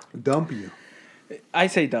 Dump you. I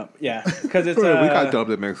say dump, yeah, because it's we got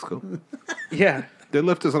dumped in Mexico. yeah. They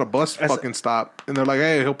left us on a bus fucking stop, and they're like,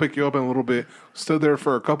 "Hey, he'll pick you up in a little bit." Stood there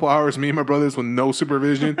for a couple hours, me and my brothers, with no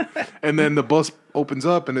supervision, and then the bus opens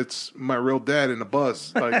up, and it's my real dad in the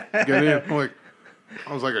bus. Like, get in.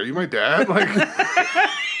 I was like, "Are you my dad?" Like,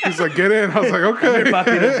 he's like, "Get in." I was like, "Okay."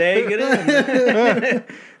 Papi today, get in.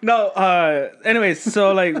 No. Anyways,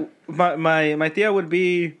 so like my tia would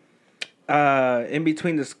be in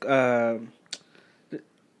between this.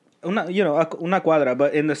 Una cuadra,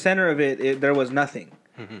 but in the center of it there was nothing.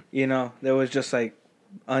 Mm-hmm. There was just like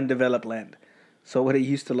undeveloped land. So what it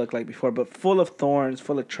used to look like before, but full of thorns,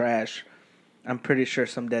 full of trash. I'm pretty sure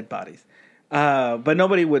some dead bodies. But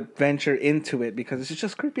nobody would venture into it because it's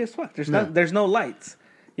just creepy as fuck. There's no lights.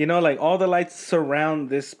 Like all the lights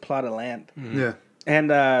surround this plot of land. Mm-hmm. Yeah.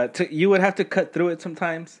 And you would have to cut through it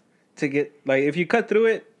sometimes to get, like, if you cut through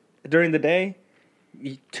it during the day,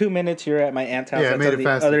 2 minutes you're at my aunt's house. Yeah, That's on the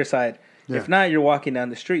faster. other side. Yeah. If not, you're walking down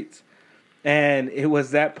the streets. And it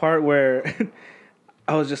was that part where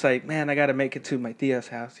I was just like, man, I got to make it to my tia's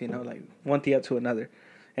house, like one tia to another.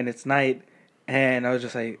 And it's night. And I was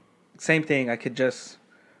just like, same thing. I could just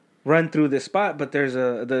run through this spot, but there's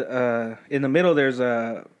in the middle, there's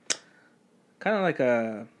a kind of like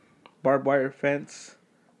a barbed wire fence,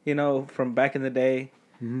 from back in the day.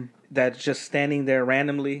 Mm-hmm. That's just standing there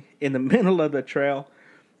randomly in the middle of the trail.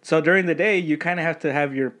 So during the day, you kind of have to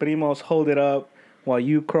have your primos hold it up while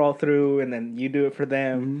you crawl through, and then you do it for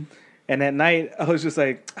them. Mm-hmm. And at night, I was just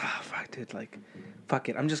like, oh, fuck, dude, like, fuck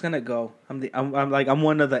it. I'm just going to go. I'm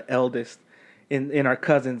one of the eldest in our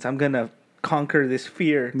cousins. I'm going to conquer this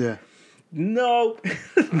fear. Yeah. No.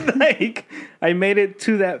 Like, I made it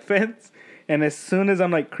to that fence, and as soon as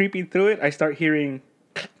I'm, like, creeping through it, I start hearing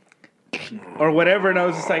or whatever, and I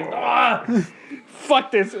was just like,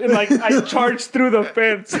 fuck this. And like I charged through the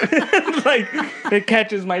fence. Like it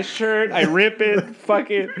catches my shirt, I rip it,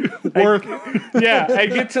 fuck it. I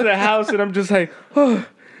get to the house and I'm just like,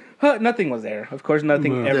 nothing was there. Of course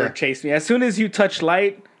nothing ever chased me. As soon as you touch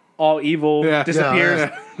light, all evil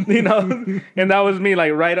disappears. And that was me,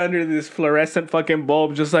 like right under this fluorescent fucking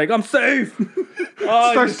bulb, just like, I'm safe.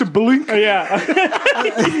 Starts to blink. Yeah.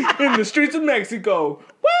 In the streets of Mexico.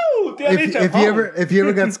 Woo! If you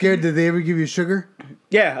ever got scared, did they ever give you sugar?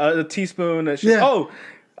 Yeah, a teaspoon. Yeah. Oh,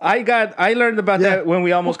 I learned about that when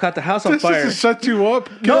we almost caught the house on This fire. is to shut you up.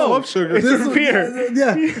 No. Kill up sugar. It's for fear.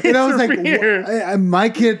 Yeah, and I was like, for fear. my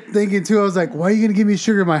kid thinking too. I was like, why are you gonna give me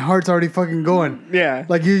sugar? My heart's already fucking going. Yeah.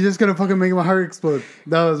 Like you're just gonna fucking make my heart explode.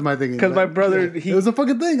 That was my thinking. Because my Like, brother, it was a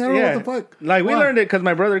fucking thing. I don't know what the fuck. Like we Why? learned it because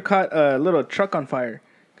my brother caught a little truck on fire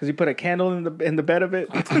because he put a candle in the bed of it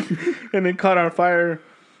and then caught on fire.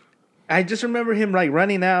 I just remember him like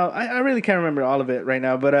running out. I really can't remember all of it right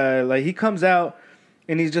now, but like he comes out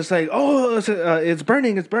and he's just like, "Oh, it's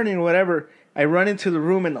burning, or whatever." I run into the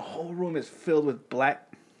room and the whole room is filled with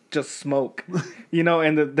black, just smoke,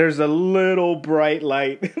 and there's a little bright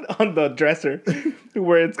light on the dresser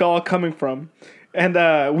where it's all coming from.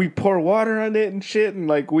 And we pour water on it and shit, and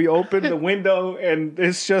like we open the window, and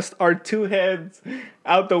it's just our two heads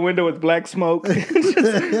out the window with black smoke,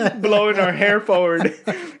 just blowing our hair forward,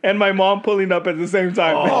 and my mom pulling up at the same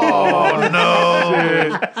time. Oh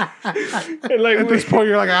no! And like At this point,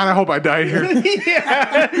 you're like, I hope I die here.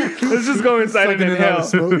 yeah, let's just go inside and Sucking it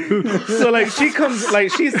out inhale. of smoke. So like she comes,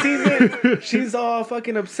 like she sees it, she's all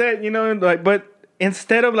fucking upset, and like, but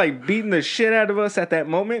instead of like beating the shit out of us at that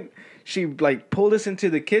moment, she like pulled us into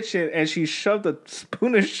the kitchen and she shoved a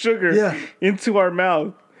spoon of sugar into our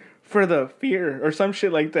mouth for the fear or some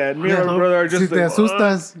shit like that. Me and my brother are Si just te like,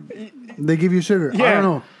 asustas, they give you sugar. I Yeah.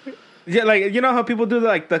 don't yeah, like you know how people do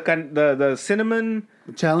like the cinnamon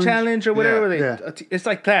know. Challenge. or whatever. Yeah. It's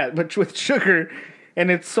like that, but with sugar, and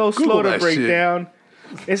it's so slow to that break shit. down.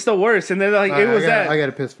 It's the worst. And then like it was I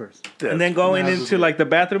gotta piss first. and then going into like the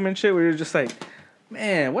bathroom and shit, where you're just like,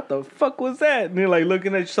 man, what the fuck was that? And you're like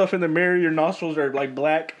looking at yourself in the mirror, your nostrils are like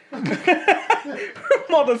black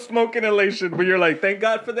from all the smoke inhalation. But you're like, thank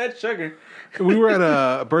God for that sugar. We were at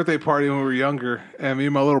a birthday party when we were younger, and me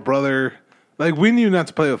and my little brother, like we knew not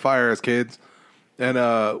to play with fire as kids, and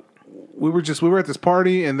we were at this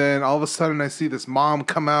party, and then all of a sudden I see this mom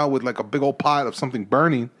come out with like a big old pot of something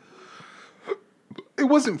burning. It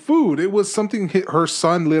wasn't food; it was something her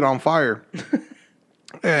son lit on fire.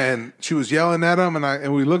 And she was yelling at him,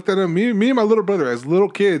 and we looked at him. Me and my little brother, as little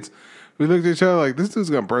kids, we looked at each other like, "This dude's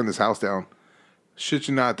gonna burn this house down." Shit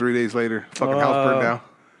you not, 3 days later, fucking house burned down.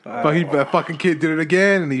 But that fucking kid did it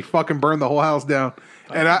again, and he fucking burned the whole house down.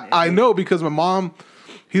 And I know because my mom,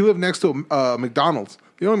 he lived next to a McDonald's.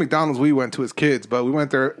 The only McDonald's we went to as kids, but we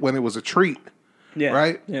went there when it was a treat, Yeah.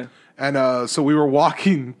 right? Yeah. And so we were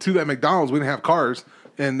walking to that McDonald's. We didn't have cars,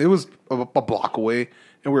 and it was a block away.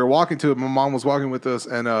 And we were walking to it. My mom was walking with us,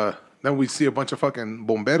 and then we see a bunch of fucking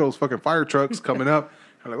bomberos, fucking fire trucks coming up.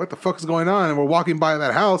 We're like, what the fuck is going on? And we're walking by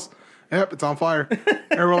that house. Yep, it's on fire.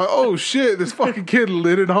 And we're like, oh shit, this fucking kid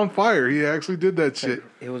lit it on fire. He actually did that shit.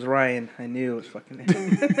 It was Ryan. I knew it was fucking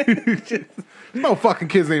him. No fucking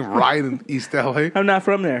kid's named Ryan in East LA. I'm not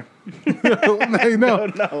from there. Hey, no.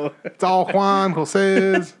 No. It's all Juan,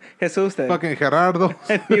 Jose's, Jesus then. fucking Gerardo.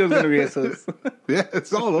 I knew it was going to be Jesus. Yeah,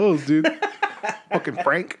 it's all those, dude. Fucking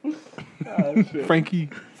Frank. Frankie.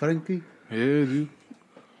 Frankie. Yeah, dude.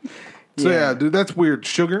 So yeah, dude, that's weird.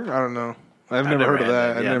 Sugar? I don't know. I've never heard of had that.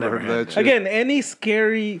 that. I've Yeah, never heard of had that shit. Again, any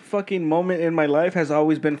scary fucking moment in my life has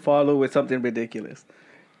always been followed with something ridiculous.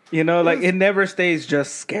 Like it never stays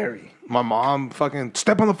just scary. My mom fucking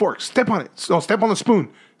step on the fork, step on it. So step on the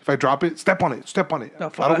spoon. If I drop it, step on it, step on it. Oh, I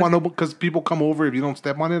fuck. don't want to because people come over if you don't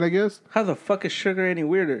step on it, I guess. How the fuck is sugar any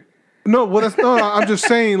weirder? No, I'm just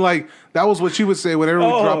saying like that was what she would say whenever we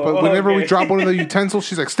okay. drop one of the utensils.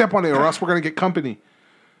 She's like, step on it or else we're gonna get company.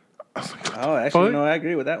 Oh, actually, fuck? no, I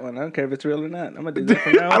agree with that one. I don't care if it's real or not. I'm gonna do that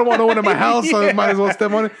from now on. I don't want no one in my house, so I might as well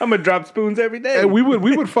step on it. I'm gonna drop spoons every day. And we would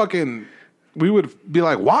be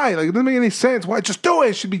like, why? Like, it doesn't make any sense. Why? Just do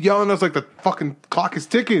it. She'd be yelling at us like the fucking clock is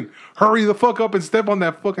ticking. Hurry the fuck up and step on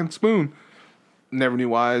that fucking spoon. Never knew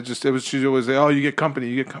why. She'd always say, oh, you get company.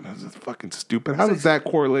 You get company. It's fucking stupid. How does that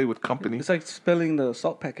correlate with company? It's like spilling the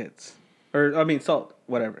salt packets. Salt,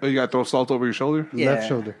 whatever. Oh, you got to throw salt over your shoulder? Yeah. Left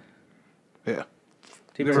shoulder. Yeah.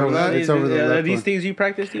 T-Bird, over that? It's over the are left these one. things you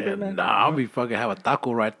practice, T-Bird, man? Nah, I'll be fucking have a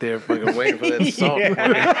taco right there, fucking waiting for that salt.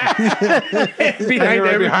 Behind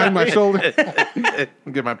Right behind my everybody. shoulder.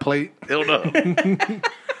 Get my plate. Hold up.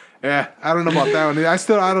 Yeah, I don't know about that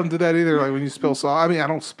one. I don't do that either. Like when you spill salt. I mean, I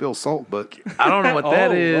don't spill salt, but I don't know what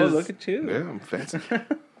that is. look at you. yeah, I'm fancy.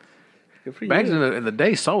 Good for Back you. in the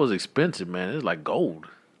day, salt was expensive, man. It was like gold.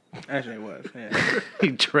 Actually, it was. Yeah.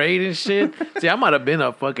 He trade and shit. See, I might have been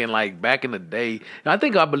a fucking like back in the day. I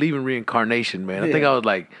think I believe in reincarnation, man. I think Yeah. I was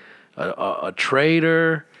like a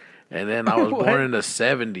trader, And then I was born in the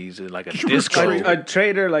 70s in like a disco. A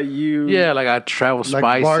trader like you. Yeah, like I travel Like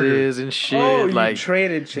spices barter. and shit. Oh, you like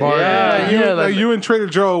traded shit. Barter. Yeah. yeah, Like you and Trader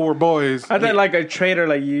Joe were boys. I thought like a trader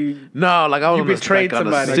like you. no, like I was You on the, betrayed like, on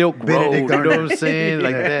the somebody. Silk Like Road. Benedict You know what Arnold. I'm saying?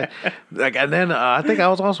 Like that. Like and then I think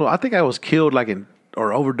I was killed like in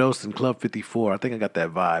or overdosed in Club 54. I think I got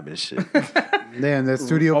that vibe and shit. Damn, that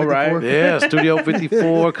Studio All 54. right. Yeah, Studio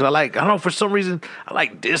 54. Because I don't know, for some reason, I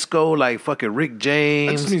like disco, like fucking Rick That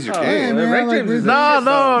James. just means you're Oh, gay. Yeah, man, Rick like James this- is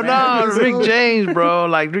No, man. Rick James, bro.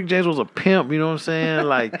 Like, Rick James was a pimp, you know what I'm saying?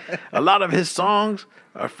 Like, a lot of his songs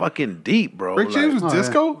are fucking deep, bro. Rick James was Oh, yeah.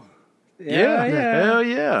 disco? Yeah, yeah. Hell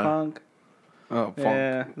yeah. Funk. Oh, funk.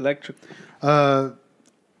 Yeah, electric.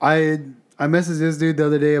 I messaged this dude the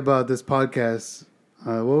other day about this podcast.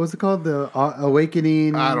 What was it called? The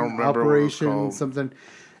Awakening I don't remember what it was Operation called. something.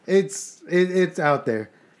 It's out there,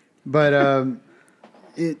 but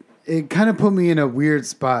it kind of put me in a weird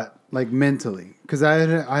spot, like mentally, because I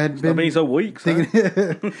had Stop been being so weak, son.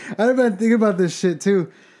 thinking, I had been thinking about this shit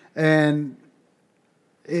too, and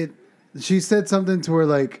she said something to her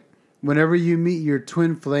like, whenever you meet your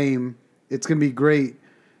twin flame, it's gonna be great.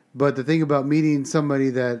 But the thing about meeting somebody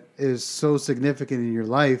that is so significant in your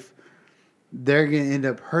life, they're gonna end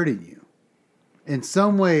up hurting you. In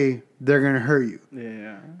some way, they're gonna hurt you.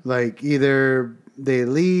 Yeah. Like either they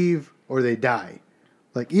leave or they die.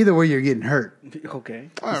 Like either way, you're getting hurt. Okay.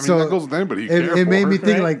 I mean, So, that goes with anybody. You care It made for. me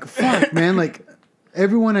think right? like, fuck, man. Like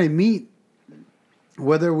everyone I meet,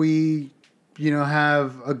 whether we,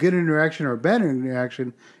 have a good interaction or a bad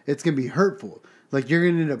interaction, it's gonna be hurtful. Like you're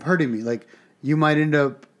gonna end up hurting me. Like you might end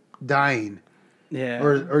up dying, Yeah.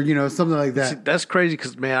 or something like See, that. that's crazy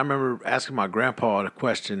because, man, I remember asking my grandpa a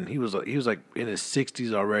question. He was like in his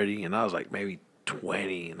 60s already, and I was like maybe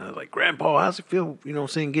 20. And I was like, Grandpa, how's it feel,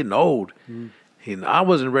 saying getting old? I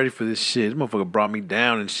wasn't ready for this shit. This motherfucker brought me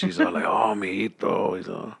down, and she's all like, oh, mijito. He's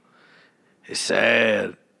all, it's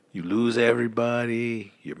sad. You lose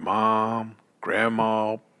everybody, your mom,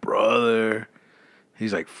 grandma, brother.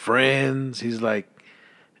 He's like, friends.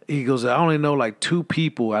 He goes, I only know like 2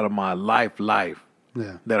 people out of my life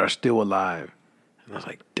Yeah. that are still alive. And I was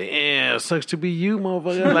like, damn, it sucks to be you,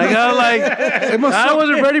 motherfucker. Like, I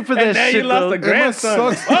wasn't ready for that And now shit. you lost though. a grandson. It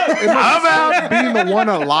must suck being the one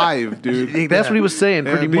alive, dude. That's what he was saying,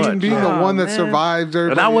 pretty much. Being the Oh, one that man. survives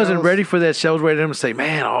everybody And I wasn't else. ready for that shit. I was ready for him to say,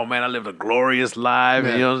 man, I lived a glorious life.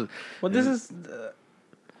 Yeah. And, Well, this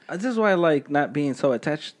is why I like not being so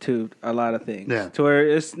attached to a lot of things. Yeah. To where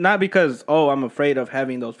it's not because I'm afraid of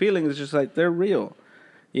having those feelings. It's just like they're real.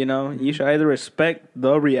 You should either respect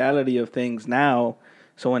the reality of things now,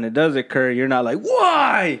 so when it does occur, you're not like,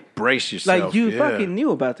 why? brace yourself. Like you yeah. fucking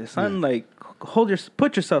knew about this, son. Like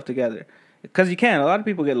put yourself together, because you can. A lot of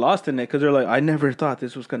people get lost in it because they're like, I never thought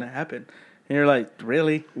this was gonna happen, and you're like,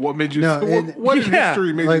 really? What made you? No, what in yeah.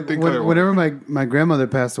 history made you Like think otherwise? whenever my grandmother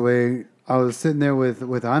passed away, I was sitting there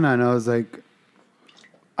with Anna, and I was like,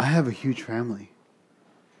 I have a huge family.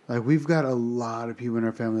 Like we've got a lot of people in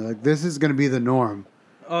our family. Like this is gonna be the norm.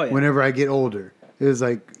 Oh yeah. Whenever I get older, it was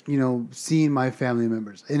like seeing my family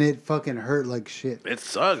members, and it fucking hurt like shit. It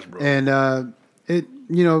sucks, bro. And it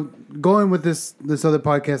going with this other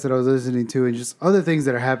podcast that I was listening to, and just other things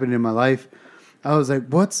that are happening in my life, I was like,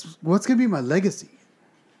 what's gonna be my legacy?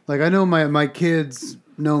 Like I know my kids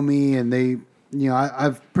know me, and they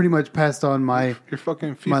I've pretty much passed on my. Your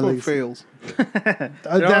fucking My FIFA legacy. fails.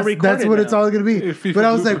 That's recorded what it's now. all gonna be. If FIFA But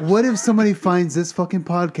I was like, bloopers. what if somebody finds this fucking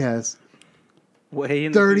podcast Way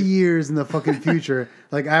in the 30 years in the fucking future,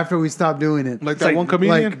 like after we stop doing it? Like that like- one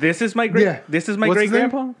comedian. This is my great. Yeah. This is my What's great his name?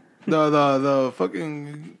 grandpa. The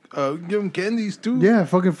fucking give him candies too. Yeah,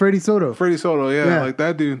 fucking Freddie Soto. Freddie Soto. Yeah, like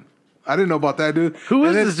that dude. I didn't know about that dude. Who is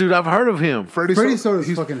And then this dude? I've heard of him. Freddie Freddie Soto. Soto's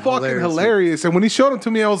He's fucking fucking hilarious. hilarious. And when he showed him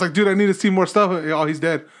to me, I was like, dude, I need to see more stuff. Oh, he's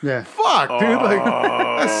dead. Yeah. Fuck, dude. Like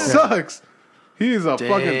that sucks. He is a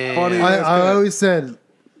fucking Damn. funny. I always said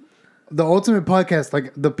the ultimate podcast,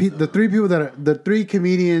 like the 3 people the 3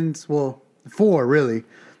 comedians, well, 4 really,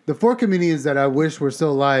 the 4 comedians that I wish were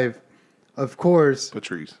still alive, of course,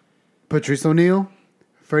 Patrice O'Neal,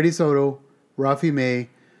 Freddie Soto, Rafi May,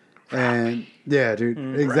 and yeah, dude,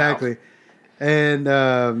 exactly, and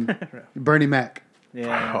Bernie Mac.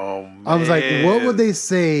 Yeah. Oh, man. I was like, what would they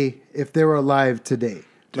say if they were alive today?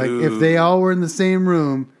 Like if they all were in the same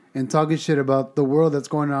room and talking shit about the world that's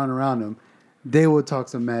going on around them, they would talk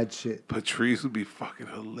some mad shit. Patrice would be fucking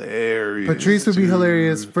hilarious. Patrice would be dude.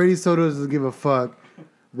 hilarious. Freddie Soto doesn't give a fuck.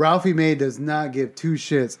 Ralphie May does not give 2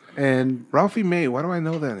 shits. And Ralphie May. Why do I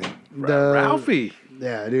know that name? the Ralphie.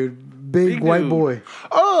 yeah, dude, big Big white dude. boy.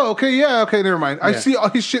 Oh, Oh, okay, yeah, okay, never mind. I Yeah. see all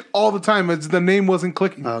his shit all the time. It's the name wasn't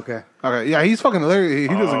clicking. Oh, okay. Okay, yeah, he's fucking hilarious.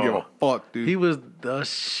 He doesn't give a fuck, dude. He was the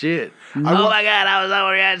shit. Oh my God, I was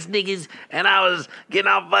over here at Sneaky's and I was getting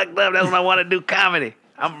all fucked up. That's when I want to do comedy.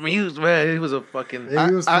 I'm from Houston. Man, he was a fucking. He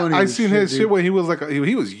was funny I as seen his dude. shit when he was like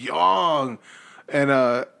he was young,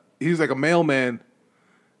 and he was like a mailman.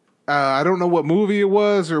 I don't know what movie it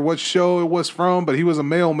was or what show it was from, but he was a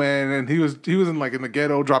mailman, and he was in like in the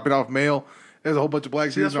ghetto dropping off mail. There's a whole bunch of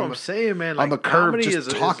black See, dudes that's what on I'm the saying, man. on Like, the curb comedy just is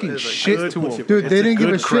a- talking is a shit good- to him. Dude, they It's didn't give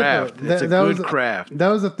good a shit. craft. Though. It's a That good was, craft. That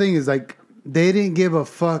was the thing is like they didn't give a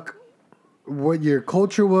fuck what your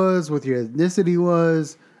culture was, what your ethnicity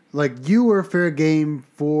was. Like you were fair game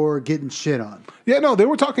for getting shit on. Yeah, no, they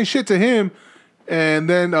were talking shit to him, and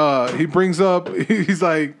then he brings up, he's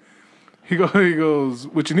like, he goes,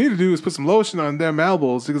 what you need to do is put some lotion on them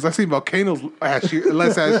elbows because I see volcanoes ashy,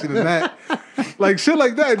 less ashy than that, like shit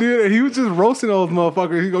like that, dude. And he was just roasting those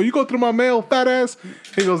motherfuckers. He go, you go through my mail, fat ass.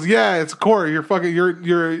 He goes, yeah, it's Corey. You're fucking, or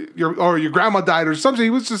your grandma died or something. He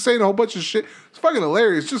was just saying a whole bunch of shit. It's fucking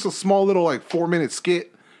hilarious. Just a small little like 4-minute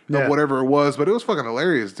skit Yeah. of whatever it was, but it was fucking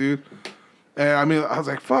hilarious, dude. And I mean, I was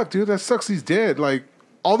like, fuck, dude, that sucks. He's dead. Like,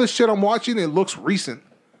 all this shit I'm watching, it looks recent.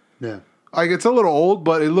 Yeah. Like, it's a little old,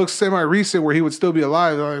 but it looks semi-recent where he would still be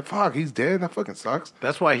alive. I'm like, fuck, he's dead? That fucking sucks.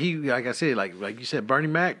 That's why he, like I said, like you said, Bernie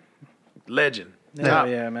Mac, legend. Yeah,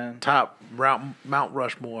 yeah, man. Top Mount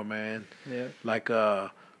Rushmore, man. Yeah. Like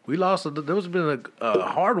we lost. There was been a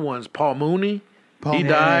hard ones. Paul Mooney, Paul he Mooney,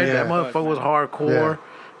 died. yeah. That motherfucker was hardcore,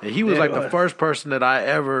 and he was Yeah, like he the was. first person that I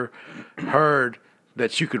ever heard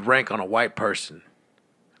that you could rank on a white person.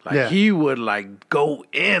 Like Yeah. he would like go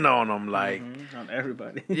in on them, like On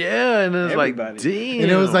everybody. yeah, and it's like Everybody. damn,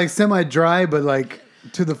 And it was like semi dry, but like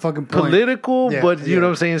to the fucking point. political, Yeah, but you yeah. know what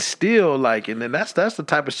I'm saying. Still, like, and then that's the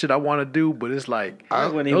type of shit I want to do. But it's like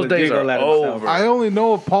When he those would days giggle are at himself. over. I only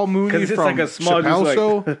know of Paul Mooney 'Cause it's from like a small, Chappelle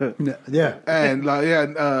just like- Show Yeah. and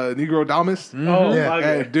Negro Damas. Oh, Yeah. fuck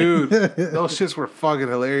And it. dude, those shits were fucking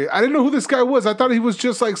hilarious. I didn't know who this guy was. I thought he was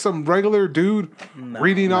just like some regular dude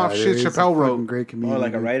reading off shit He's a Chappelle fucking wrote. Great comedian. Or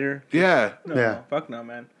like a dude. writer. Yeah, No, Yeah. fuck no,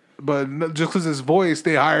 man. but just because his voice,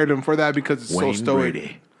 they hired him for that because it's Wayne so stoic.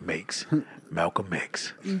 Brady makes Malcolm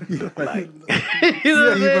X look like Steve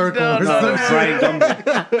Urkel. Brian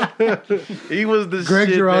Gumbo. he was the Greg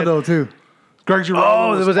shit, Giraldo man. too. Greg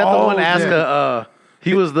Giraldo. Oh, was that the one? Ask yeah.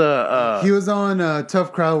 he was the He was on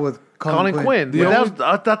Tough Crowd with Colin Quinn. The But that only- was,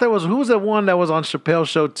 I thought that was who was that one that was on Chappelle's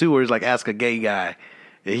show too, where he's like ask a gay guy.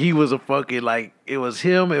 And he was a fucking like it was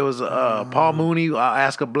him. It was Paul Mooney.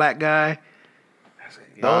 Ask a black guy.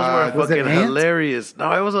 Those were Was it fucking Ant? hilarious.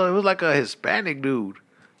 No, it was like a Hispanic dude,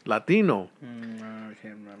 Latino. I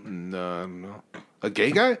can't remember. No. A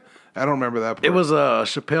gay guy? I don't remember that part. It was a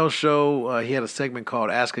Chappelle show. He had a segment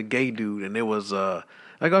called "Ask a Gay Dude," and it was like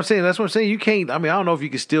I'm saying. That's what I'm saying. You can't. I mean, I don't know if you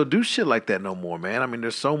can still do shit like that no more, man. I mean,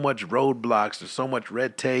 there's so much roadblocks. There's so much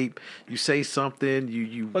red tape. You say something,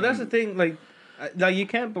 you. Well, that's the thing. Like you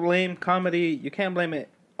can't blame comedy. You can't blame it.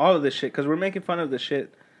 All of this shit because we're making fun of the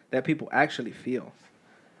shit that people actually feel,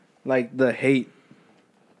 like the hate,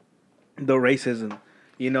 the racism.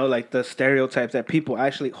 You know, like the stereotypes that people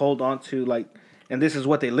actually hold on to. Like, and this is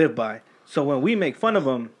what they live by. So when we make fun of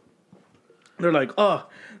them, they're like, "Oh,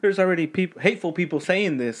 there's already hateful people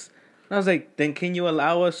saying this." And I was like, "Then can you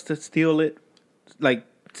allow us to steal it? Like,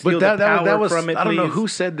 steal But the power that was from it, I don't know please?" who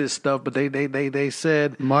said this stuff, but they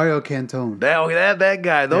said Mario Cantone. that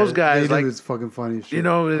guy, those Yeah, guys, they like do is fucking funny as shit. you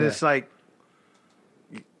know, and Yeah. it's like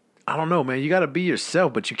I don't know, man. You got to be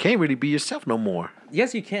yourself, but you can't really be yourself no more.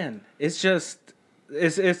 Yes, you can. It's just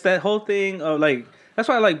it's that whole thing of like that's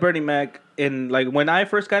why I like Bernie Mac. And like when I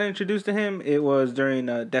first got introduced to him, it was during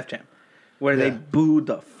Def Jam, where they Yeah. booed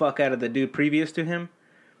the fuck out of the dude previous to him,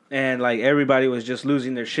 and like everybody was just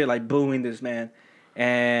losing their shit, like booing this man.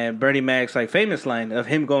 And Bernie Mac's like famous line of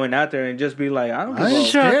him going out there and just be like, "I don't give I ain't a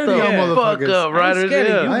scared of y'all Yeah. Fuck motherfuckers. up, riders. scared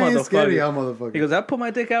of Yeah. you. I ain't scared of motherfucker. y'all motherfuckers. He goes, "I put my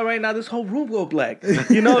dick out right now. This whole room go black."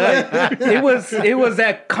 You know, like it was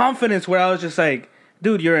that confidence where I was just like,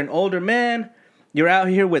 "Dude, you're an older man. You're out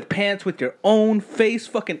here with pants with your own face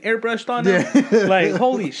fucking airbrushed on them. Like,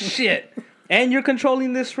 holy shit." And you're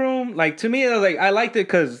controlling this room. Like, to me, I was like, I liked it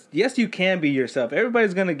because, yes, you can be yourself.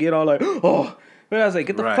 Everybody's going to get all like, "Oh." But I was like,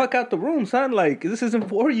 get the Right. fuck out the room, son. Like, this isn't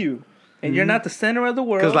for you. And you're not the center of the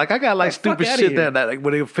world. Because like I got like The fuck stupid outta shit here. that like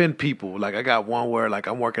would offend people. Like I got one where like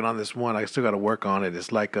I'm working on this one. I still got to work on it.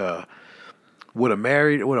 It's like would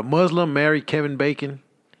a Muslim marry Kevin Bacon?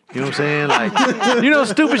 You know what I'm saying? Like you know,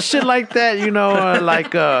 stupid shit like that. You know,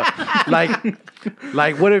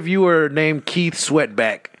 like what if you were named Keith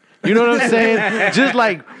Sweatback? You know what I'm saying? Just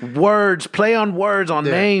like words, play on words, on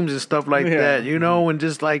names and stuff like that, you know, and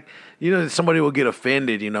just like, you know, somebody will get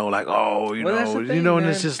offended, you know, like, oh, you Well, that's know, the thing, you know, and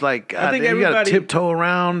man. it's just like, I think you got to everybody- tiptoe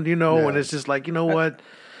around, you know, and it's just like, you know what?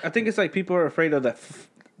 I think it's like people are afraid of the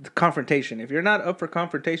confrontation. If you're not up for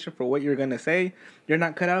confrontation for what you're going to say, you're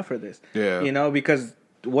not cut out for this. Yeah. You know, because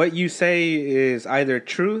what you say is either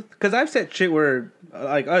truth. Because I've said shit where,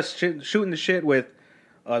 like us shooting the shit with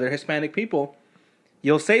other Hispanic people,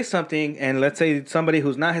 you'll say something, and let's say somebody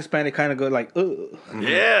who's not Hispanic kind of go like, ugh.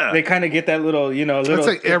 Yeah. They kind of get that little, you know, little. That's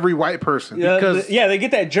like every white person. because- they get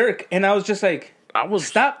that jerk, and I was just like,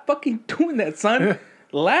 stop fucking doing that, son.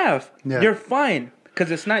 Laugh. Yeah. You're fine,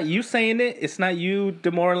 because it's not you saying it. It's not you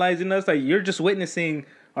demoralizing us. Like, you're just witnessing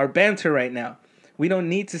our banter right now. We don't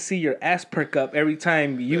need to see your ass perk up every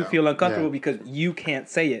time you feel uncomfortable because you can't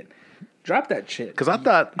say it. Drop that shit. Because I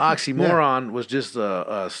thought oxymoron was just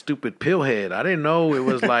a stupid pillhead. I didn't know it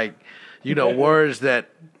was like, you know, words that,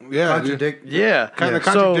 Yeah, Contradict. kind of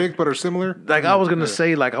So, contradict, but are similar. like I was gonna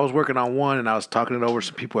say, like I was working on one and I was talking it over to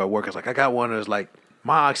some people at work. I was like, I got one that was like,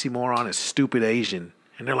 my oxymoron is stupid Asian.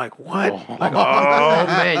 And they're like, what? Like, oh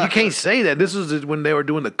man, you can't say that. This was when they were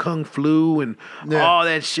doing the Kung Flu and all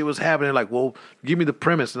that shit was happening. Like, well, give me the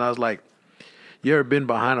premise. And I was like, you ever been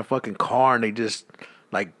behind a fucking car and they just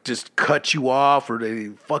cut you off or they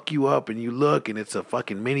fuck you up and you look and it's a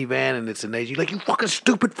fucking minivan and it's an Asian. You're like, you fucking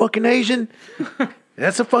stupid fucking Asian.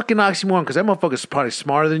 That's a fucking oxymoron because that motherfucker's probably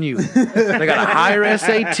smarter than you. They got a higher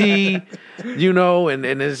SAT, you know, and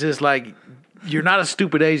it's just like, you're not a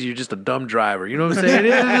stupid Asian, you're just a dumb driver. You know what I'm saying?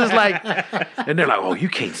 It's just like, and they're like, oh, you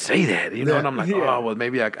can't say that. You know, and I'm like, oh, well,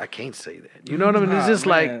 maybe I can't say that. You know what I mean? It's just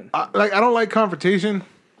like, Man. I don't like confrontation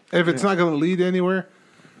if it's not going to lead anywhere.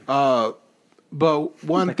 But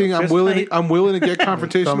one thing I'm fist willing fight? to get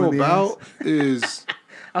confrontational in the about is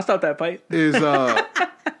I'll stop that fight.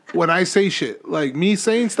 when I say shit. Like me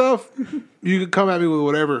saying stuff, you can come at me with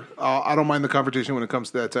whatever. I don't mind the confrontation when it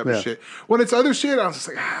comes to that type of Yeah. shit. When it's other shit, I'm just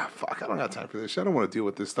like, fuck, I don't got time for this shit. I don't want to deal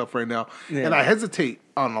with this stuff right now. And I hesitate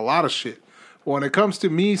on a lot of shit. When it comes to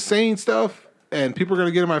me saying stuff and people are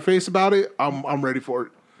gonna get in my face about it, I'm ready for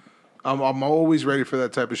it. I'm always ready for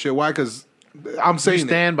that type of shit. Why? Because I'm saying you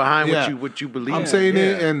stand it. behind Yeah. what you believe. I'm saying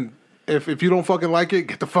it, and if you don't fucking like it,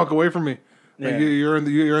 get the fuck away from me. Like, Yeah. you're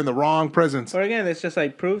in the wrong presence. Or again, it's just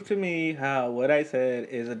like, prove to me how what I said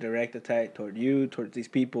is a direct attack toward you, towards these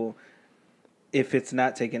people, if it's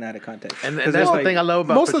not taken out of context. And 'Cause that's it's the like- thing I love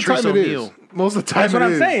about Most of the Patrice time it O'Neal. is. Most of the time That's what it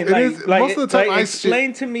I'm is. saying. It Like, is- like, most of the time like I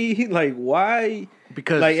explain to me, like, why,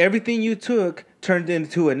 Because- like, everything you took turned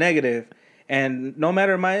into a negative, and no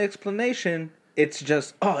matter my explanation, it's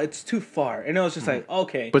just, oh, it's too far, and it was just like,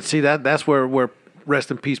 okay, But see that's where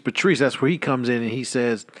rest in peace Patrice. That's where he comes in and he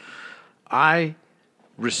says, I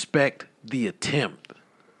respect the attempt.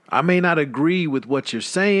 I may not agree with what you're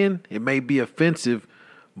saying. It may be offensive,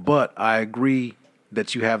 but I agree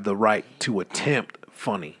that you have the right to attempt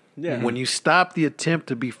funny. Yeah. When you stop the attempt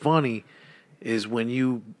to be funny is when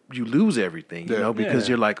you lose everything, you Yeah. know, because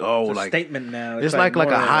Yeah. you're like, oh, it's a like statement now. it's like a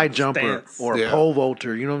more high a jumper stance. or a Yeah. pole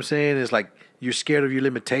vaulter. You know what I'm saying? It's like you're scared of your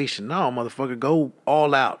limitation. No, motherfucker, go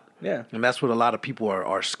all out. Yeah. And that's what a lot of people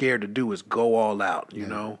are scared to do is go all out. You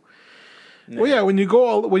know. Well, yeah, when you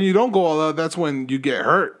don't go all out, that's when you get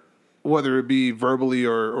hurt, whether it be verbally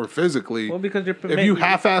or physically. Well, because you're if you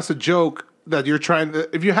half-ass a joke that you're trying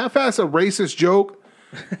to, if you half-ass a racist joke,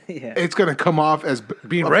 yeah. it's gonna come off as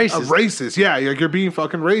Being a racist. racist, yeah, you're being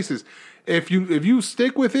fucking racist. If you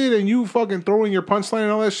stick with it and you fucking throw in your punchline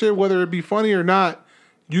and all that shit, whether it be funny or not,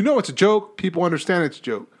 you know it's a joke. People understand it's a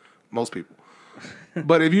joke. Most people.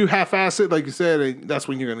 But if you half-ass it, like you said, that's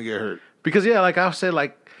when you're gonna get hurt. Because yeah, like I said,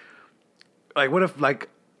 like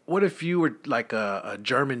what if you were like a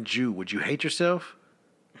German Jew? Would you hate yourself?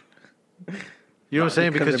 You know what I'm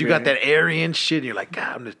saying? because Because of you got being- that Aryan shit. And you're like,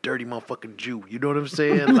 God, I'm this dirty motherfucking Jew. You know what I'm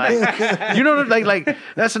saying? Like, you know, like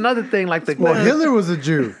that's another thing. Like the Well, Hitler was a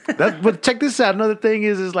Jew. but check this out. Another thing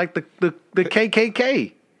is like the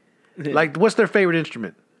KKK. Like, what's their favorite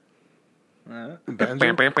instrument?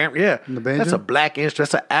 Banjo? Yeah, The banjo? that's a black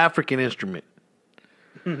instrument. That's an African instrument.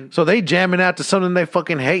 So they jamming out to something they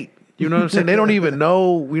fucking hate. You know what I'm saying? They don't even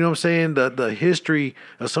know, you know what I'm saying, the history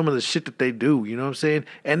of some of the shit that they do. You know what I'm saying?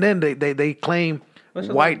 And then they claim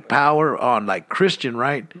white power on like Christian,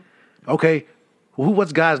 right? Okay,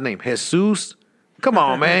 what's God's name? Jesus? Come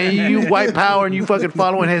on, man. You white power and you fucking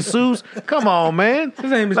following Jesus? Come on, man.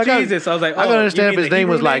 His name is Jesus. I was like, I can oh, understand you if his mean the name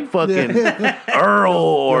was Hebrew like name? fucking Earl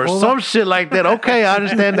or some shit like that. Okay, I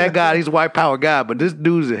understand that guy. He's a white power guy, but this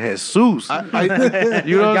dude's a Jesus. You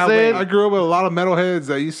know what I'm saying? I grew up with a lot of metalheads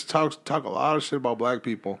that used to talk a lot of shit about black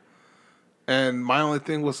people, And my only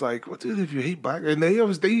thing was like, well, dude, if you hate black, and they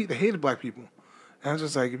hated black people. And I was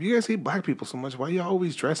just like, if you guys hate black people so much, why y'all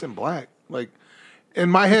always dress in black? Like, in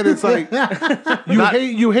my head, it's like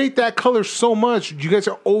you hate that color so much. You guys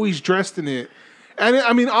are always dressed in it. And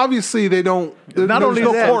I mean, obviously, they don't. Not only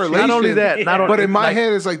that, correlation. not only that, But in my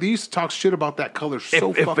head, it's like they used to talk shit about that color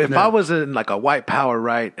so fucking. If I was in like a white power,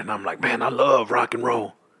 right, and I'm like, man, I love rock and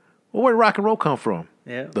roll. Well, where did rock and roll come from?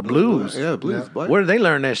 Yeah. The blues. Yeah, the blues. Black. Where did they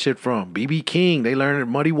learn that shit from? B.B. King. They learned it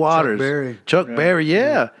Muddy Waters. Chuck Berry,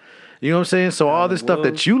 yeah. You know what I'm saying? So all this stuff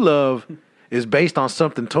that you love is based on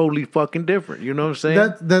something totally fucking different. You know what I'm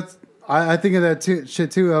saying? That's I think of that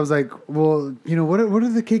shit too. I was like, well, you know, what do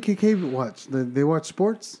the KKK watch? They watch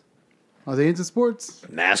sports? Are they into sports?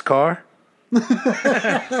 NASCAR.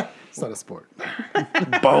 It's not a sport.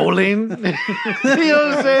 Bowling. You know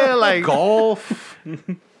what I'm saying? Like Golf.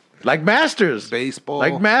 Like Masters. Baseball.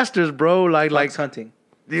 Like Masters, bro. Like hunting.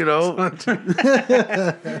 you know. That's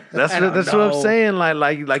what I'm saying.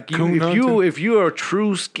 Like you if you're a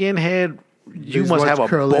true skinhead, you must have a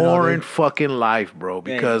boring fucking life, bro.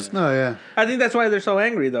 Because Oh yeah. I think that's why they're so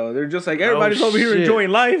angry, though. They're just like, everybody's over here shit. enjoying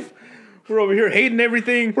life. We're over here hating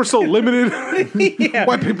everything. We're so limited. Yeah.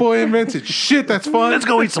 White people invented shit that's fun. let's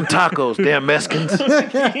go eat some tacos, damn Mexicans.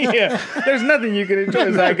 Yeah. There's nothing you can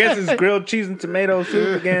enjoy. So I guess it's grilled cheese and tomato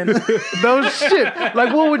soup again. No shit.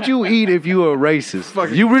 Like, what would you eat if you were a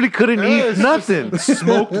racist? You really couldn't eat nothing.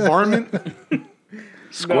 Smoked varmint.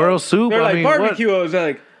 Squirrel soup. They're I like, mean, barbecue. I was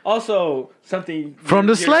like, also something From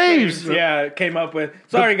the your slaves. came up with.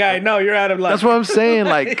 Sorry, guy. No, you're out of luck. That's what I'm saying.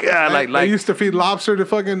 Like, They like used to feed lobster to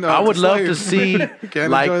fucking. I would love to slaves. see Can't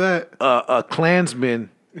like enjoy that. a Klansman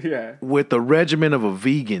Yeah. with the regimen of a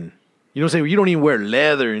vegan. You know what I'm saying? You don't even wear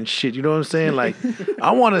leather and shit. You know what I'm saying? Like, I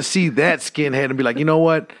want to see that skinhead and be like, you know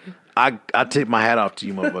what? I take my hat off to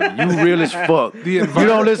you, motherfucker. You real as fuck. You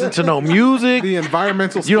don't listen to no music. The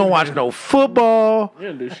environmental. You don't watch no football. You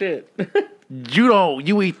don't do shit.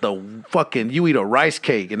 You eat a rice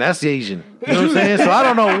cake, and that's Asian. You know what I'm saying? So I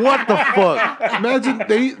don't know what the fuck. Imagine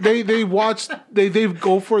they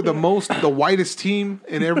go for the whitest team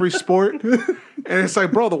in every sport, and it's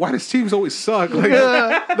like, bro, the whitest teams always suck. Like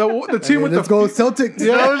the team with Let's go Celtics.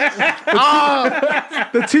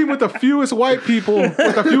 the team with the fewest white people, with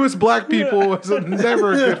the fewest black people, is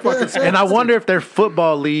never a good fucking sport. And I wonder if their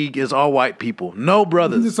football league is all white people, no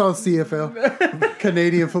brothers. Just all CFL,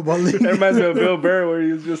 Canadian Football League. It reminds me of Bill Burr, where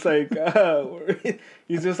he was just like,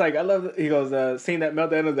 he's just like, I love. He goes, seeing that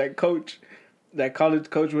meltdown of that coach, that college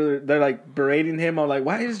coach, where they're like berating him. I'm like,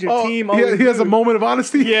 why is your team? He has a moment of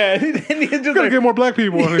honesty. Yeah, and he's just Gotta like, get more black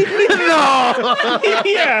people.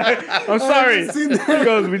 yeah, I'm sorry. He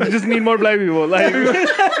goes, we just need more black people. Like,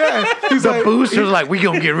 He's like, Boosters like, we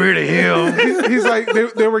gonna get rid of him. he's like,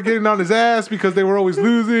 they were getting on his ass because they were always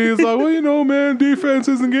losing. He's like, well, you know, man, defense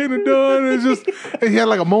isn't getting it done. And he had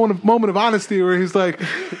like a moment of honesty where he's like,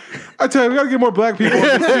 I tell you, we gotta get more black people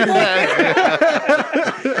on this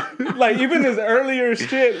team. like even his earlier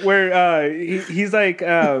shit where he's like,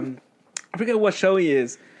 I forget what show he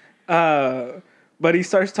is, but he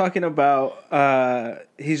starts talking about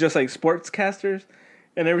he's just like sportscasters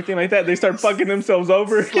and everything like that. They start fucking themselves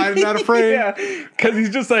over, Sliding out of frame. Yeah, because he's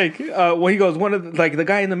just like, well, he goes, one of the, like the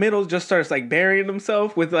guy in the middle just starts like burying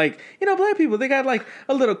himself with like, you know, black people, they got like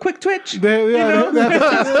a little quick twitch. Quick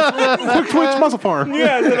twitch muscle farm.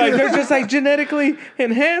 Yeah, they're just like genetically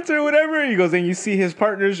enhanced or whatever. He goes, and you see his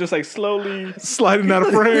partners just like slowly Sliding out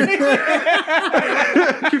of frame. Keep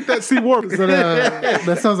that C warp.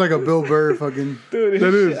 That sounds like a Bill Burr fucking. dude.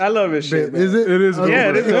 That is. I love his shit. Is man. it? It is. Oh, Yeah,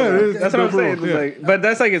 it is. Yeah, it is. That's what I'm saying. Yeah. Like, but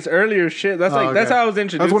that's like his earlier shit. That's like that's okay. how I was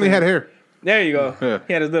introduced. That's when he had hair. There you go. Yeah.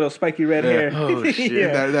 He had his little spiky red hair. Oh, shit.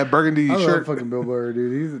 Yeah. That burgundy I love shirt. fucking Bill Burr,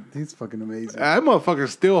 dude. He's fucking amazing. That motherfucker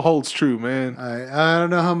still holds true, man. I don't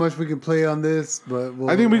know how much we can play on this, but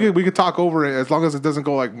I think we could talk over it as long as it doesn't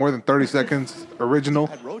go like more than 30 seconds original.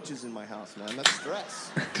 I had roaches in my house, man. That's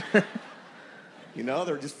stress. You know,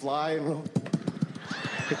 they're just flying.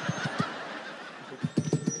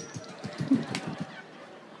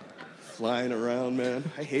 Flying around, man.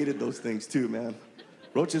 I hated those things too, man.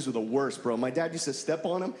 Roaches were the worst, bro. My dad used to step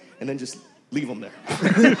on them and then just leave them there.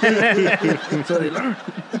 So they learn.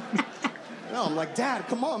 No, I'm like, Dad,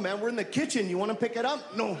 come on, man. We're in the kitchen. You want to pick it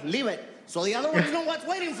up? No, leave it. So the other ones know what's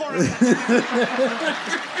waiting for us.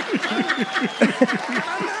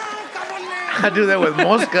 I do that with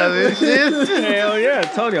moscas and shit. Hell yeah, I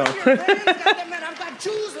told y'all. I've got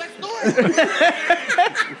shoes. Let's do it.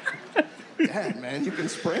 Dad, man, you can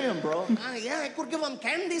spray them, bro. Yeah, I could give them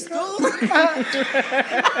candies too.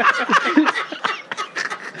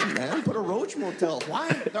 Man, put a roach Which motel? Why?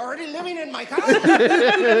 They're already living in my car.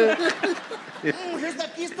 Here's the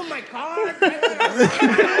keys to my car.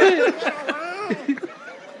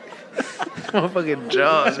 Motherfucking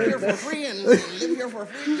Jaws. Live here for free and live here for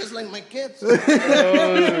free, just like my kids. Maybe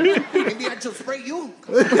I should spray you.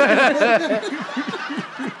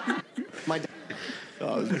 My dad.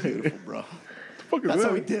 Oh, it was beautiful, bro. That's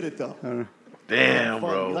how we did it, though. Damn, We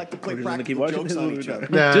bro. like to play Keep practical watching jokes this on movie each now. other.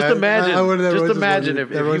 Nah, Just imagine. I would've- that Just roast imagine was- if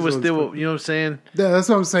that he roast was was still. fun. You know what I'm saying? Yeah, that's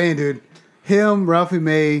what I'm saying, dude. Him, Ralphie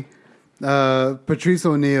May, Patrice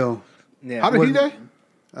O'Neal, Yeah. How did he die?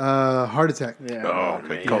 heart attack. Yeah. Oh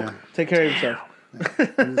man. Yeah. Take care of yourself.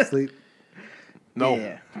 Couldn't sleep. No.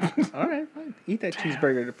 Yeah. All right. Fine. Eat that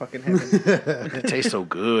cheeseburger to fucking heaven. It tastes so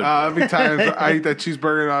good. Every time I eat that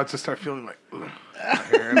cheeseburger, and I just start feeling like, ugh.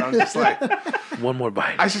 And I'm just like, One more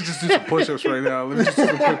bite. I should just do some push-ups right now. Let me just do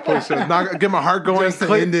some quick push-ups. Get my heart going. Just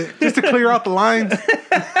to end it. Just to clear out the lines.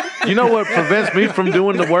 You know what prevents me from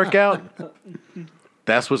doing the workout?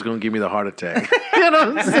 That's what's gonna give me the heart attack. You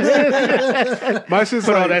know what I'm saying? My shit's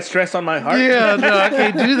Put all like, that stress on my heart. Yeah, no, I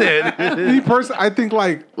can't do that. me personally, I think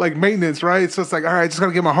like maintenance, right? So it's like, all right, just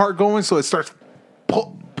gotta get my heart going, so it starts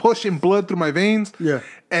pushing blood through my veins. Yeah.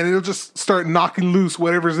 And it'll just start knocking loose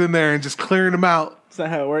whatever's in there and just clearing them out. That's not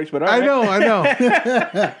how it works, but all I right. know.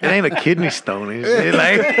 It ain't a kidney stone. It's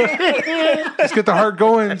like, Just get the heart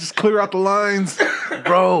going, just clear out the lines.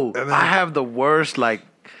 bro, I have the worst. Like,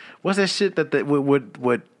 what's that shit that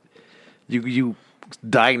what you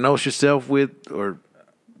diagnose yourself with, or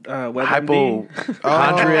WebMD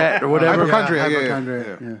hypochondriac or whatever? Hypochondriac, yeah.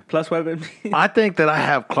 Hypochondriac, yeah. plus WebMD. I think that I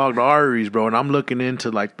have clogged arteries, bro, and I'm looking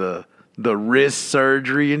into like the wrist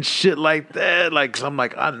surgery and shit like that. Like, 'cause I'm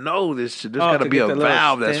like, I know this shit. There's got to be a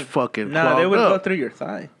valve that's fucking No, clogged they would go up. through your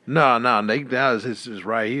thigh. No, now it's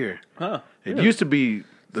right here. Huh. It used to be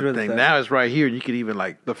the Through the thing. thigh. Now it's right here, and you could even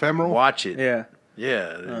like The femoral? watch it. Yeah.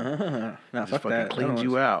 Yeah, Nah, just fuck fucking that. cleans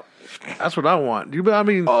you out. That's what I want. I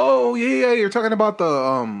mean, Oh, yeah. You're talking about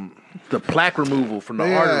the the plaque removal from the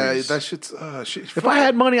yeah, arteries. that shit's shit. If I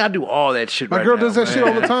had money, I'd do all that shit. My right girl now, does that man. shit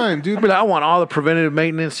all the time, dude. I'd be like, I want all the preventative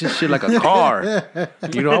maintenance and shit like a car.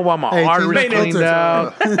 You know, I want my Hey, arteries change cleaned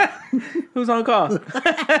filters. out. Who's on call?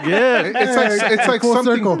 Yeah, It's like Full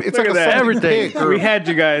something. circle. It's Look like at a that. something Everything. pig or- We had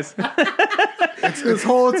you guys. This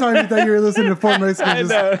whole time you thought you were listening to Fort Mexico I know.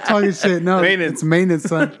 just talking shit. No, Maintenance. it's maintenance,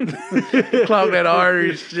 son. clog that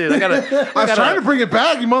artery shit. I I was trying to bring it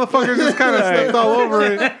back. You motherfuckers just kind of stepped all over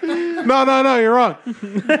it. No, you're wrong.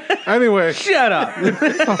 Anyway, Shut up.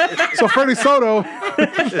 so Freddie Soto,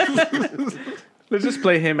 Let's just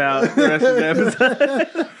play him out the rest of the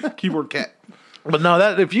episode. keyboard cat. But no,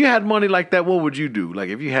 that if you had money like that, what would you do? Like,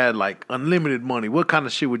 if you had like unlimited money, what kind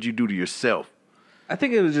of shit would you do to yourself? I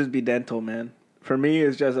think it would just be dental, man. For me,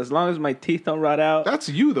 it's just as long as my teeth don't rot out. That's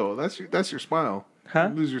you though. That's your smile. Huh?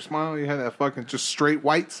 You lose your smile. You had that fucking just straight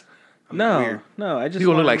whites. No, weird. no. I just You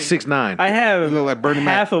gonna look wanna- like 6'9". I have You look like Bernie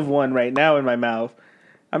Mac. half of one right now in my mouth.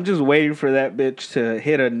 I'm just waiting for that bitch to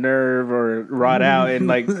hit a nerve or rot out and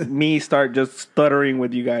like me start just stuttering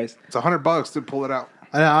with you guys. It's $100 to pull it out.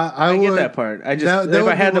 I I get would- that part. I just that if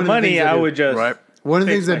would I be had the one of the money, things I I do. would just Right. One of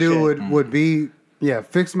the fix things I my do shit. would be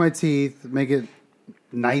fix my teeth, make it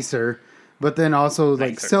nicer, but then also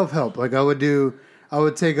like Nicer. self-help. Like I would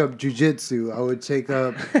take up jujitsu, I would take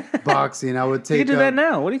up boxing, I would You take can do up, that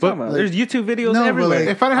now. What are you talking about? like- There's YouTube videos No, but everywhere. like,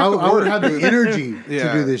 If I didn't have to I would work, have the energy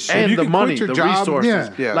Yeah. to do this shit. And you the can money, quit your the job, resources.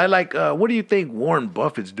 yeah. Like, what do you think Warren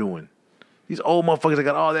Buffett's doing? These old motherfuckers that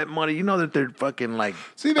got all that money. You know that they're fucking like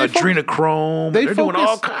See, they adrenochrome. they They're doing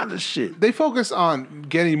all focus- kinds of shit. They focus on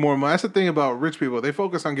getting more money. That's the thing about rich people. They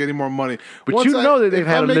focus on getting more money. But Once you know that they've if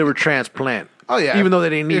had I a make- liver transplant. Oh yeah. Even though they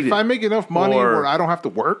didn't need if it. I make enough money Or where I don't have to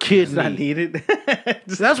work, It's not Kidney. needed.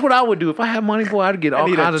 That's what I would do if I had money. Boy, I'd get all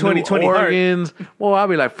need a kinds of new 20/20 heart. organs. Well, I'd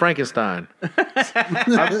be like Frankenstein.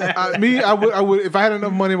 I would if I had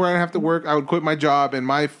enough money where I didn't have to work, I would quit my job, and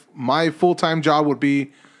my full-time job would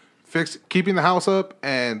be keeping the house up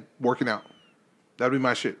and working out. That'd be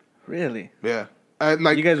my shit. Really? Yeah.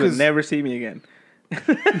 Like You guys would 'cause never see me again.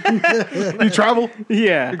 you travel.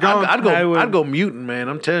 Yeah. I'd go mutant, man.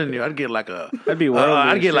 I'm telling you, I'd get like a. That'd be worldly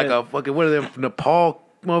I'd as get like shit. a fucking what are them Nepal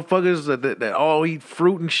motherfuckers that all eat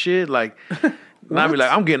fruit and shit. Like, and I'd be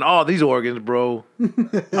like, I'm getting all these organs, bro.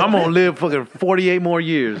 I'm gonna live fucking 48 more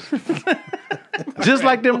years. Just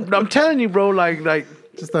like them. I'm telling you, bro. Like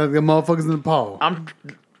Just like the motherfuckers in Nepal. I'm.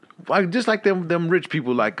 Like, just like them rich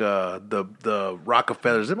people, like the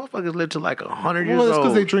Rockefellers, them motherfuckers live to like 100 years Well, that's because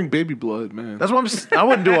old. they drink baby blood, man. That's what I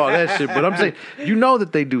wouldn't do all that shit, but I'm saying you know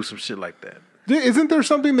that they do some shit like that. Isn't there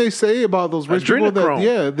something they say about those rich people?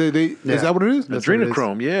 Adrenochrome. Is that what it is? That's what it is.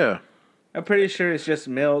 Adrenochrome, yeah. I'm pretty sure it's just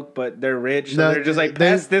milk, but they're rich, so No, they're just like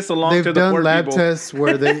they- pass this along they've to the done poor lab people. tests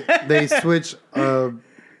where they switch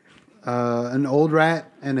an old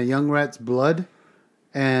rat and a young rat's blood,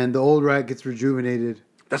 and the old rat gets rejuvenated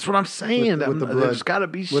That's what I'm saying. with the blood. There's got to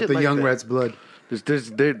be shit with the like young that. rat's blood.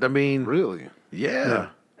 I mean, Really? yeah.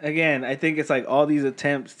 Again, I think it's like all these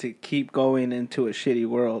attempts to keep going into a shitty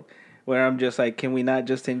world where I'm just like, can we not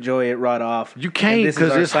just enjoy it right off? You And can't this is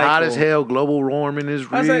because our it's hot cycle. as hell. Global warming is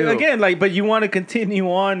real. I was like, again, like, but you want to continue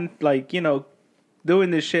on, like, you know, doing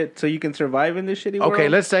this shit so you can survive in this shitty world. Okay,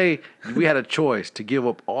 let's say we had a choice to give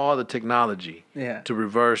up all the technology Yeah. to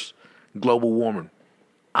reverse global warming.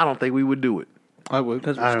 I don't think we would do it. I would.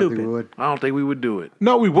 because I we're don't stupid. think we would. I don't think we would do it.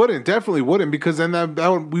 No, we wouldn't. Definitely wouldn't, because then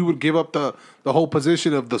we would give up the whole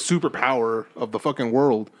position of the superpower of the fucking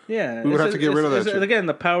world. Yeah, We would have to get rid of that shit. Again,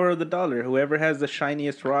 the power of the dollar. Whoever has the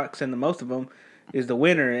shiniest rocks and the most of them is the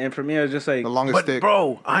winner. And for me, I was just like, The longest But stick.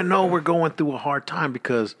 bro, I know we're going through a hard time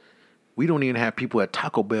because we don't even have people at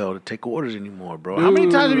Taco Bell to take orders anymore, bro. How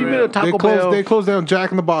many times have you been to Taco Bell? They closed down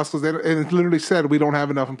Jack in the Box because and it literally said we don't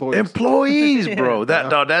have enough employees. Employees, bro.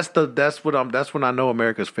 That's when I know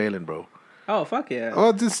America's failing, bro. oh fuck yeah.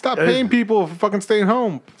 Oh, just stop paying people for fucking staying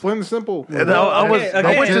home. Plain and simple. And I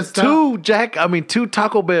went to Just two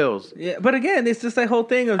Taco Bells. Yeah, but again, it's just that whole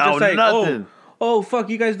thing of Oh, just like, nothing. oh fuck,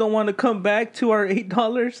 you guys don't want to come back to our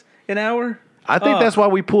 $8 an hour? I think that's why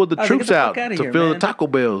we pulled the I was like, troops get the out fuck outta to here, fill the man. Taco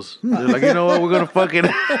Bells. They're like, you know what? We're gonna fucking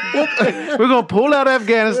we're gonna pull out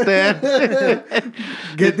Afghanistan.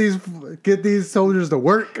 Get these soldiers to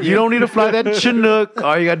work. You don't need to fly that Chinook.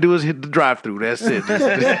 All you gotta do is hit the drive-through. That's it.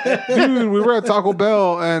 Dude, we were at Taco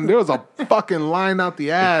Bell and there was a fucking line out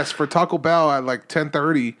the ass for Taco Bell at like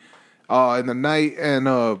 10:30 in the night, and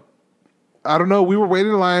I don't know. We were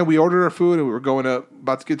waiting in line. We ordered our food and we were going up,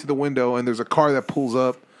 about to get to the window, and there's a car that pulls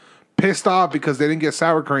up, pissed off because they didn't get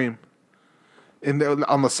sour cream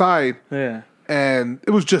on the side. Yeah. And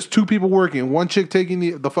it was just two people working. One chick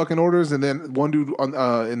taking the fucking orders, and then one dude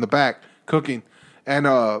in the back cooking. And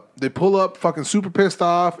they pull up, fucking super pissed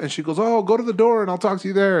off, and she goes, "Oh, go to the door, and I'll talk to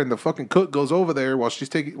you there." And the fucking cook goes over there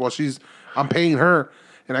I'm paying her,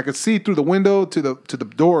 and I could see through the window to the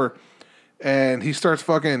door, and he starts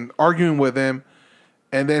fucking arguing with him.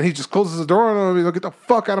 And then he just closes the door on him. He's like, "Get the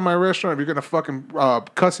fuck out of my restaurant if you're gonna fucking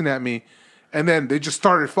cussing at me." And then they just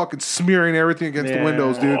started fucking smearing everything against the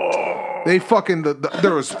windows, dude. They fucking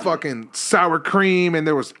there was fucking sour cream and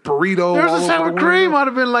there was burrito. There's all a over sour the cream. window. I'd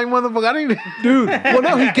have been like, motherfucker, I didn't. Dude. Well,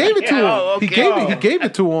 no, he gave it to him. Oh, okay. He gave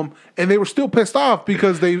it to him, and they were still pissed off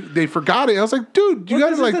because they forgot it. I was like, dude, you Well,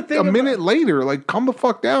 guys this is the like thing a minute later, like calm the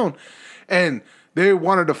fuck down. And they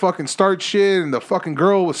wanted to fucking start shit, and the fucking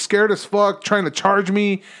girl was scared as fuck, trying to charge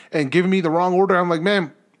me and giving me the wrong order. I'm like,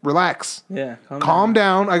 man, relax. Yeah. Calm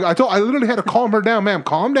down. I literally had to calm her down, ma'am.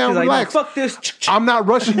 Calm down, She's like, relax. no, fuck this. I'm not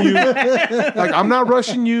rushing you. I'm not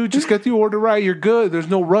rushing you. Just get the order right. You're good. There's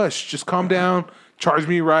no rush. Just calm down. Charge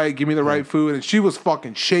me right. Give me the right food. And she was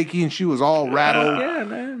fucking shaky and she was all rattled. Yeah,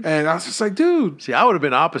 man. And I was just like, dude. See, I would have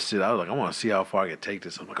been opposite. I was like, I want to see how far I can take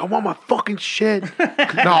this. I'm like, I want my fucking shit.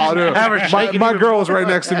 No, dude. Have her My, shaking my even girl was right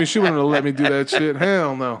next to me. She wouldn't have let me do that shit.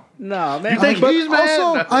 Hell no. No, man. think But he's mad?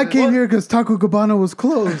 also, I came here because Taco Cabana was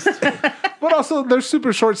closed. but also, they're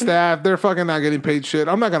super short staffed. They're fucking not getting paid shit.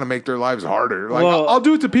 I'm not gonna make their lives harder. Like Well- I'll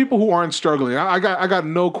do it to people who aren't struggling. I got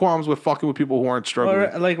no qualms with fucking with people who aren't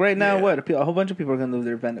struggling. Or, like right now, a whole bunch of people are gonna lose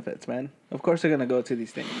their benefits, man. Of course, they're gonna go to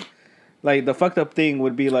these things. Like the fucked up thing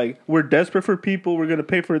would be like, we're desperate for people. We're gonna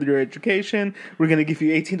pay for your education. We're gonna give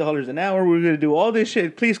you $18 an hour. We're gonna do all this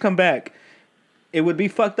shit. Please come back. It would be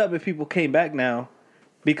fucked up if people came back now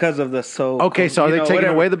because of the Okay, so are they taking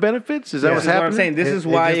whatever. away the benefits? Is that This what's is what I'm happening? saying. This is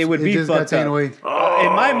why it would be just got fucked taken up. away.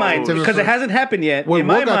 In my mind, because it hasn't happened yet. Wait, in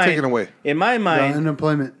my what got mind, taken away? In my The mind,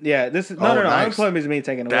 unemployment. yeah, this is Oh, no. nice. Unemployment is being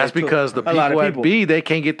taken away. That's to because the a lot of people at people. B, they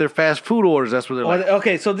can't get their fast food orders. That's what they're like.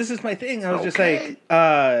 Okay, so this is my thing. I was just like,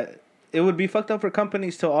 it would be fucked up for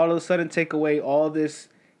companies to all of a sudden take away all this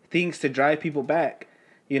things to drive people back,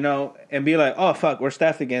 and be like, oh fuck, we're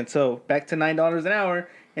staffed again, so back to $9 an hour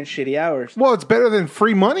and shitty hours. Well, it's better than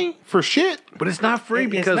free money for shit. But it's not free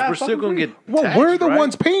It's because not we're still fucking going to free. get Well, taxed, we're the right?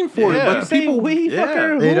 ones paying for it. Yeah. But You the say people, we, yeah.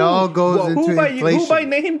 fucker, It who? all goes into who by inflation.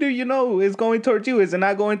 name do you know is going towards you? Is it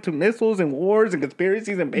not going to missiles and wars and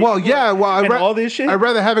conspiracies and well, yeah, well, and all this shit? I'd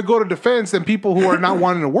rather have it go to defense than people who are not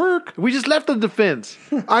wanting to work. We just left the defense.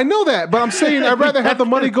 I know that, but I'm saying I'd rather have the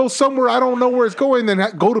money go somewhere I don't know where it's going than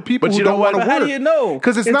go to people But who you know don't what? want to But work. how do you know?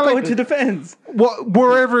 Because it's not going like to defense. well,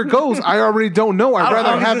 wherever it goes, I already don't know. I'd rather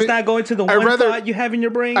How have is it it not going to the I'd one rather- thought you have in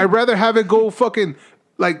your brain? I'd rather have it go fucking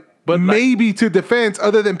like But maybe to defense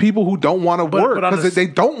other than people who don't want to work but on because they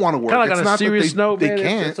don't want to work. kind of It's like on not a serious that note, they man.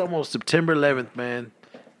 can't. It's almost September 11th, man,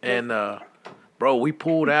 and bro, we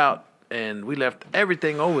pulled out and we left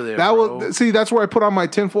everything over there. That bro. was that's where I put on my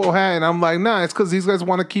tinfoil hat, and I'm like, nah, it's because these guys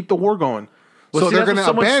want to keep the war going. Well, So see, they're that's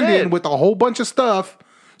going what to someone abandon said. with a whole bunch of stuff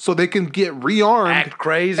so they can get rearmed. Act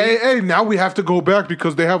crazy. Hey, now we have to go back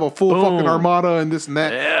because they have a full Boom. fucking armada and this and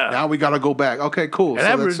that. Yeah. Now we got to go back. Okay, cool. And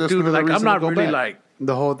that that's was, just dude, another like, I'm reason not to go really back. like,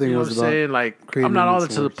 The whole thing you know was what I'm about saying? Like, creating I'm not all these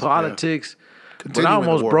into the wars. politics. But I Continuing the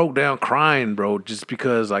almost war. broke down crying, bro, just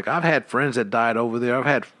because, like, I've had friends that died over there. I've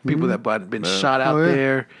had people that have been shot out Oh, yeah.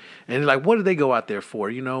 there. And, like, what did they go out there for,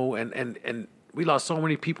 you know? And we lost so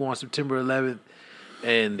many people on September 11th.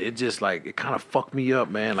 And it just, like, it kind of fucked me up,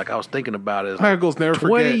 man. Like, I was thinking about it. It's like, Eagles never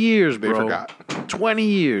 20 forget. years, They bro. forgot. 20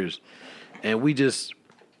 years. And we just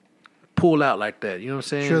pull out like that. You know what I'm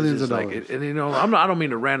saying? Trillions It's of just dollars. and, you know, I don't mean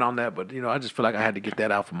to rant on that, but, you know, I just feel like I had to get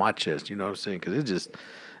that out from my chest. You know what I'm saying? Because it just,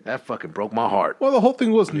 that fucking broke my heart. Well, the whole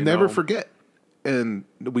thing was never know. forget. And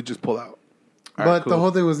we just pull out. All But right, the cool.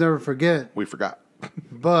 whole thing was never forget. We forgot.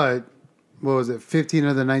 But what was it? 15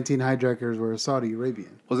 of the 19 hijackers were Saudi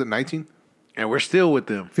Arabian. Was it 19? And we're still with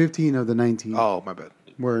them. 15 of the 19 Oh, my bad.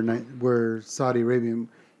 were Saudi Arabian.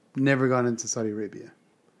 Never gone into Saudi Arabia.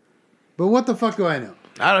 But what the fuck do I know?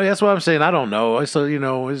 That's what I'm saying. I don't know. So, you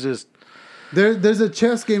know, it's just, There's a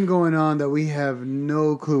chess game going on that we have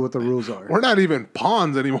no clue what the rules are. We're not even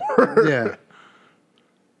pawns anymore. Yeah.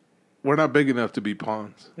 We're not big enough to be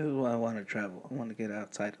pawns. This is why I want to travel. I want to get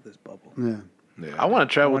outside of this bubble. Yeah. Yeah. I want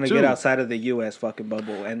to I travel want to too. get outside of the U.S. fucking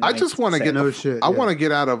bubble. And I just want to get No the, shit, I yeah. want to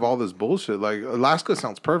get out of all this bullshit. Like Alaska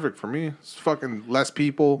sounds perfect for me. It's fucking less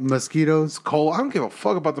people. Mosquitoes. Cold. I don't give a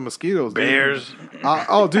fuck about the mosquitoes. dude. Bears.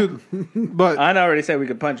 Oh, dude. But I already said we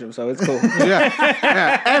could punch him, so it's cool.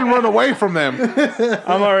 yeah, and run away from them.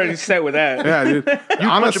 I'm already set with that. Yeah, dude.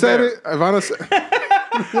 Anna punch a said bear. it. Ivana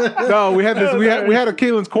said. No, we had this. We had a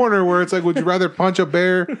Caitlin's corner where it's like, would you rather punch a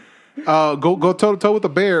bear, go toe to toe with a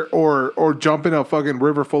bear, or jump in a fucking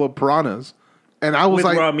river full of piranhas? And I was With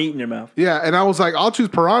like, raw meat in your mouth. yeah, and I was like, I'll choose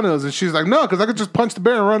piranhas, and she's like, no, because I could just punch the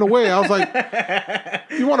bear and run away. I was like,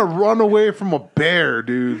 you want to run away from a bear,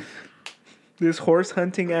 dude? This horse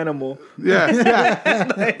hunting animal. Yeah, yeah.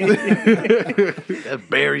 That's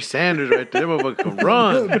Barry Sanders right there. That motherfucker can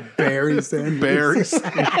run. Barry Sanders. Berries.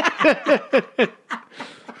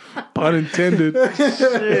 Pun intended.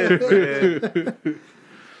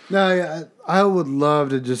 No, yeah, I would love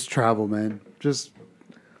to just travel, man. Just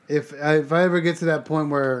if I ever get to that point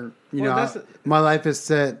where my life is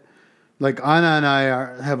set, like Anna and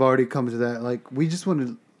I have already come to that. Like we just want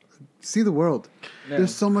to see the world.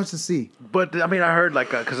 There's so much to see. But I mean, I heard like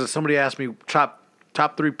because somebody asked me top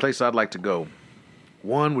 3 places I'd like to go.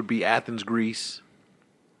 One would be Athens, Greece.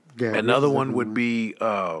 Yeah, Another this is one would be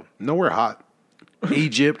Nowhere hot.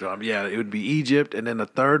 Egypt. Yeah, it would be Egypt, and then the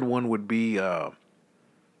third one would be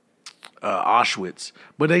Auschwitz.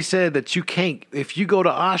 But they said that you can't, if you go to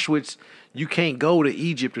Auschwitz, you can't go to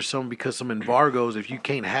Egypt or something because some embargoes. If you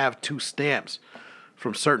can't have 2 stamps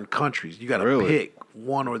from certain countries, you got to Really? pick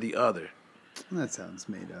one or the other. That sounds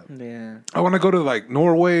made up. Yeah. I want to go to like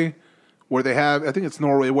Norway, where they have, I think it's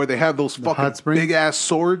Norway, where they have those hot fucking springs? big ass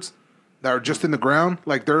swords that are just in the ground.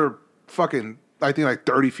 Like they're fucking, I think like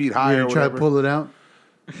 30 feet high You or try to whatever. pull it out.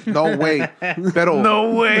 No way. Pero,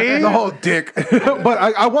 No way. no dick. But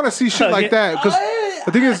I want to see shit like that because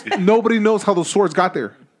the thing is, nobody knows how those swords got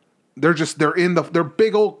there. They're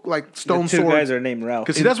big old like stone The two swords. guys are named Ralph.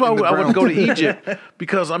 Because see, that's why in the I would ground. go to Egypt.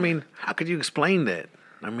 Because I mean, how could you explain that?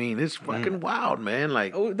 I mean, it's fucking wild, man.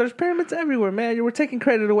 Like, Oh, there's pyramids everywhere, man. You were taking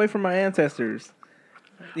credit away from our ancestors.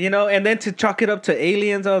 You know, and then to chalk it up to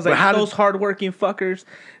aliens, I was like, how those did- hardworking fuckers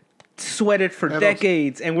sweated for those-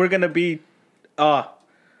 decades, and we're gonna be,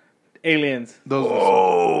 aliens. Those,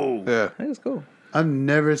 oh, yeah. That's cool. I've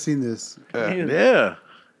never seen this. yeah.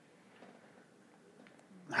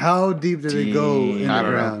 How deep did it go in I the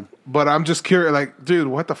don't ground? know. But I'm just curious, like, dude,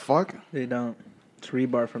 what the fuck? They don't. It's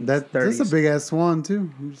rebar from the That's 30s. a big ass swan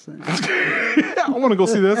too. I'm just saying. I want to go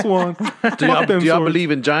see this one. Do y'all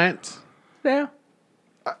believe in giants? Yeah.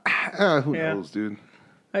 Who Yeah. knows, dude?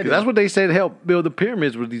 'Cause That's what they said helped build the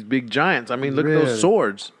pyramids with these big giants. I mean, look at Really? those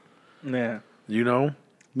swords. Yeah. You know,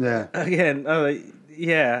 Yeah. Again,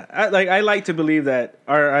 yeah. I like to believe that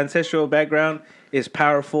our ancestral background is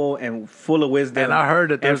powerful and full of wisdom. And I heard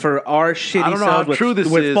that and there's- for our shitty I don't know how selves with, true this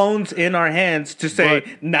with is, phones in our hands to say, but-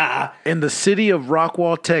 nah. in the city of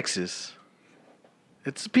Rockwall, Texas,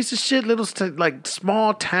 it's a piece of shit, little like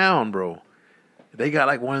small town, bro. They got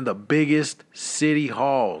like one of the biggest city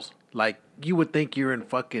halls. Like you would think you're in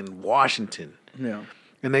fucking Washington. Yeah.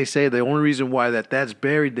 And they say the only reason why that's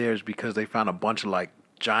buried there is because they found a bunch of like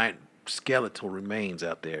giant skeletal remains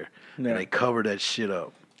out there, Yeah. and they covered that shit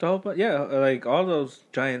up. Oh, but yeah, like all those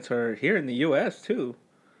giants are here in the U.S. too.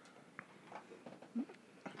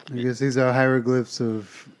 I guess these are hieroglyphs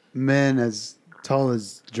of men as tall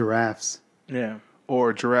as giraffes. Yeah.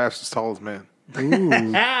 Or giraffes as tall as man. Ooh.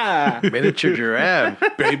 Ah. Miniature giraffe.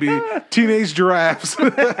 Baby, teenage giraffes.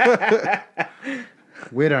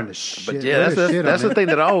 Wait on the shit. But yeah, Wait a shit that's on the it. thing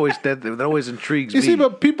that always intrigues You me. see,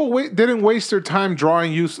 but people didn't waste their time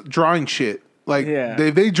drawing shit. Like Yeah.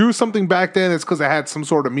 they drew something back then, it's because it had some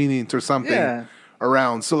sort of meaning to something Yeah.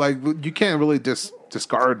 around. So like you can't really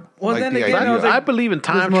discard Well, like then the again, idea. I was like- I believe in This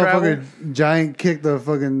time travel. motherfucker giant kicked the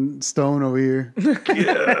fucking stone over here.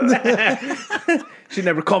 She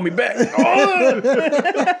never called me back.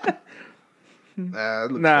 Nah,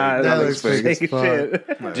 it looks Nah, fake. that that looks looks fake as fake fuck.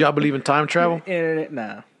 shit. Do y'all believe in time travel? Internet,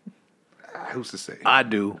 nah. Who's to say? I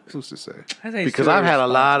do. Who's to say? I think Because it's I've had a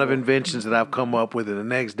lot of irresponsible. inventions that I've come up with, and the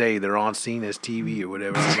next day they're on scene as TV or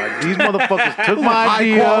whatever. I'm like, these motherfuckers took my High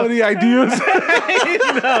idea. quality ideas.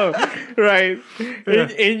 No, right.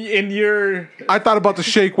 In your I thought about the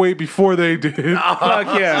shake weight before they did.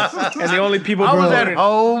 fuck yeah, and the only people I was bro- at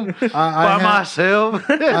home I by had, myself.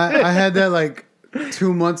 I had that like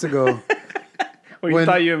 2 months ago. When you when-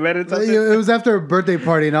 thought you invented something. It was after a birthday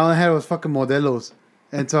party, and all I had was fucking Modelos.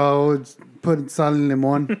 And so I would put sal and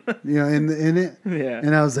limon, in it. Yeah.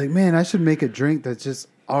 And I was like, man, I should make a drink that just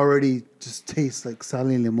already just tastes like sal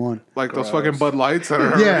and limon. Like those fucking Bud Lights that are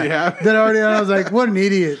already Yeah, have. that already. And I was like, what an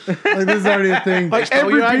idiot! Like this is already a thing. Like stole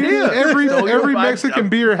every your idea. every Stole your every idea. Mexican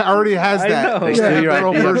beer already has I that. know. They Yeah. steal your Their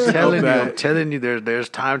own idea. I'm version of telling you, that. I'm telling you, there's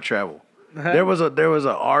time travel. There was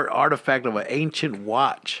a artifact of an ancient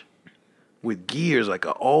watch with gears, like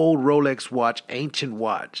an old Rolex watch, ancient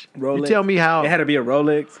watch. Rolex. You tell me how It had to be a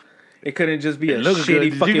Rolex. It couldn't just be a Look shitty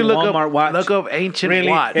good. fucking You can look Walmart up, watch. Look up ancient really,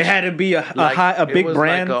 watch. it had to be a Like, big it was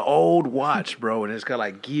brand. like an old watch, bro, and it's got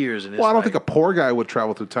like gears. And it's Well, I don't like, think a poor guy would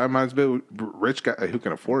travel through time. Might as well be a rich guy who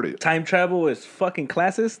can afford it. Time travel is fucking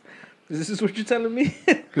classist. This is what you're telling me?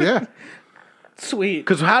 Yeah. Sweet.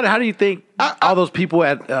 Because how do you think all those people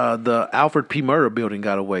at the Alfred P. Murrah building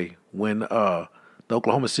got away when the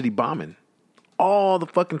Oklahoma City bombing? All the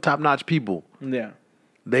fucking top-notch people, Yeah.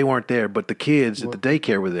 they weren't there, but the kids at the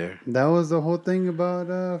daycare were there. That was the whole thing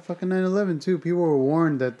about fucking 9/11 too. People were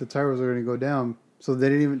warned that the towers were going to go down, so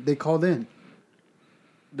they called in.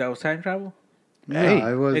 That was time travel? Hey,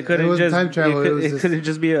 No, It couldn't wasn't just time travel. It, was it just- couldn't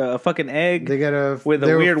just be a fucking egg They got with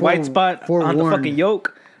a weird white spot on the fucking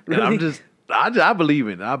yolk. And Really? I'm just, I believe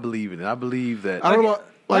in it. I believe in it. I believe that. I don't know.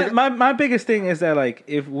 Like, my biggest thing is that like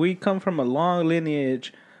if we come from a long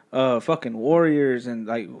lineage of fucking warriors and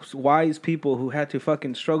like wise people who had to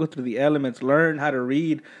fucking struggle through the elements, learn how to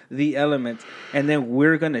read the elements, and then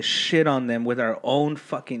we're gonna shit on them with our own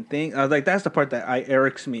fucking thing. I was like, that's the part that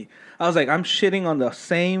irks me. I was like, I'm shitting on the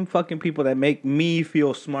same fucking people that make me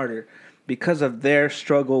feel smarter because of their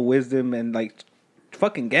struggle, wisdom, and like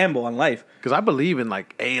fucking gamble on life. Because I believe in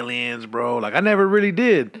like aliens, bro. Like I never really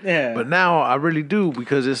did. Yeah. But now I really do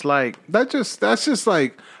because it's like that's just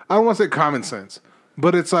like, I don't want to say common sense,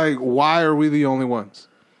 but it's like, why are we the only ones?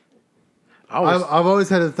 I've always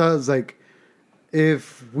had a thought. It's like,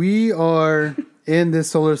 if we are in this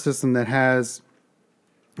solar system that has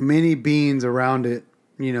many beings around it,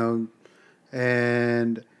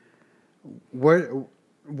 and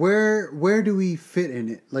where do we fit in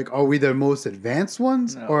it? Like, are we the most advanced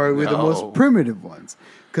ones, or are we the No. most primitive ones?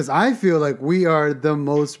 Because I feel like we are the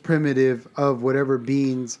most primitive of whatever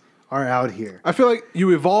beings are out here. I feel like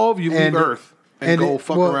you evolve, you leave Earth, and go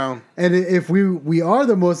fuck around. And if we are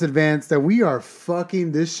the most advanced, that we are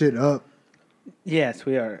fucking this shit up. Yes,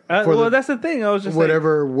 we are. For Well, the- that's the thing. I was just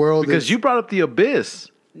Whatever world because is, you brought up the abyss.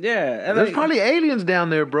 like, yeah. and There's like- probably aliens down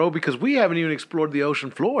there, bro, because we haven't even explored the ocean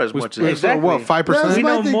floor as much as Exactly. What, 5%? That's we my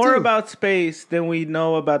know thing, more too. about space than we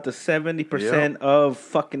know about the 70% of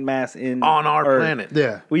fucking mass in on our Earth. planet.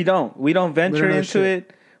 yeah. We don't venture know into shit.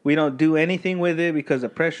 it. We don't do anything with it because the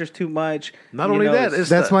pressure's too much. Not You only know, that, it's- it's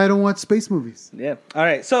That's why I don't watch space movies. yeah. All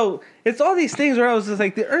right. So it's all these things where I was just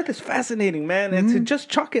like, the Earth is fascinating, man, and to just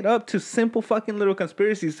chalk it up to simple fucking little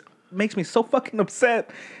conspiracies makes me so fucking upset.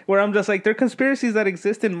 Where I'm just like, they're conspiracies that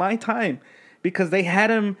exist in my time because they had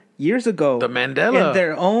them years ago. The Mandela in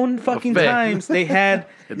their own fucking effect. times. They had.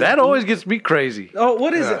 that always gets me crazy. Oh,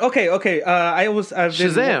 what is it? Okay. I've been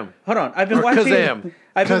Shazam. Hold on. I've been Or watching. Kazam.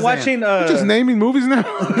 I've been Kazam. watching. Just naming movies now.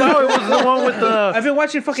 No, it was the one with the. I've been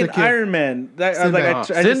watching fucking Shakir. Iron Man. I Sinbad.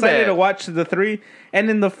 decided Sinbad. to watch the 3, and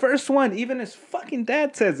in the first one, even his fucking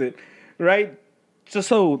dad says it, right? Just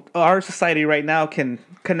so our society right now can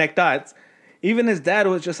connect dots. even his dad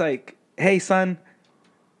was just like, "Hey, son,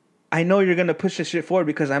 I know you're gonna push this shit forward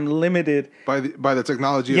because I'm limited." By the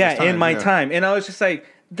technology. Yeah, of his time, in my time, and I was just like,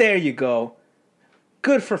 "There you go,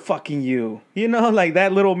 good for fucking you." You know, like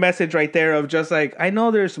that little message right there of just like, I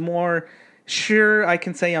know there's more. Sure, I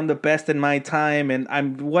can say I'm the best in my time, and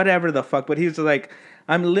I'm whatever the fuck, but he's like,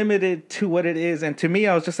 I'm limited to what it is, and to me,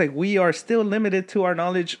 I was just like, we are still limited to our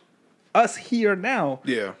knowledge, us here now.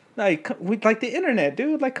 Yeah. Like the internet,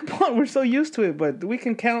 dude. Like, come on, we're so used to it, but we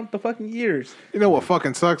can count the fucking years. You know what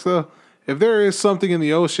fucking sucks though? If there is something in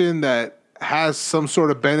the ocean that has some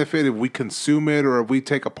sort of benefit, if we consume it or if we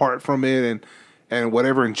take a part from it and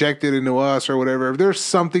whatever inject it into us or whatever, if there's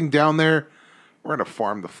something down there, we're gonna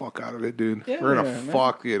farm the fuck out of it, dude. Yeah, we're gonna man.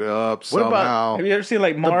 fuck it up What somehow. about- Have you ever seen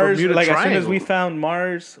like Mars? Bermuda Like as soon as Triangle. we found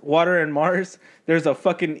Mars, water in Mars, there's a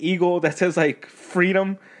fucking eagle that says like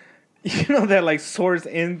freedom. You know, that like soars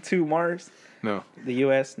into Mars, No. the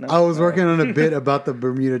U.S. No, I was working on a bit about the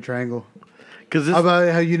Bermuda Triangle. Because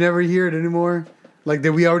About how you never hear it anymore. Like, did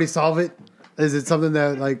we already solve it? Is it something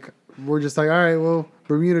that, like, we're just like, all right, well,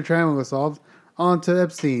 Bermuda Triangle was solved. On to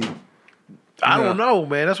Epstein. I don't know,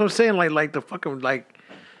 man. That's what I'm saying. Like the fucking like,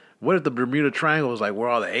 what if the Bermuda Triangle is like where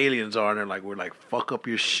all the aliens are, and they're like, we're like, fuck up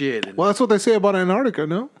your shit. And Well, that's what they say about Antarctica,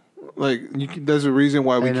 no? Like, there's a reason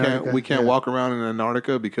why we Antarctica, can't yeah. walk around in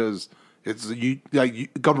Antarctica because it's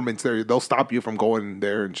governments there. They'll stop you from going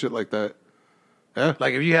there and shit like that. Yeah,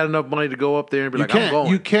 like if you had enough money to go up there and be you like, I'm can't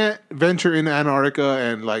going. you can't venture into Antarctica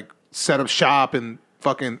and like set up shop and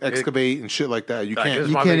fucking excavate and shit like that. You Like, can't. it's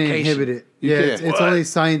You my can't vacation. inhibit it. You Yeah, can't. it's What? only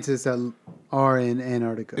scientists that are in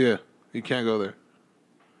Antarctica. Yeah, you can't go there.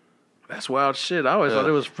 That's wild shit. I always thought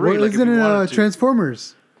it was free. Well, like if isn't you it wanted to.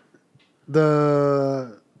 Transformers?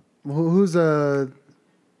 Who's the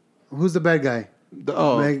bad guy?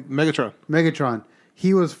 Megatron. Megatron.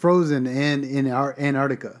 He was frozen in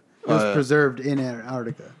Antarctica. He was yeah. preserved in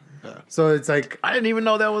Antarctica. So it's like, I didn't even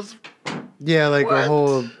know that was. yeah, like What? a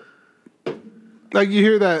whole Like you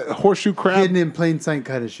hear that horseshoe crab. hidden in plain sight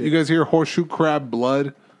kind of shit. You guys hear horseshoe crab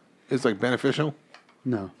blood is like beneficial.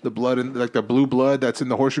 No. The blood in like the blue blood that's in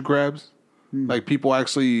the horseshoe crabs. Like people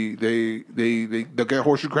actually they'll get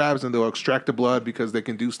horseshoe crabs and they'll extract the blood because they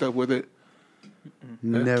can do stuff with it.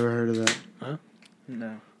 Never heard of that.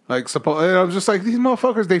 no. Like suppose I was just like these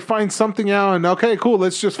motherfuckers. They find something out and okay, cool.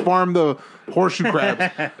 Let's just farm the horseshoe crabs.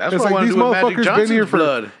 That's It's what like I want to these do with Magic motherfuckers been Johnson's here for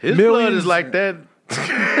blood. His millions. blood is like that.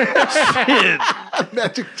 Shit.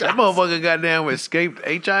 Magic That motherfucker goddamn escaped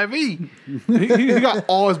HIV. he got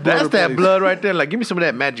all his blood. That's that replaced. blood right there. Like, give me some of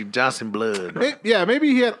that Magic Johnson blood. Yeah, maybe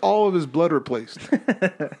he had all of his blood replaced.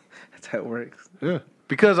 That's how it works. Yeah.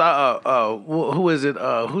 Because who is it?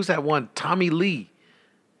 Who's that one? Tommy Lee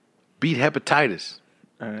beat hepatitis.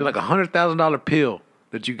 They're like $100,000 pill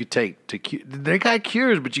that you could take to cure. They got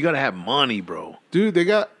cures, but you got to have money, bro. Dude, they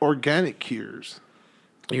got organic cures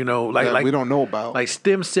You know, that like we don't know about. like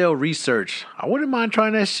stem cell research. I wouldn't mind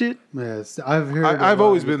trying that shit. Yes, I've heard. I've a lot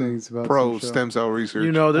always of been things about pro some show. stem cell research.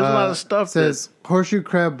 You know, there's a lot of stuff Says horseshoe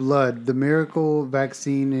crab blood, the miracle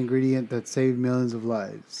vaccine ingredient that saved millions of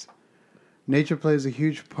lives. Nature plays a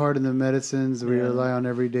huge part in the medicines we rely on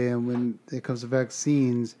every day, and when it comes to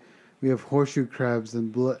vaccines, we have horseshoe crabs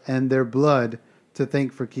and their blood to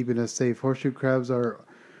thank for keeping us safe. Horseshoe crabs are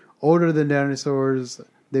older than dinosaurs.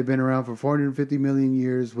 They've been around for 450 million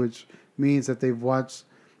years, which means that they've watched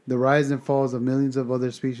the rise and falls of millions of other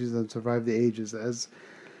species and survived the ages, as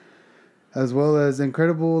well as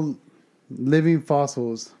incredible living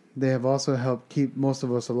fossils. They have also helped keep most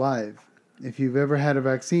of us alive. If you've ever had a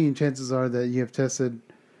vaccine, chances are that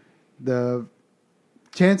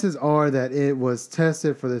it was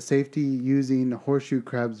tested for the safety using horseshoe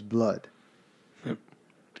crab's blood.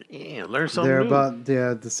 Yeah, learn something They're new. about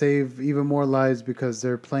to save even more lives because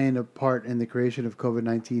they're playing a part in the creation of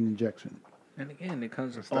COVID-19 injection. And again,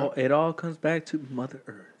 it all comes back to Mother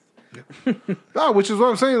Earth. No, which is what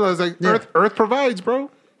I'm saying. It's like Yeah. Earth provides, bro.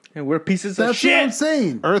 And we're pieces of That's shit. what I'm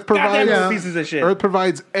saying. Earth Goddamn, provides. we're pieces of shit. Earth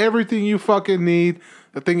provides everything you fucking need.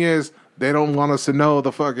 The thing is, they don't want us to know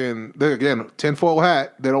the fucking again tinfoil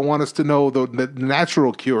hat. They don't want us to know the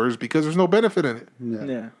natural cures because there's no benefit in it.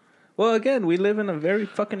 Yeah. Well, again, we live in a very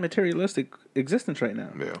fucking materialistic existence right now.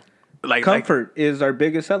 Yeah. like Comfort is our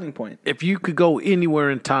biggest selling point. if you could go anywhere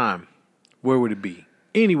in time, where would it be?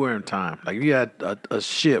 Anywhere in time. Like if you had a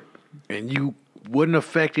ship and you wouldn't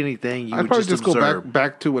affect anything. You I'd would probably just just observe. go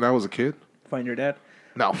back to when I was a kid. Find your dad.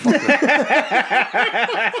 No, fuck that.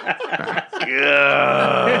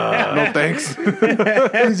 No thanks.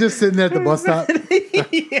 He's just sitting there at the bus stop.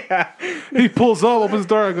 He pulls up, opens the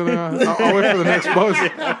door. I go, I'll wait for the next bus.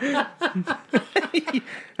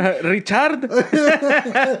 Richard.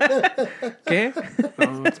 Okay.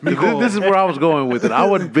 This is where I was going with it. I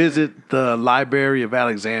would visit the Library of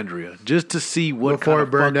Alexandria just to see what Before kind it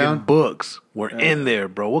of burned fucking down? books were in there,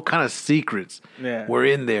 bro. What kind of secrets Yeah. were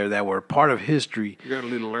in there that were part of history? You gotta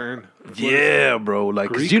learn. Yeah, bro. Like,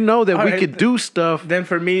 because you know that we Alright. could do stuff. Then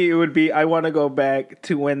for me, it would be I want to go back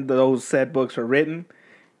to when those said books were written,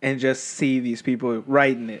 and just see these people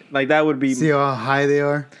writing it. Like that would be See how high they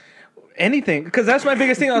are? anything, because that's my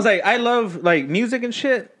biggest thing. I was like, I love like music and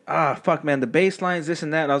shit. Ah, fuck, man, the bass lines, this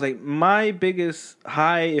and that. And I was like, my biggest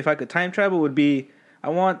high, if I could time travel, would be I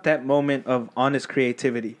want that moment of honest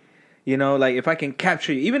creativity. You know, like if I can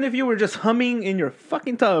capture you, even if you were just humming in your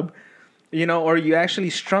fucking tub, you know, or you actually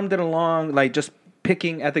strummed it along, like just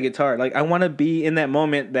picking at the guitar. Like I want to be in that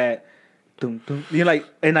moment that, dum, dum, you know, like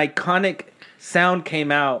an iconic sound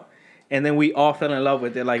came out, and then we all fell in love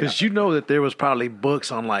with it. Like, Because you know that there was probably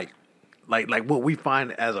books on like what we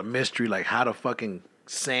find as a mystery, like how to fucking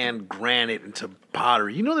sand granite into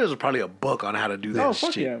pottery. You know, there's probably a book on how to do that oh shit.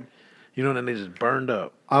 fuck yeah. You know, and then they just burned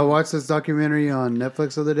up. I watched this documentary on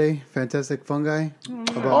Netflix the other day, Fantastic Fungi.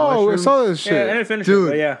 About Oh, I mushrooms. saw this Yeah, I shit. didn't finish it, Dude,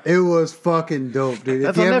 but yeah. it was fucking dope, dude.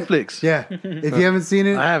 That's If you on haven't- Netflix. Yeah. If you haven't seen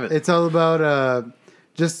it, I haven't. It's all about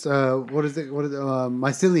just what is it?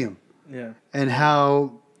 Mycelium, Yeah. and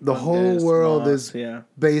how the whole Fungus, world moths, is yeah.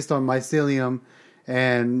 based on mycelium,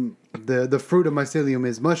 and the fruit of mycelium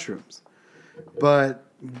is mushrooms. But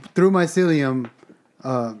through mycelium,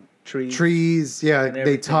 trees, yeah, And they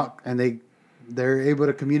everything. talk and they're able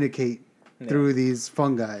to communicate through these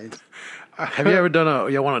fungi. Have you ever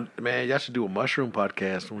done y'all should do a mushroom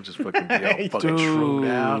podcast. We'll just fucking be all fucking shroomed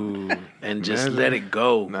out and just Imagine. let it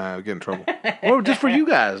go. Nah, we get in trouble. Or just for you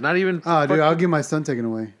guys, not even. Oh, dude, I'll get my son taken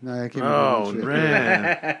away. No, I can't. Oh, do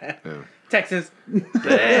that shit. man. Texas.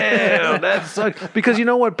 Damn, that sucks. Because you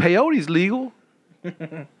know what? Peyote's legal.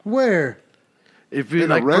 Where? If you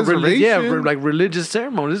In a like, for reservation? for like religious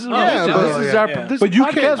ceremonies. This is Yeah, religious. but- This is yeah. our. Yeah. This But you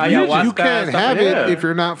podcast can't. music. You Ayahuasca, can't stuff have like it that. if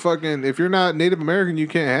you're not fucking. If you're not Native American, you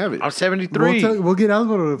can't have it. I'm 73. We'll get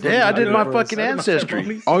Alvaro to Yeah, I did my fucking- fucking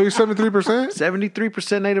ancestry. Oh, you're 73%.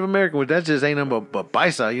 73% Native American, which that just ain't nothing but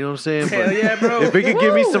paisa, you know what I'm saying? Hell But yeah, bro. if it could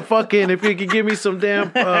give me some fucking, if it could give me some damn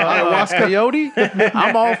peyote,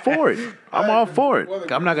 I'm all for it. I'm all for it.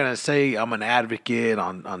 I'm not gonna say I'm an advocate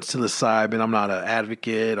on psilocybin. I'm not an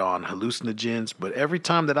advocate on hallucinogens. But every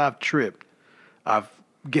time that I've tripped, I've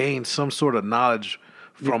gained some sort of knowledge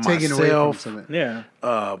from Taken away from myself, something. Yeah.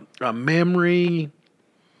 a memory,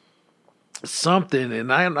 something.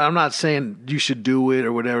 And I'm not saying you should do it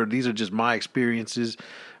or whatever. These are just my experiences.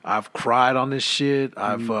 I've cried on this shit.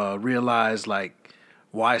 I've realized like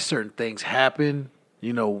why certain things happen.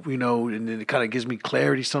 You know, and then it kind of gives me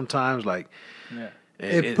clarity sometimes. Like, Yeah.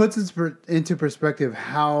 It puts into perspective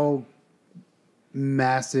how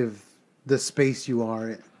massive the space you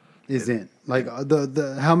are is in. Like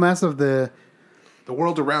the how massive the The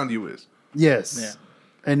world around you is. yes,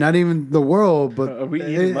 Yeah. and not even the world, but Are we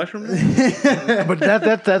eating mushrooms? but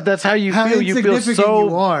that's how you How feel. You feel insignificant so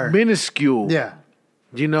you are. minuscule. Yeah,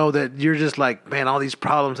 You know that you're just like, man, all these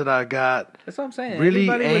problems that I got That's what I'm saying. really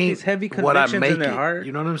Everybody with these heavy ain't what I convictions make in their it. heart.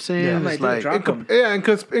 You know what I'm saying? Yeah. I'm It's like, dude, like, drop 'em. Yeah,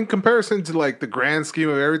 and in comparison to like the grand scheme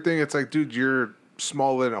of everything, it's like, dude, you're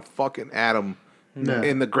smaller than a fucking atom Yeah.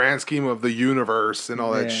 in the grand scheme of the universe and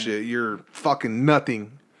all that Yeah. shit. You're fucking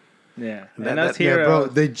nothing. Yeah. That- And us that- yeah, here, bro.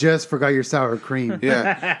 They just forgot your sour cream.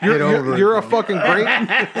 Yeah, Get over it. you're a fucking grain.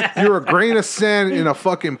 You're a grain of sand in a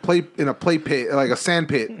fucking play pit, like a sand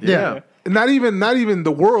pit. Yeah. Not even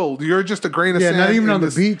the world. You're just a grain of Yeah, sand. not even in on the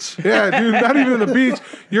this- beach. Yeah, dude, not even on the beach.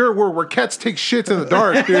 You're where cats take shits in the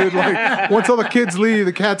dark, dude. Like once all the kids leave,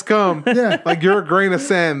 the cats come. Yeah. Like you're a grain of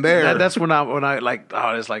sand there. that's when I like,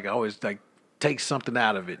 oh, it's like I always like take something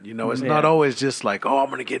out of it. You know, it's not Yeah. always just like, oh, I'm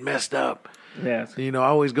gonna get messed up. yeah. You know, I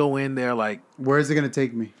always go in there like Where is it gonna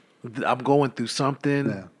take me? I'm going through something.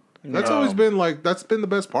 Yeah. That's always been like that's been the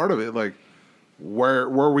best part of it. Like where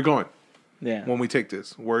are we going Yeah. when we take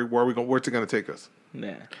this? Where are we going? Where's it going to take us?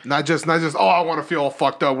 Yeah. Not just oh, I want to feel all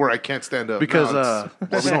fucked up where I can't stand up. Because No,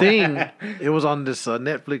 it's- Sting, it was on this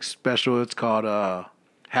Netflix special. It's called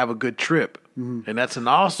 "Have a Good Trip," and that's an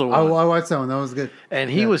awesome I one. watched that one. That was good. And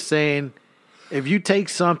he was saying, if you take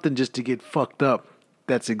something just to get fucked up,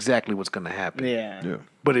 that's exactly what's going to happen. Yeah. yeah.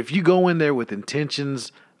 But if you go in there with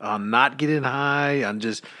intentions on not getting high, on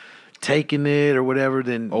just taking it or whatever,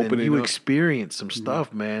 then Opening you up. experience some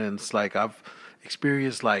stuff, man. And it's like I've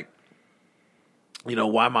experienced like, you know,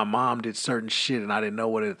 why my mom did certain shit and I didn't know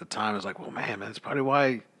what it at the time. It's like, well, man, that's probably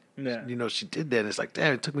why, Yeah. you know, she did that. And it's like,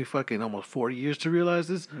 damn, it took me fucking almost 40 years to realize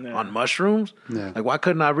this Yeah. on mushrooms. Yeah. Like, why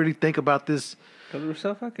couldn't I really think about this? Because we're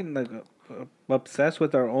so fucking like obsessed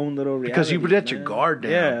with our own little reality. Because you let your guard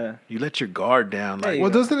down. Yeah. You let your guard down. Like, Hey, Well,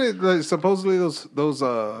 doesn't it like, supposedly those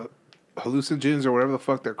hallucinogens or whatever the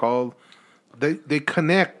fuck they're called? They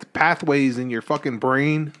connect pathways in your fucking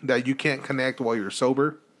brain that you can't connect while you're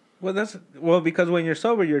sober. Well, because when you're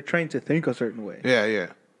sober, you're trained to think a certain way. Yeah.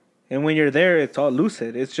 And when you're there, it's all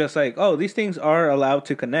lucid. It's just like, oh, these things are allowed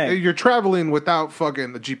to connect. You're traveling without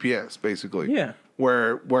fucking the GPS, basically. Yeah.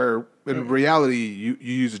 Where in reality you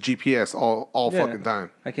use a GPS all Yeah. fucking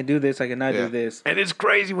time. I can do this. I cannot Yeah. do this. and it's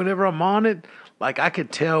crazy whenever I'm on it. Like, I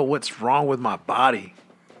could tell what's wrong with my body.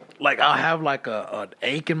 Like, I'll have like an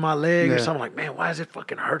ache in my leg or Yeah. something. Like, man, why does it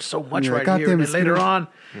fucking hurt so much Yeah, right here? goddamn And then later mosquitoes.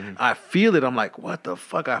 on, I feel it. I'm like, what the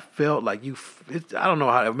fuck? I felt like I don't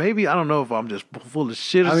know how. Maybe I don't know if I'm just full of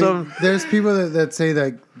shit or I mean, something. there's people that say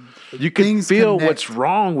that You can things feel connect. what's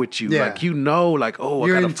wrong with you. Yeah. Like, you know, like, oh,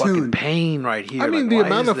 You're I got a in fucking tune. pain right here. I mean, Like, the why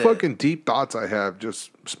amount is of that? fucking deep thoughts I have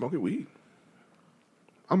just smoking weed.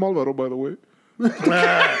 I'm Alvaro, by the way.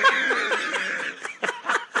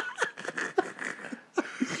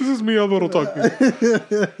 This is me, Alvaro, talking.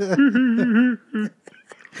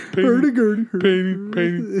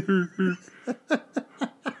 Painting.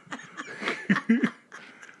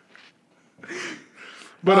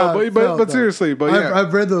 But seriously, but yeah.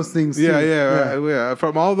 I've read those things. Too. Yeah.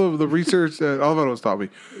 From all the research that Alvaro's taught me.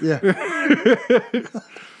 Yeah.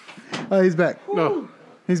 Oh, he's back. No.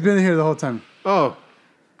 He's been here the whole time. Oh.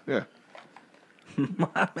 Yeah.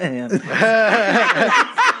 Man.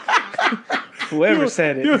 Whoever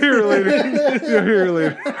said it. You'll hear it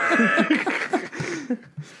later.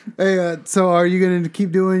 Hey, so are you going to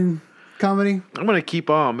keep doing comedy? I'm gonna keep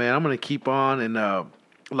on, man. I'm gonna keep on, and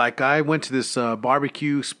like I went to this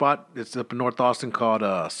barbecue spot. It's up in North Austin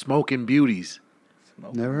called Smoking Beauties.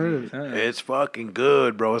 Never heard of it. It's fucking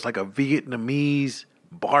good, bro. It's like a Vietnamese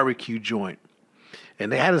barbecue joint.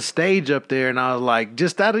 And they had a stage up there, and I was like,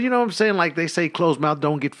 just out of, you know what I'm saying? Like they say, closed mouth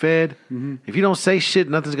don't get fed. Mm-hmm. If you don't say shit,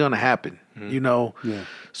 nothing's going to happen, you know? Yeah.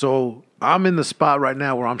 So I'm in the spot right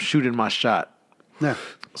now where I'm shooting my shot. Yeah.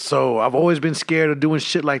 So I've always been scared of doing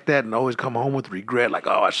shit like that and always come home with regret, like,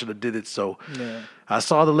 oh, I should have did it. So I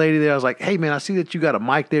saw the lady there. I was like, hey, man, I see that you got a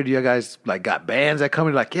mic there. Do you guys, like, got bands that come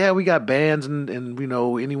in? Like, yeah, we got bands, and you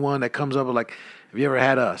know, anyone that comes up, like, have you ever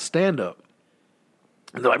had a stand-up?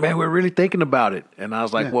 And they're like, man, we're really thinking about it. And I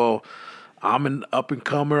was like, well, I'm an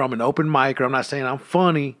up-and-comer. I'm an open micer. I'm not saying I'm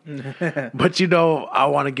funny. But, you know, I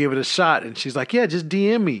want to give it a shot. And she's like, yeah, just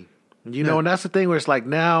DM me. You know, and that's the thing where it's like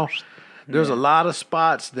now there's a lot of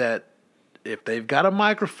spots that if they've got a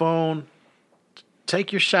microphone,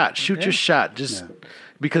 take your shot. Shoot your shot. Just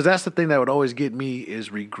because that's the thing that would always get me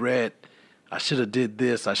is regret. I should have did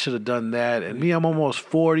this. I should have done that. And me, I'm almost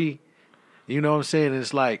 40. You know what I'm saying?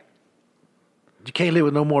 It's like, you can't live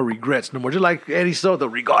with no more regrets no more. Just like Eddie Soto,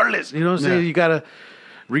 regardless. You know what I'm saying? You got to,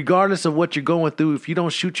 regardless of what you're going through, if you don't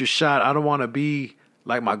shoot your shot, I don't want to be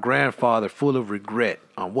like my grandfather, full of regret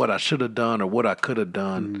on what I should have done or what I could have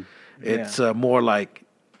done. It's more like,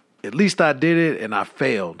 at least I did it and I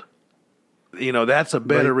failed. You know, that's a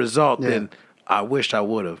better result than I wished I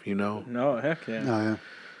would have, you know? No, heck yeah. Oh,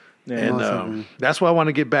 yeah. And that's why I want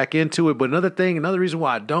to get back into it. But another reason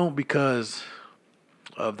why I don't, because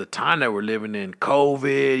of the time that we're living in,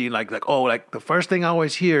 COVID, you like the first thing I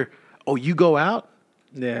always hear, oh, you go out?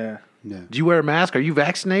 Yeah. Yeah. Do you wear a mask? Are you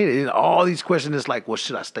vaccinated? And all these questions, it's like, well,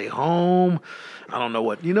 should I stay home? I don't know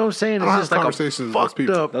what, you know what I'm saying? It's I have just like a conversations with those fucked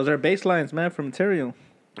people. up, Those are baselines, man, for material.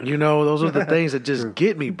 you know, those are the things that just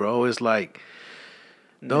get me, bro. It's like,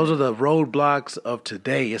 those are the roadblocks of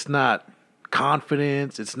today. It's not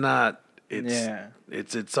confidence. It's not,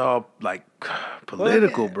 it's all like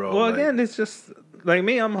political, bro. Well, Like, again, it's just like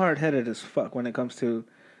me. I'm hard headed as fuck when it comes to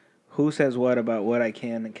who says what about what I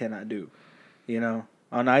can and cannot do. You know,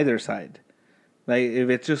 on either side. Like if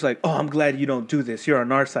it's just like, oh, I'm glad you don't do this. You're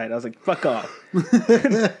on our side. I was like, fuck off.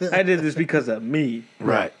 I did this because of me.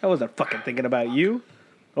 Right. I wasn't fucking thinking about you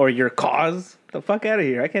or your cause. The fuck out of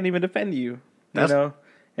here. I can't even defend you. You know.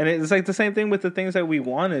 And it's like the same thing with the things that we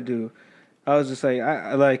want to do. I was just like,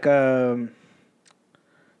 I like,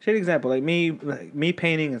 shit example, like me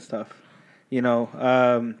painting and stuff, you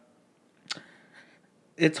know,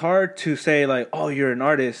 it's hard to say like, oh, you're an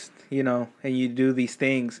artist, you know, and you do these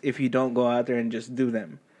things if you don't go out there and just do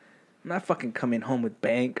them. I'm not fucking coming home with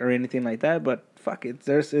bank or anything like that, but fuck it.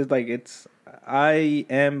 I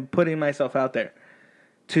am putting myself out there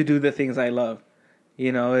to do the things I love.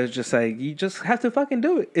 You know, it's just like, you just have to fucking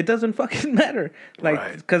do it. It doesn't fucking matter.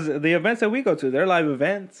 Like, because the events that we go to, they're live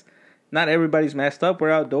events. Not everybody's masked up. We're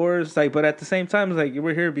outdoors. Like, but at the same time, it's like,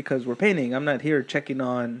 we're here because we're painting. I'm not here checking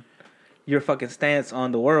on your fucking stance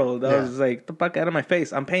on the world. I was like, the fuck out of my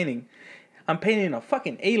face. I'm painting. I'm painting a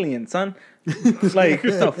fucking alien, son. Like,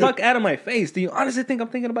 get the fuck out of my face. Do you honestly think I'm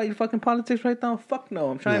thinking about your fucking politics right now? Fuck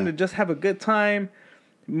no. I'm trying to just have a good time,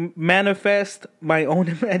 manifest my own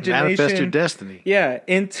imagination. Manifest your destiny. Yeah,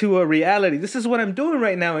 into a reality. This is what I'm doing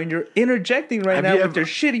right now, and you're interjecting right now with your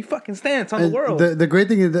shitty fucking stance on the world. The great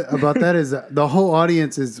thing about that is that the whole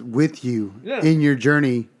audience is with you in your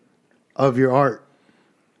journey of your art.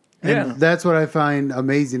 And that's what I find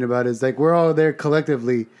amazing about it. Is like we're all there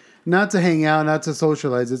collectively, not to hang out, not to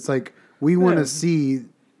socialize. It's like we want to see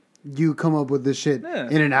you come up with this shit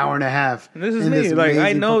in an hour and a half. And this is me. Like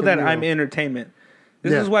I know that I'm entertainment.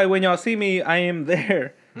 This is why when y'all see me, I am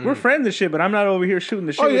there. We're friends and shit, but I'm not over here shooting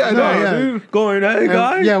the shit. Oh yeah, dude. Going, hey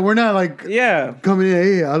guys. Yeah, we're not like coming in.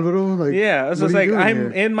 Hey, Alvaro. Like, it's just like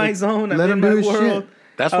I'm in my zone. I'm in my world. Shit.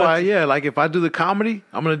 That's why, like if I do the comedy,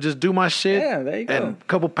 I'm gonna just do my shit. Yeah, there you go. And a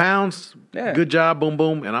couple pounds, good job, boom,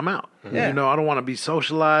 boom, and I'm out. Yeah. You know, I don't want to be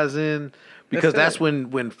socializing because that's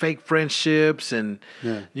when fake friendships and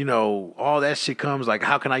you know all that shit comes. Like,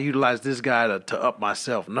 how can I utilize this guy to up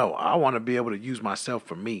myself? No, I want to be able to use myself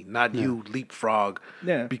for me, not you leapfrog.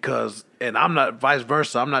 Yeah. Because, and I'm not vice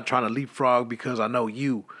versa. I'm not trying to leapfrog because I know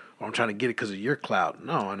you, or I'm trying to get it because of your clout.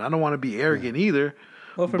 No, and I don't want to be arrogant either.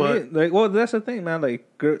 Well, for me, like, that's the thing, man. Like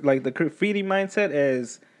the graffiti mindset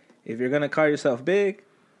is, if you're gonna call yourself big,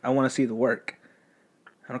 I want to see the work.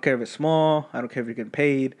 I don't care if it's small. I don't care if you're getting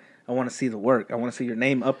paid. I want to see the work. I want to see your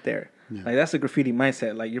name up there. Yeah. Like that's the graffiti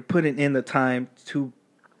mindset. Like you're putting in the time to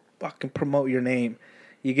fucking promote your name.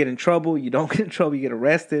 You get in trouble. You don't get in trouble. You get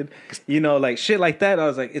arrested. You know, like shit like that. I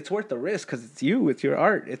was like, it's worth the risk because it's you. It's your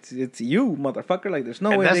art. It's you, motherfucker. Like there's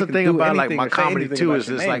no way. That's they the can thing do about like anything my or say comedy anything too. about Is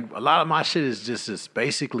your just name. like a lot of my shit is just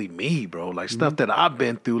basically me, bro. Like stuff that I've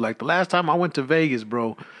been through. Like the last time I went to Vegas,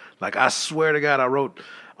 bro. Like I swear to God, I wrote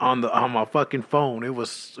on my fucking phone.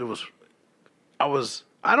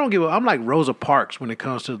 I don't give a. I'm like Rosa Parks when it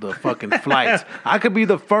comes to the fucking flights. I could be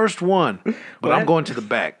the first one, but I'm going to the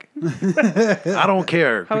back. I don't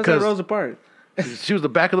care. How was that Rosa Parks? She was the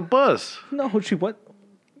back of the bus. No, she what?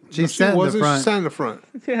 She sat in the front. She sat in the front.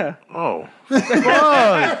 Yeah. Oh.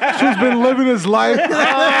 She's been living his life. Oh,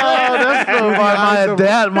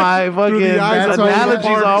 that's my fucking analogies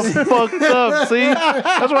all fucked up. See,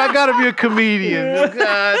 that's why I gotta be a comedian.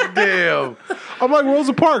 God damn. I'm like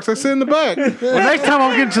Rosa Parks. I sit in the back. Well, next time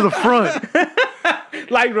I'm getting to the front.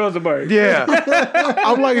 Like Rosa Parks. Yeah.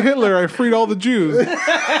 I'm like Hitler. I freed all the Jews.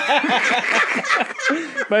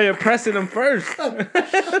 By oppressing them first. So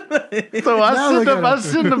I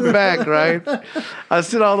sit in the back, right? I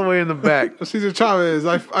sit all the way in the back. Cesar Chavez.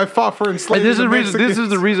 I fought for enslavement. This is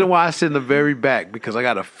the reason why I sit in the very back, because I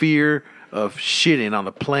got a fear of shitting on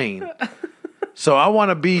the plane. So I want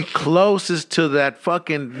to be closest to that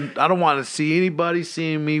fucking. I don't want to see anybody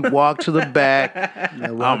seeing me walk to the back.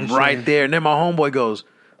 I'm right there, and then my homeboy goes,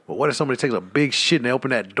 "Well, what if somebody takes a big shit and they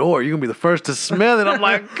open that door? You're gonna be the first to smell it." I'm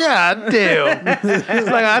like, God damn!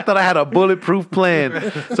 Like I thought I had a bulletproof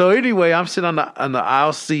plan. So anyway, I'm sitting on the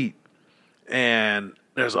aisle seat, and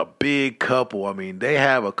there's a big couple. I mean, they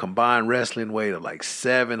have a combined wrestling weight of like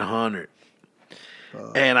 700,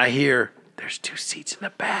 and I hear there's 2 seats in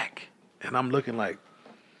the back. And I'm looking like,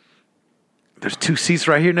 there's 2 seats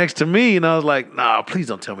right here next to me. And I was like, nah, please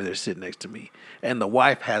don't tell me they're sitting next to me. And the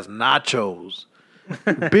wife has nachos.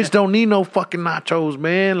 Bitch don't need no fucking nachos,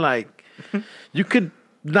 man. Like, you could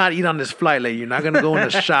not eat on this flight, lady. You're not going to go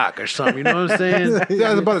into shock or something. You know what I'm saying? Yeah,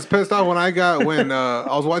 I was about as pissed off when I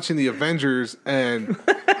was watching the Avengers and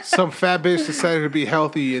some fat bitch decided to be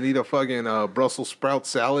healthy and eat a fucking Brussels sprout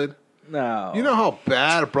salad. No. You know how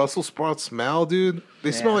bad Brussels sprouts smell, dude?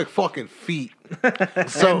 They smell like fucking feet.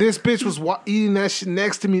 So and this bitch was eating that shit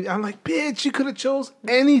next to me. I'm like, bitch, you could have chose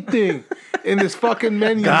anything in this fucking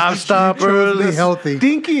menu. Gobstoppers, healthy.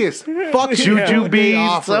 Stinkiest fucking Juju food they beans,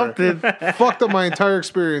 offer. something. Fucked up my entire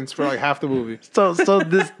experience for like half the movie. So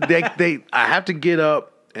this I have to get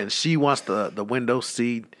up, and she wants the window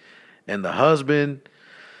seat, and the husband.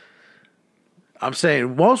 I'm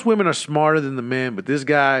saying most women are smarter than the men, but this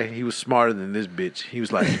guy, he was smarter than this bitch. He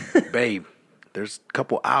was like, babe, there's a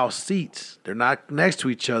couple aisle seats. They're not next to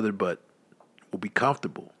each other, but we'll be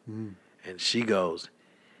comfortable. And she goes,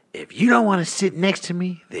 if you don't want to sit next to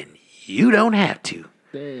me, then you don't have to.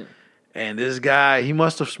 Damn. And this guy, he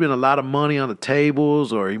must have spent a lot of money on the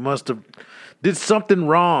tables, or he must have did something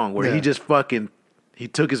wrong where he just he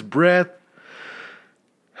took his breath.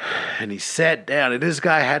 And he sat down, and this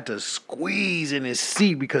guy had to squeeze in his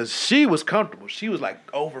seat because she was comfortable. She was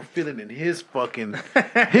like overfilling in his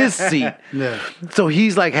seat. Yeah. So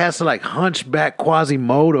he's like has to like hunch back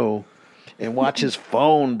Quasimodo and watch his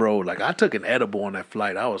phone, bro. Like I took an edible on that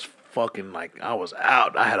flight. I was fucking like I was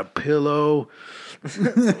out. I had a pillow.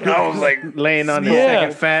 I was like Laying on the Yeah.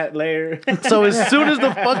 second fat layer. so as soon as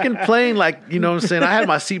the fucking plane, like, you know what I'm saying, I had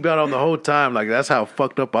my seatbelt on the whole time. Like, that's how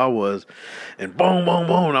fucked up I was. And boom, boom,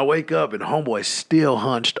 boom, I wake up and homeboy still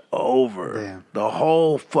hunched over Damn. the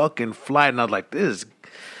whole fucking flight. And I was like, this.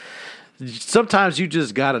 Sometimes you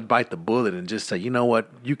just gotta bite the bullet and just say, you know what,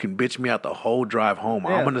 you can bitch me out the whole drive home.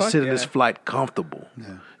 Yeah, I'm gonna fuck sit in this yeah. flight comfortable.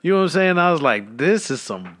 You know what I'm saying? I was like, this is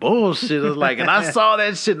some bullshit. I was like, and I saw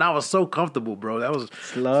that shit and I was so comfortable, bro. That was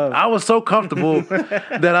love. I was so comfortable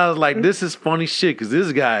that I was like, this is funny shit because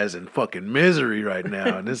this guy is in fucking misery right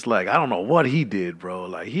now. And it's like, I don't know what he did, bro.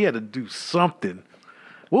 Like, he had to do something.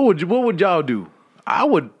 What would y'all do? I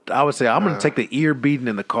would say I'm gonna take the ear beating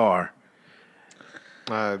in the car.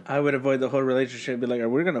 I would avoid the whole relationship. Be like, are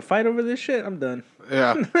we gonna fight over this shit? I'm done.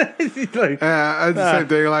 Yeah. He's like, It's the same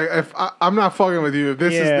thing. Like, if I'm not fucking with you, if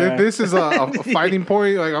this Yeah. is this is a fighting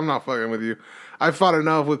point, like, I'm not fucking with you. I fought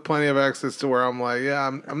enough with plenty of exes to where I'm like, yeah,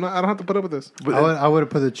 I'm not. I don't have to put up with this. I would have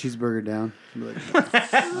put the cheeseburger down. Be like,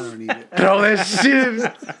 I don't need it. Throw that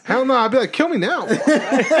shit. Hell no! I'd be like, kill me now.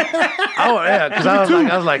 Oh yeah, because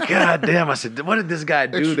I was like, God damn! I said, what did this guy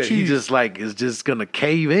do Extra that he cheese. just like is just gonna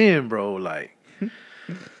cave in, bro? Like,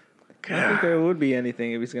 I think there would be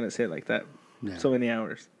anything if he's gonna sit like that. So many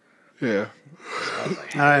hours. Yeah. All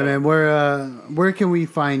right, man. Where can we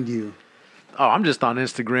find you? oh, I'm just on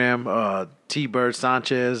Instagram, T Bird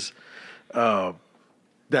Sanchez.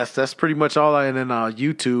 That's pretty much all. And then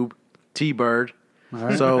YouTube, T Bird.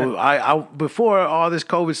 right. So I before all this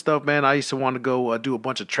COVID stuff, man, I used to want to go do a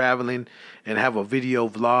bunch of traveling and have a video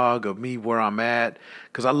vlog of me where I'm at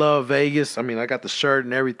because I love Vegas. I mean, I got the shirt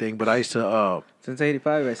and everything, but I used to. Since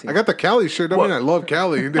 '85, I see. I got the Cali shirt. I mean, I love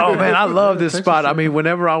Cali. Oh man, I love this spot. I mean,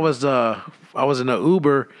 whenever I was in an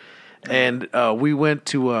Uber, and we went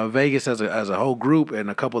to Vegas as a whole group, and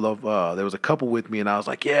a couple of there was a couple with me, and I was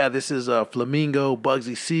like, yeah, this is Flamingo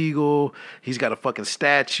Bugsy Siegel. He's got a fucking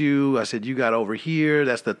statue. I said, you got over here.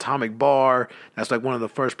 That's the Atomic Bar. That's like one of the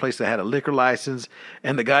first places that had a liquor license.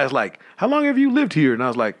 And the guy's like, how long have you lived here? And I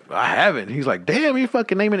was like, I haven't. He's like, damn, you're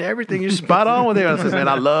fucking naming everything. You're spot on with there. I said, man,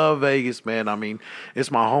 I love Vegas, man. I mean, it's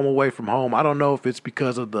my home away from home. I don't know if it's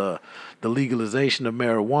because of the legalization of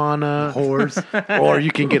marijuana, or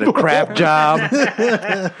you can get a crab job.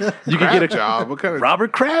 You can get a job. What kind of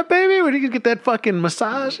Robert Kraft, baby, where you can get that fucking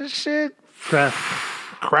massage and shit.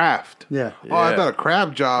 craft? Yeah. Oh, I thought a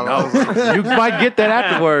crab job. No, you might get that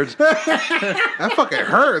afterwards. That fucking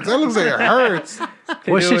hurts. That looks like it hurts.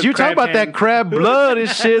 Well, do shit, with you talk crab about that hands. crab blood and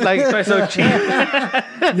shit. Like, That's why it's so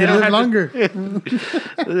cheap. You live longer. yeah,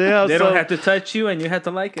 They so, don't have to touch you, and you have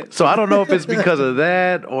to like it. so I don't know if it's because of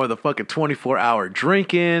that or the fucking 24-hour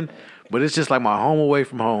drinking, but it's just like my home away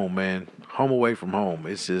from home, man. Home away from home.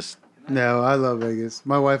 It's just No, I love Vegas.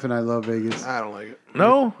 My wife and I love Vegas. I don't like it.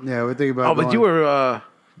 no. Yeah, we're thinking about. Oh, but going. you were.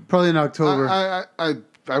 Probably in October.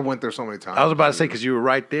 I went there so many times. I was about to say because you were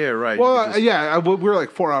right there, right? Well, You just- yeah, we were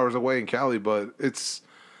like 4 hours away in Cali, but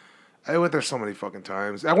I went there so many fucking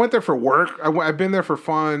times. I went there for work. I've been there for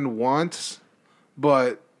fun once,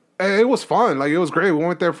 but it was fun. Like, it was great. We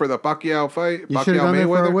went there for the Pacquiao fight. you should have gone there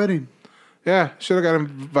for our wedding. Yeah, should have got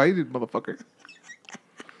invited, motherfucker.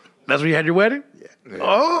 That's where you had your wedding.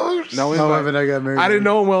 Oh, No My invite. wife and I got married. I didn't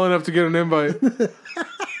know him well enough to get an invite.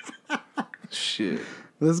 Shit.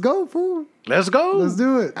 Let's go, fool. let's go. Let's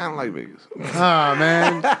do it. I don't like Vegas. Ah,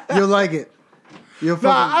 man, you'll like it. You'll No,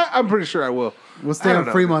 fucking. I'm pretty sure I will. We'll stay I on don't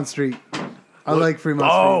know. Fremont Street. I like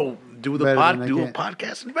Fremont Oh, do the Better pod, than I do a can't.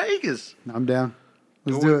 podcast in Vegas. Street. I'm down.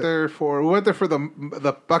 Let's We do went it. there for the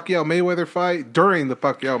Pacquiao Mayweather fight during the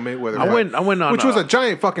Pacquiao Mayweather I fight. went on which was a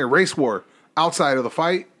giant fucking race war outside of the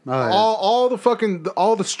fight. Oh, yeah.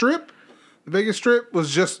 All the strip, the Vegas Strip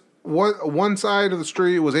was just one side of the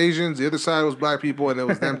street was Asians, the other side was black people, and it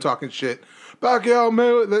was them talking shit. Pacquiao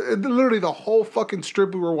Mayweather, literally the whole fucking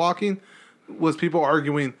strip we were walking was people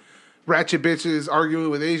arguing. Ratchet bitches arguing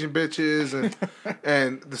with Asian bitches,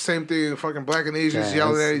 and the same thing, fucking black and Asians Yeah,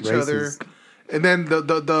 yelling at that's each other. racist. And then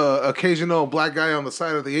the occasional black guy on the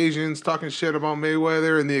side of the Asians talking shit about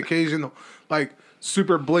Mayweather, and the occasional like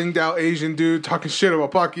super blinged out Asian dude talking shit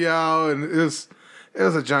about Pacquiao, and it was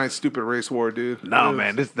a giant stupid race war, dude. No, It was-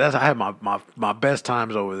 man, that's I had my best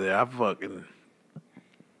times over there. I fucking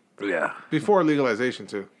yeah. before legalization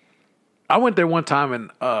too. I went there one time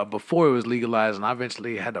and before it was legalized, and I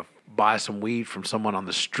eventually had to buy some weed from someone on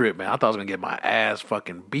the strip, man. I thought I was gonna get my ass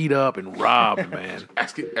fucking beat up and robbed, man.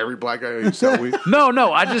 Asking every black guy who sell weed. No,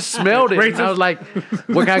 I just smelled it. And I was like,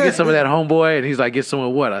 where can I get some of that, homeboy? And he's like, get some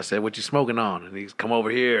of what? I said, what you smoking on? And he's come over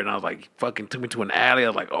here, and I was like, he fucking took me to an alley. I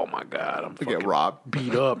was like, oh my God, I'm fucking Get robbed.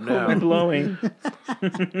 beat up now. Blowing.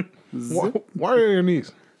 Why are you on your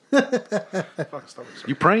knees? Fuck, stomach.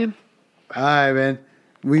 You praying? All right, man.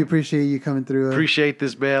 We appreciate you coming through. Appreciate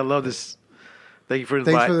this, man. I love this. Thank you for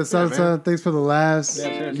the Thanks invite. for the salsa. Thanks for the laughs.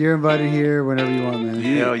 You're invited here whenever you want, man.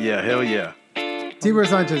 Hell yeah. T-Bird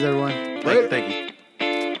Sanchez, everyone. Thank you.